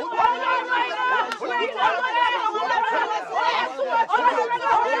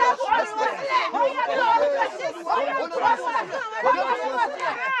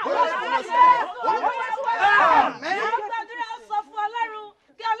 Gbàdúrà ó sọ fún Ọlọ́run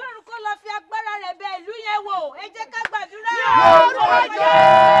kí Ọlọ́run kó lọ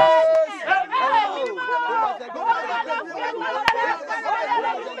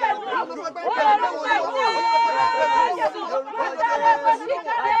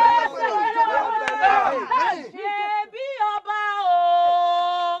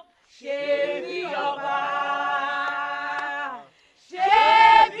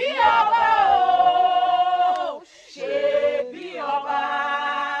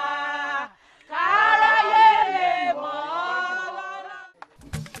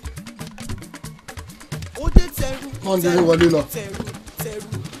ọ̀ndẹ̀rẹ̀ wọlé lọ.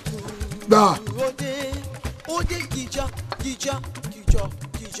 gbà.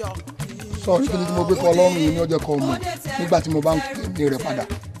 sọ́ọ̀tì kí ni tí mo gbé kọ́ ọlọ́run yìí ní ọjọ́ kan mọ̀ nígbà tí mo bá ń pè rẹ̀ padà.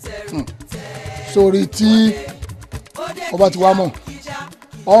 sórí tí ọba ti wá mọ̀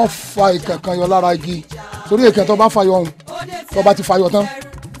ọ fa ìkẹ̀kan yọ lára igi sórí ìkẹ̀ tó bá fàyọ ọ̀hún tó bá ti fàyọ tán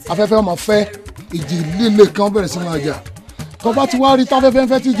afẹ́fẹ́ ọmọ fẹ́ ìjì líle kan bẹ̀rẹ̀ sí máa jà tó bá ti wá rí táfẹ́fẹ́ ń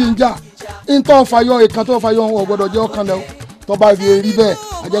fẹ́ tí igi ń jà ń tọ́ fàyọ ìkan tó fàyọ ọ̀hún ọ̀gbọ́dọ̀ jẹ́ ọ̀kan lẹ́wọ̀ tó bá rí bẹ́ẹ̀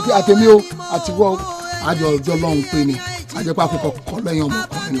àjẹ́ pé àtẹ̀mí o àtiwọ́ àjọ ọjọ́ lọ́hùn pé ni àjẹ́ pé àkókò kọ́ lẹ́yìn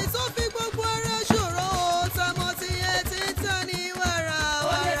ọmọkùnrin náà.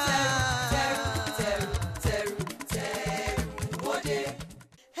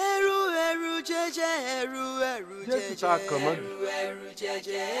 Jésù tá a kàn mọ́gi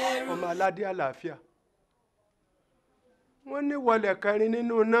ọmọ aládé àlàáfíà wọ́n ní wọlé kẹrin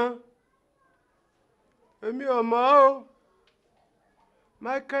nínú iná èmi ò mọ̀ o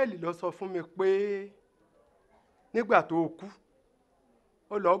Michael ló sọ fún mi pé nígbà tó o kú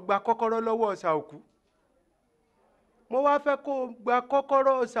ó lọ gba kọ́kọ́rọ́ lọ́wọ́ ọ̀sà òkú mo wá fẹ́ kó o gba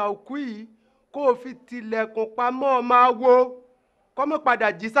kọ́kọ́rọ́ ọ̀sà òkú yìí kó o fi tilẹ̀kùn pamọ́ ọmọ awo kó má padà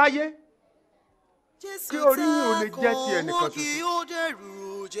jí sáyé kí orí yìí ò lè jẹ́ ti ẹnìkan ṣoṣo.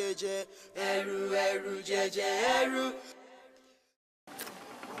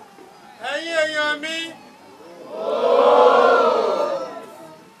 ẹ̀yin èèyàn mi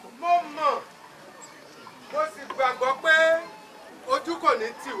mo mọ̀ mo sì gbàgbọ́ pé ojú kò ní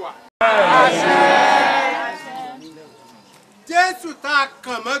tì wá. Jésù tá a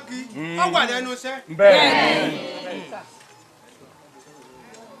kàn mọ́gi ó wà lẹ́nu iṣẹ́.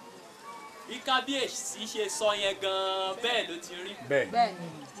 bí kábíyèsí ṣe sọ yẹn gan-an bẹ́ẹ̀ ló ti rí.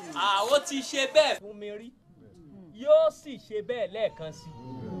 àwọn ti ṣe bẹ́ẹ̀ fún mi rí yóò sì ṣe bẹ́ẹ̀ lẹ́ẹ̀kan sí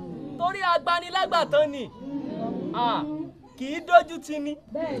i torí agbanilágbàtàn ni kì í dójú tì ní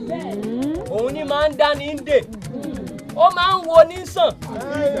òun ni máa ń dání ń dè ó máa ń wo ní sàn.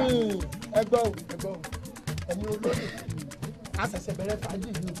 ẹgbọ́n ẹ̀yin olóyè a ṣẹ̀ṣẹ̀ bẹ̀rẹ̀ fàájì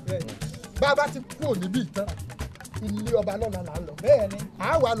yìí bá a bá ti kú òní bí ìtàn ilé ọba lọ́la là ń lọ. bẹ́ẹ̀ni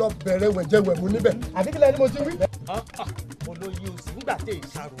a wà lọ bẹ̀rẹ̀ wẹ̀jẹ̀wẹ̀mú níbẹ̀. àbí kílẹ̀ ni mo ti wí. olóyè òsì nígbà tẹ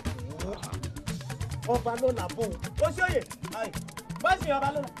ìṣàrò ọba lọ́la bò ó ṣòye bọ́sì ọba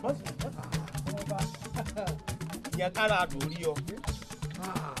lọ́la bọ́sì ọba ìyẹn kára lórí ọ.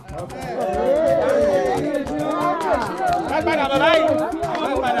 agbada bàbá yìí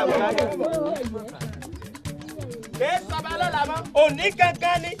agbada bàbá yìí. bẹ́ẹ̀ sọba lọ́la mọ́ òní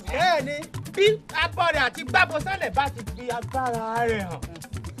gangan ni. bẹ́ẹ̀ni bí abọ́rẹ̀ àti gbàbọ́sálẹ̀ bá ti fi agbára rẹ̀ hàn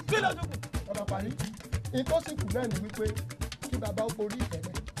kí ló dúkù. ọba parí nǹkan sì kù náà ni wípé kí bàbá ó forí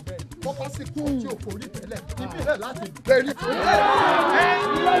ìtẹ́lẹ̀ kọ́kọ́ sì kú tí ò forí ìtẹ́lẹ̀ ibi rẹ̀ láti bẹ́rí.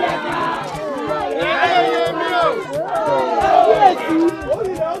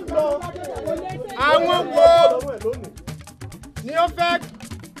 àwọn wo ni ó fẹ́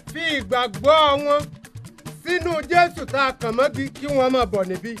fi ìgbàgbọ́ wọn sínú Jésù tá a kàn mọ́gi kí wọ́n máa bọ̀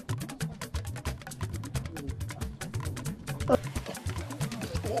níbí.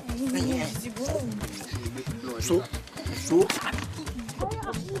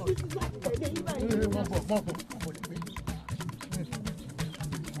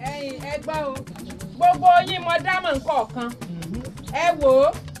 ẹ̀yin ẹ gbọ́ o gbogbo yín mọ dámọ̀ nǹkan ẹ wò ó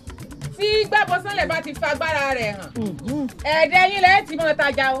tí gbàbọ́sánlẹ̀ bá ti fa agbára rẹ̀ hàn ẹ̀ẹ́dẹ́ yín lẹ́yìn tí mo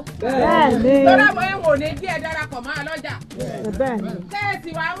tajà o lọ́dọ̀ àwọn ẹ̀wọ̀n ò ní kí ẹ darapọ̀ máa lọ́jà kẹ́ ẹ sì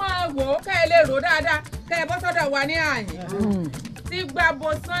wá máa wò ó kẹ́ ẹ lè rò dáadáa kẹ́ ẹ bọ́ sọ́dọ̀ wa ní àyìn tí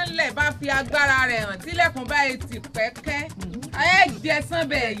gbàbọ́sánlẹ̀ bá fi agbára rẹ̀ hàn tílẹ̀kùn báyìí ti pẹ́kẹ́ ẹ jẹ sán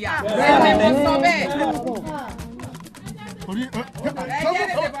bẹ́ẹ̀ yà ẹ mọ̀ sọ bẹ́ẹ̀.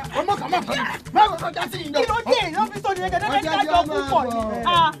 ọmọ kan máa kọ́ni máa kọ́ ọjà sí ìjọ. kí ló dé èèyàn fi sọ nìyẹn gẹ́gẹ́ bí kájọ púpọ̀ ni.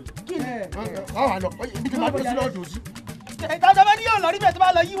 ọ̀hún àlọ́ ibi tí màá tó sí lọ́dún sí. ìtajà bá ní yóò lọ rí bẹ́ẹ̀ tó bá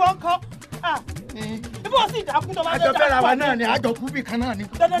lọ yí wọn kọ́. ibi wọn sì dákú tó bá àjọ fẹ́ra wa náà ni àjọ kú bí kan náà ni.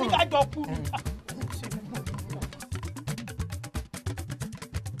 dandan ní kájọ kú.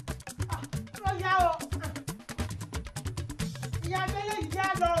 lọ́yà o ìyá abẹ́lé yìí yá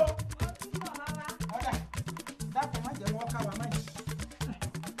lọ o. ọ̀dà dákun má jẹ́ wọ́n ká wa má yìí.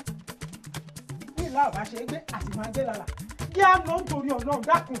 ní ìlà ọ̀bá ṣe é gbé àti máa gbé lára yá lọ nítorí Ọlọ́run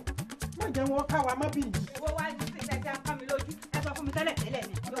dákun má jẹ́ wọ́n ká wa má bí yìí. ìwọ wá ní sí ìtajà ká mi lójú ẹ sọ fún mi tẹ́lẹ̀ tẹ́lẹ̀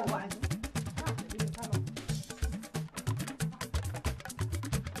ni yóò wá ní.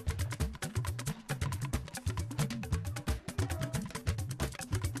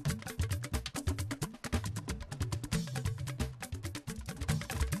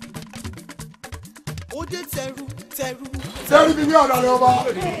 Ode tẹ̀rù tẹ̀rù. Sẹ́rí bí ní ọ̀dà ni ọba.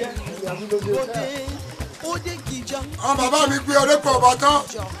 àwọn bàbá mi gbé ọdẹ pọ̀ ọba tán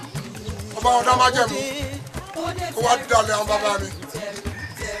ọba ọ̀dọ́ máa jẹ̀mú kó wá dalẹ̀ àwọn bàbá mi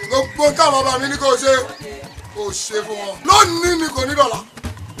gbogbo táwọn bàbá mi ní kò ṣe fún wọn lónìí ni kò ní dọ̀là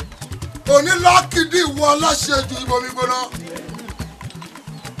òní lákìdí ìwọ aláṣejù ìbomi gbóná.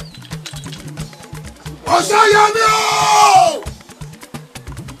 Ọ̀ṣayẹmí o!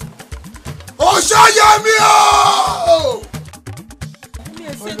 Ọ̀ṣayẹmí o! Mi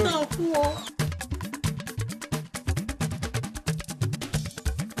ò ṣe tán kú o.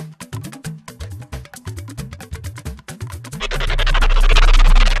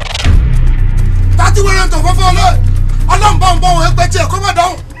 Tàtí wẹ́rẹ́ ń tọ̀ fọ́fọ́ ọlẹ́ ọlọ́mbà ń bọ̀ wọ́n ẹgbẹ́ tí ẹ̀kọ́ má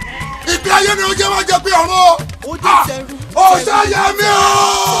dáhùn ìgbé ayé ni ó jẹ́ máa jẹ pé ọ̀run o. Ọ̀ṣayẹmí o!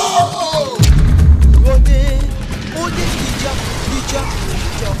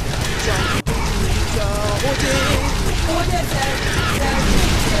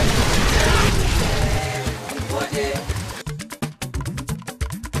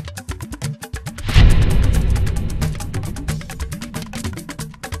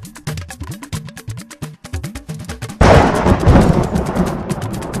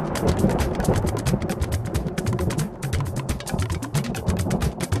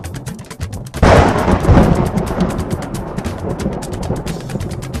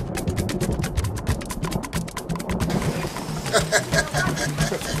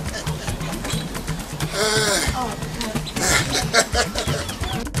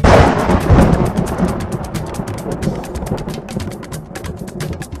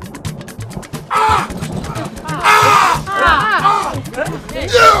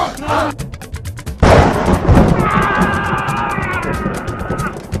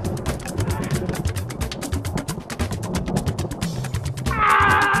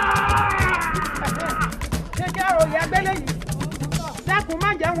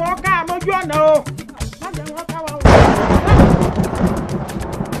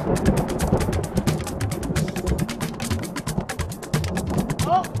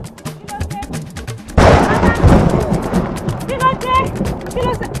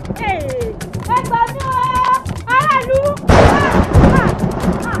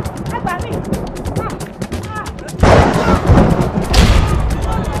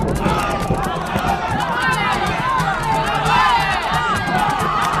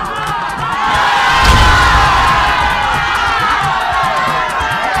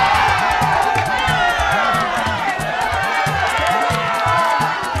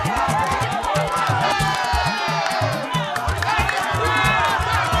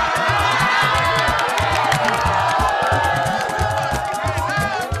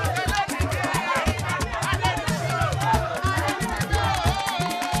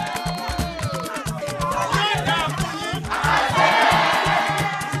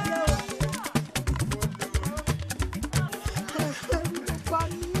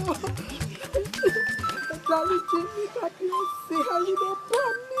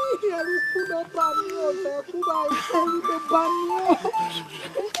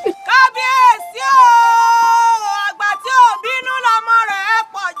 Kábíyèsí o, àgbà tí ò bínú lọmọ rẹ̀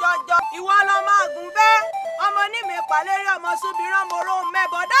pọ̀ jọjọ. Ìwọ lọmọ àgùnbẹ́, ọmọ onímọ̀ ìpàlérí ọmọ súnbìrán mòró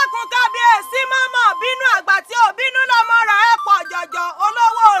mẹ́bọ̀. Dákun kábíyèsí mọ́mọ́ bínú, àgbà tí ò bínú lọmọ rẹ̀ pọ̀ jọjọ.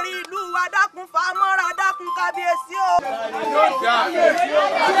 Olówó orí ìlú wa dákun fàmọ́ra, dákun kábíyèsí o.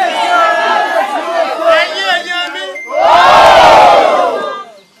 Ẹ̀yin èèyàn mi.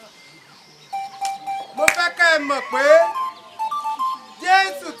 Mo fẹ́ kẹ́ ẹ mọ̀ pé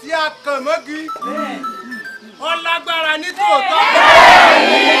Jésù tí a kàn mọ́gi ó lágbára ní tòótọ́.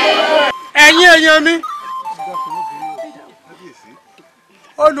 Ẹ̀yin èèyàn mi.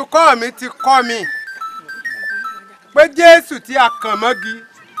 Olùkọ́ mi ti kọ́ mi pé Jésù tí a kàn mọ́gi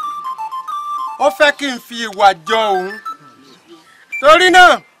ó fẹ́ kí n fi ìwà jọ òun. Torí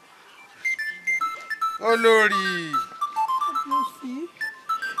náà, olórí,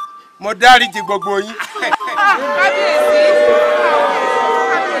 mo dáríjì gbogbo yín.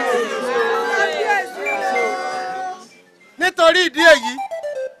 Nítorí ìdí èyí,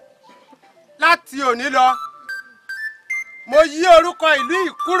 láti òní lọ, mo yí orúkọ ìlú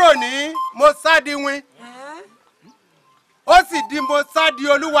yìí kúrò ní Mọ́sádìwín, ó sì di Mọ́sádì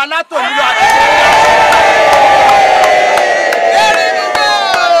Olúwa látòní lọ.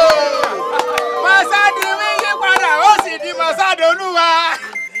 Mọ́sádìwín yí padà ó sì di Mọ́sádì Olúwa.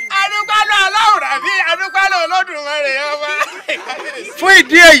 Adúpẹ́ Ọlọ́run ràbí adúpẹ́ Olódùmarè ọba. Fún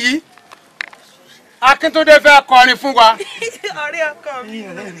ìdí èyí, Akíntúndé fẹ́ kọrin fún wa. Ọ̀rẹ́ ọkọ mi,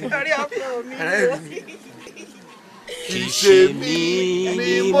 ọ̀rẹ́ ọkọ mi. Kì í ṣe mí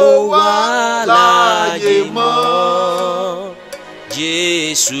ni mo wà láàyè mọ́.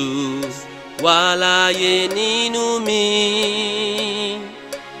 Jésù wà láyé nínú mi.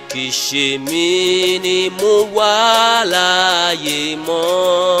 Kì í ṣe mí ni mo wà láyé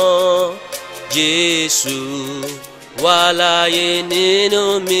mọ́. Jésù wà láyé nínú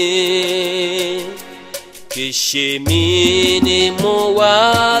mi. Kì í ṣe mí ni mo wà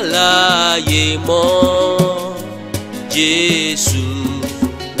láyé mọ́. Jésù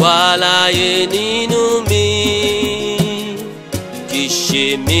wà láyé nínú mi. Kì í ṣe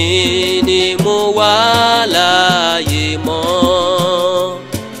mí ni mo wà láyé mọ́.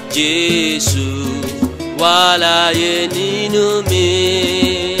 Jésù wà láyé nínú mi.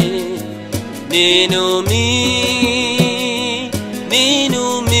 Nínú mi, nínú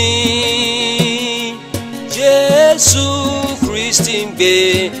mi. Jésù Kristi ń gbé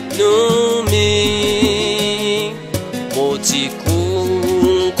nínú mi. Mo ti kú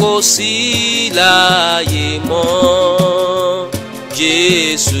kò sí láyé mọ́.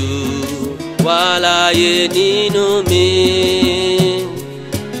 Jésù wà láyé nínú mi.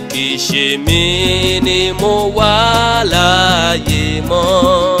 Kì í ṣe mí ni mo wà láyé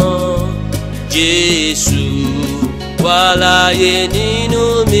mọ́. Jésù wà láyé nínú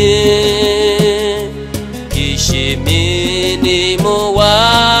mi. Kì í ṣe mí ni mo wà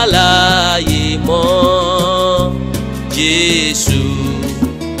láyé mọ́. Jésù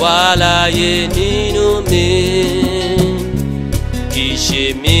wà láyé nínú mi. Kì í ṣe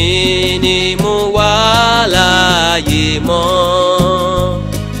mí ni mo wà láyé mọ́.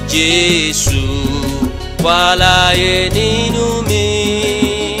 Jésù wà láyé nínú mi.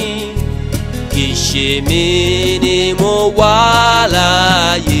 Kì í ṣe mí ni mo wà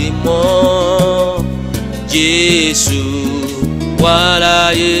láyé mọ́. Jésù wà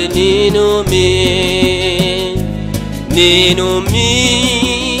láyé nínú mi. Nínú mi,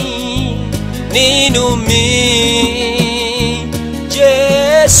 nínú mi.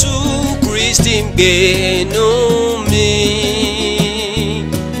 Jésù Kristi ń gbé nínú mi.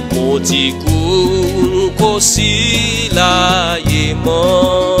 Mo ti kú kò sí láyé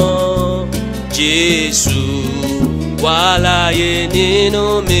mọ́. Jésù wà láyé nínú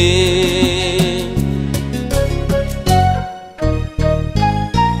mi.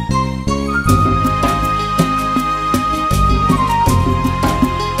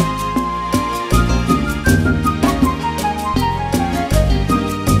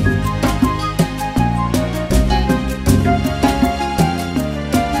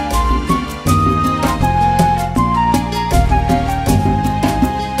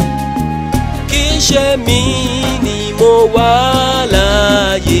 Ṣé mi ni mo wà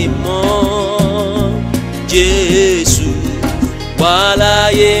láyé mọ́. Jésù wà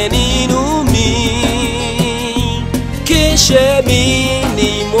láyé nínú mi. Kì í ṣe mi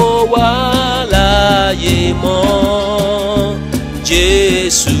ni mo wà láyé mọ́.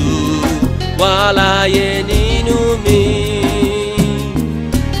 Jésù wà láyé nínú mi.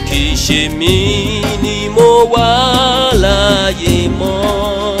 Kì í ṣe mi ni mo wà láyé mọ́.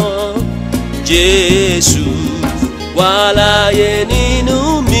 Jésù wà láyé nínú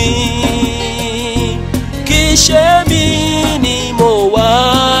mi. Kì í ṣe mi ni mo wà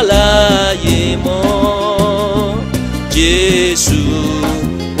láyé mọ́. Jésù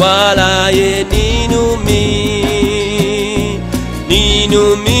wà láyé nínú mi. Nínú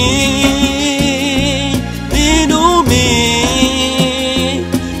mi, nínú mi.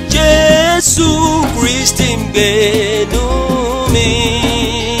 Jésù Kristi ń gbé nínú mi.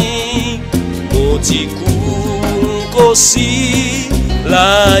 Ti kú kò sí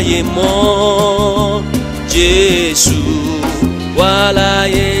láyé mọ́. Jésù wà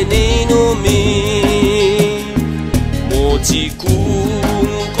láyé nínú mi. Mo ti kú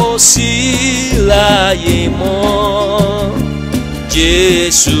kò sí láyé mọ́.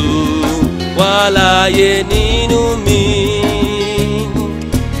 Jésù wà láyé nínú mi.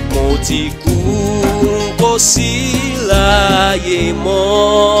 Mo ti kú kò sí láyé mọ́.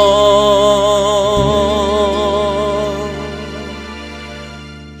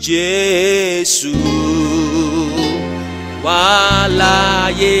 Jésù wà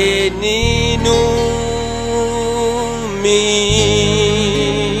láyé nínú mi.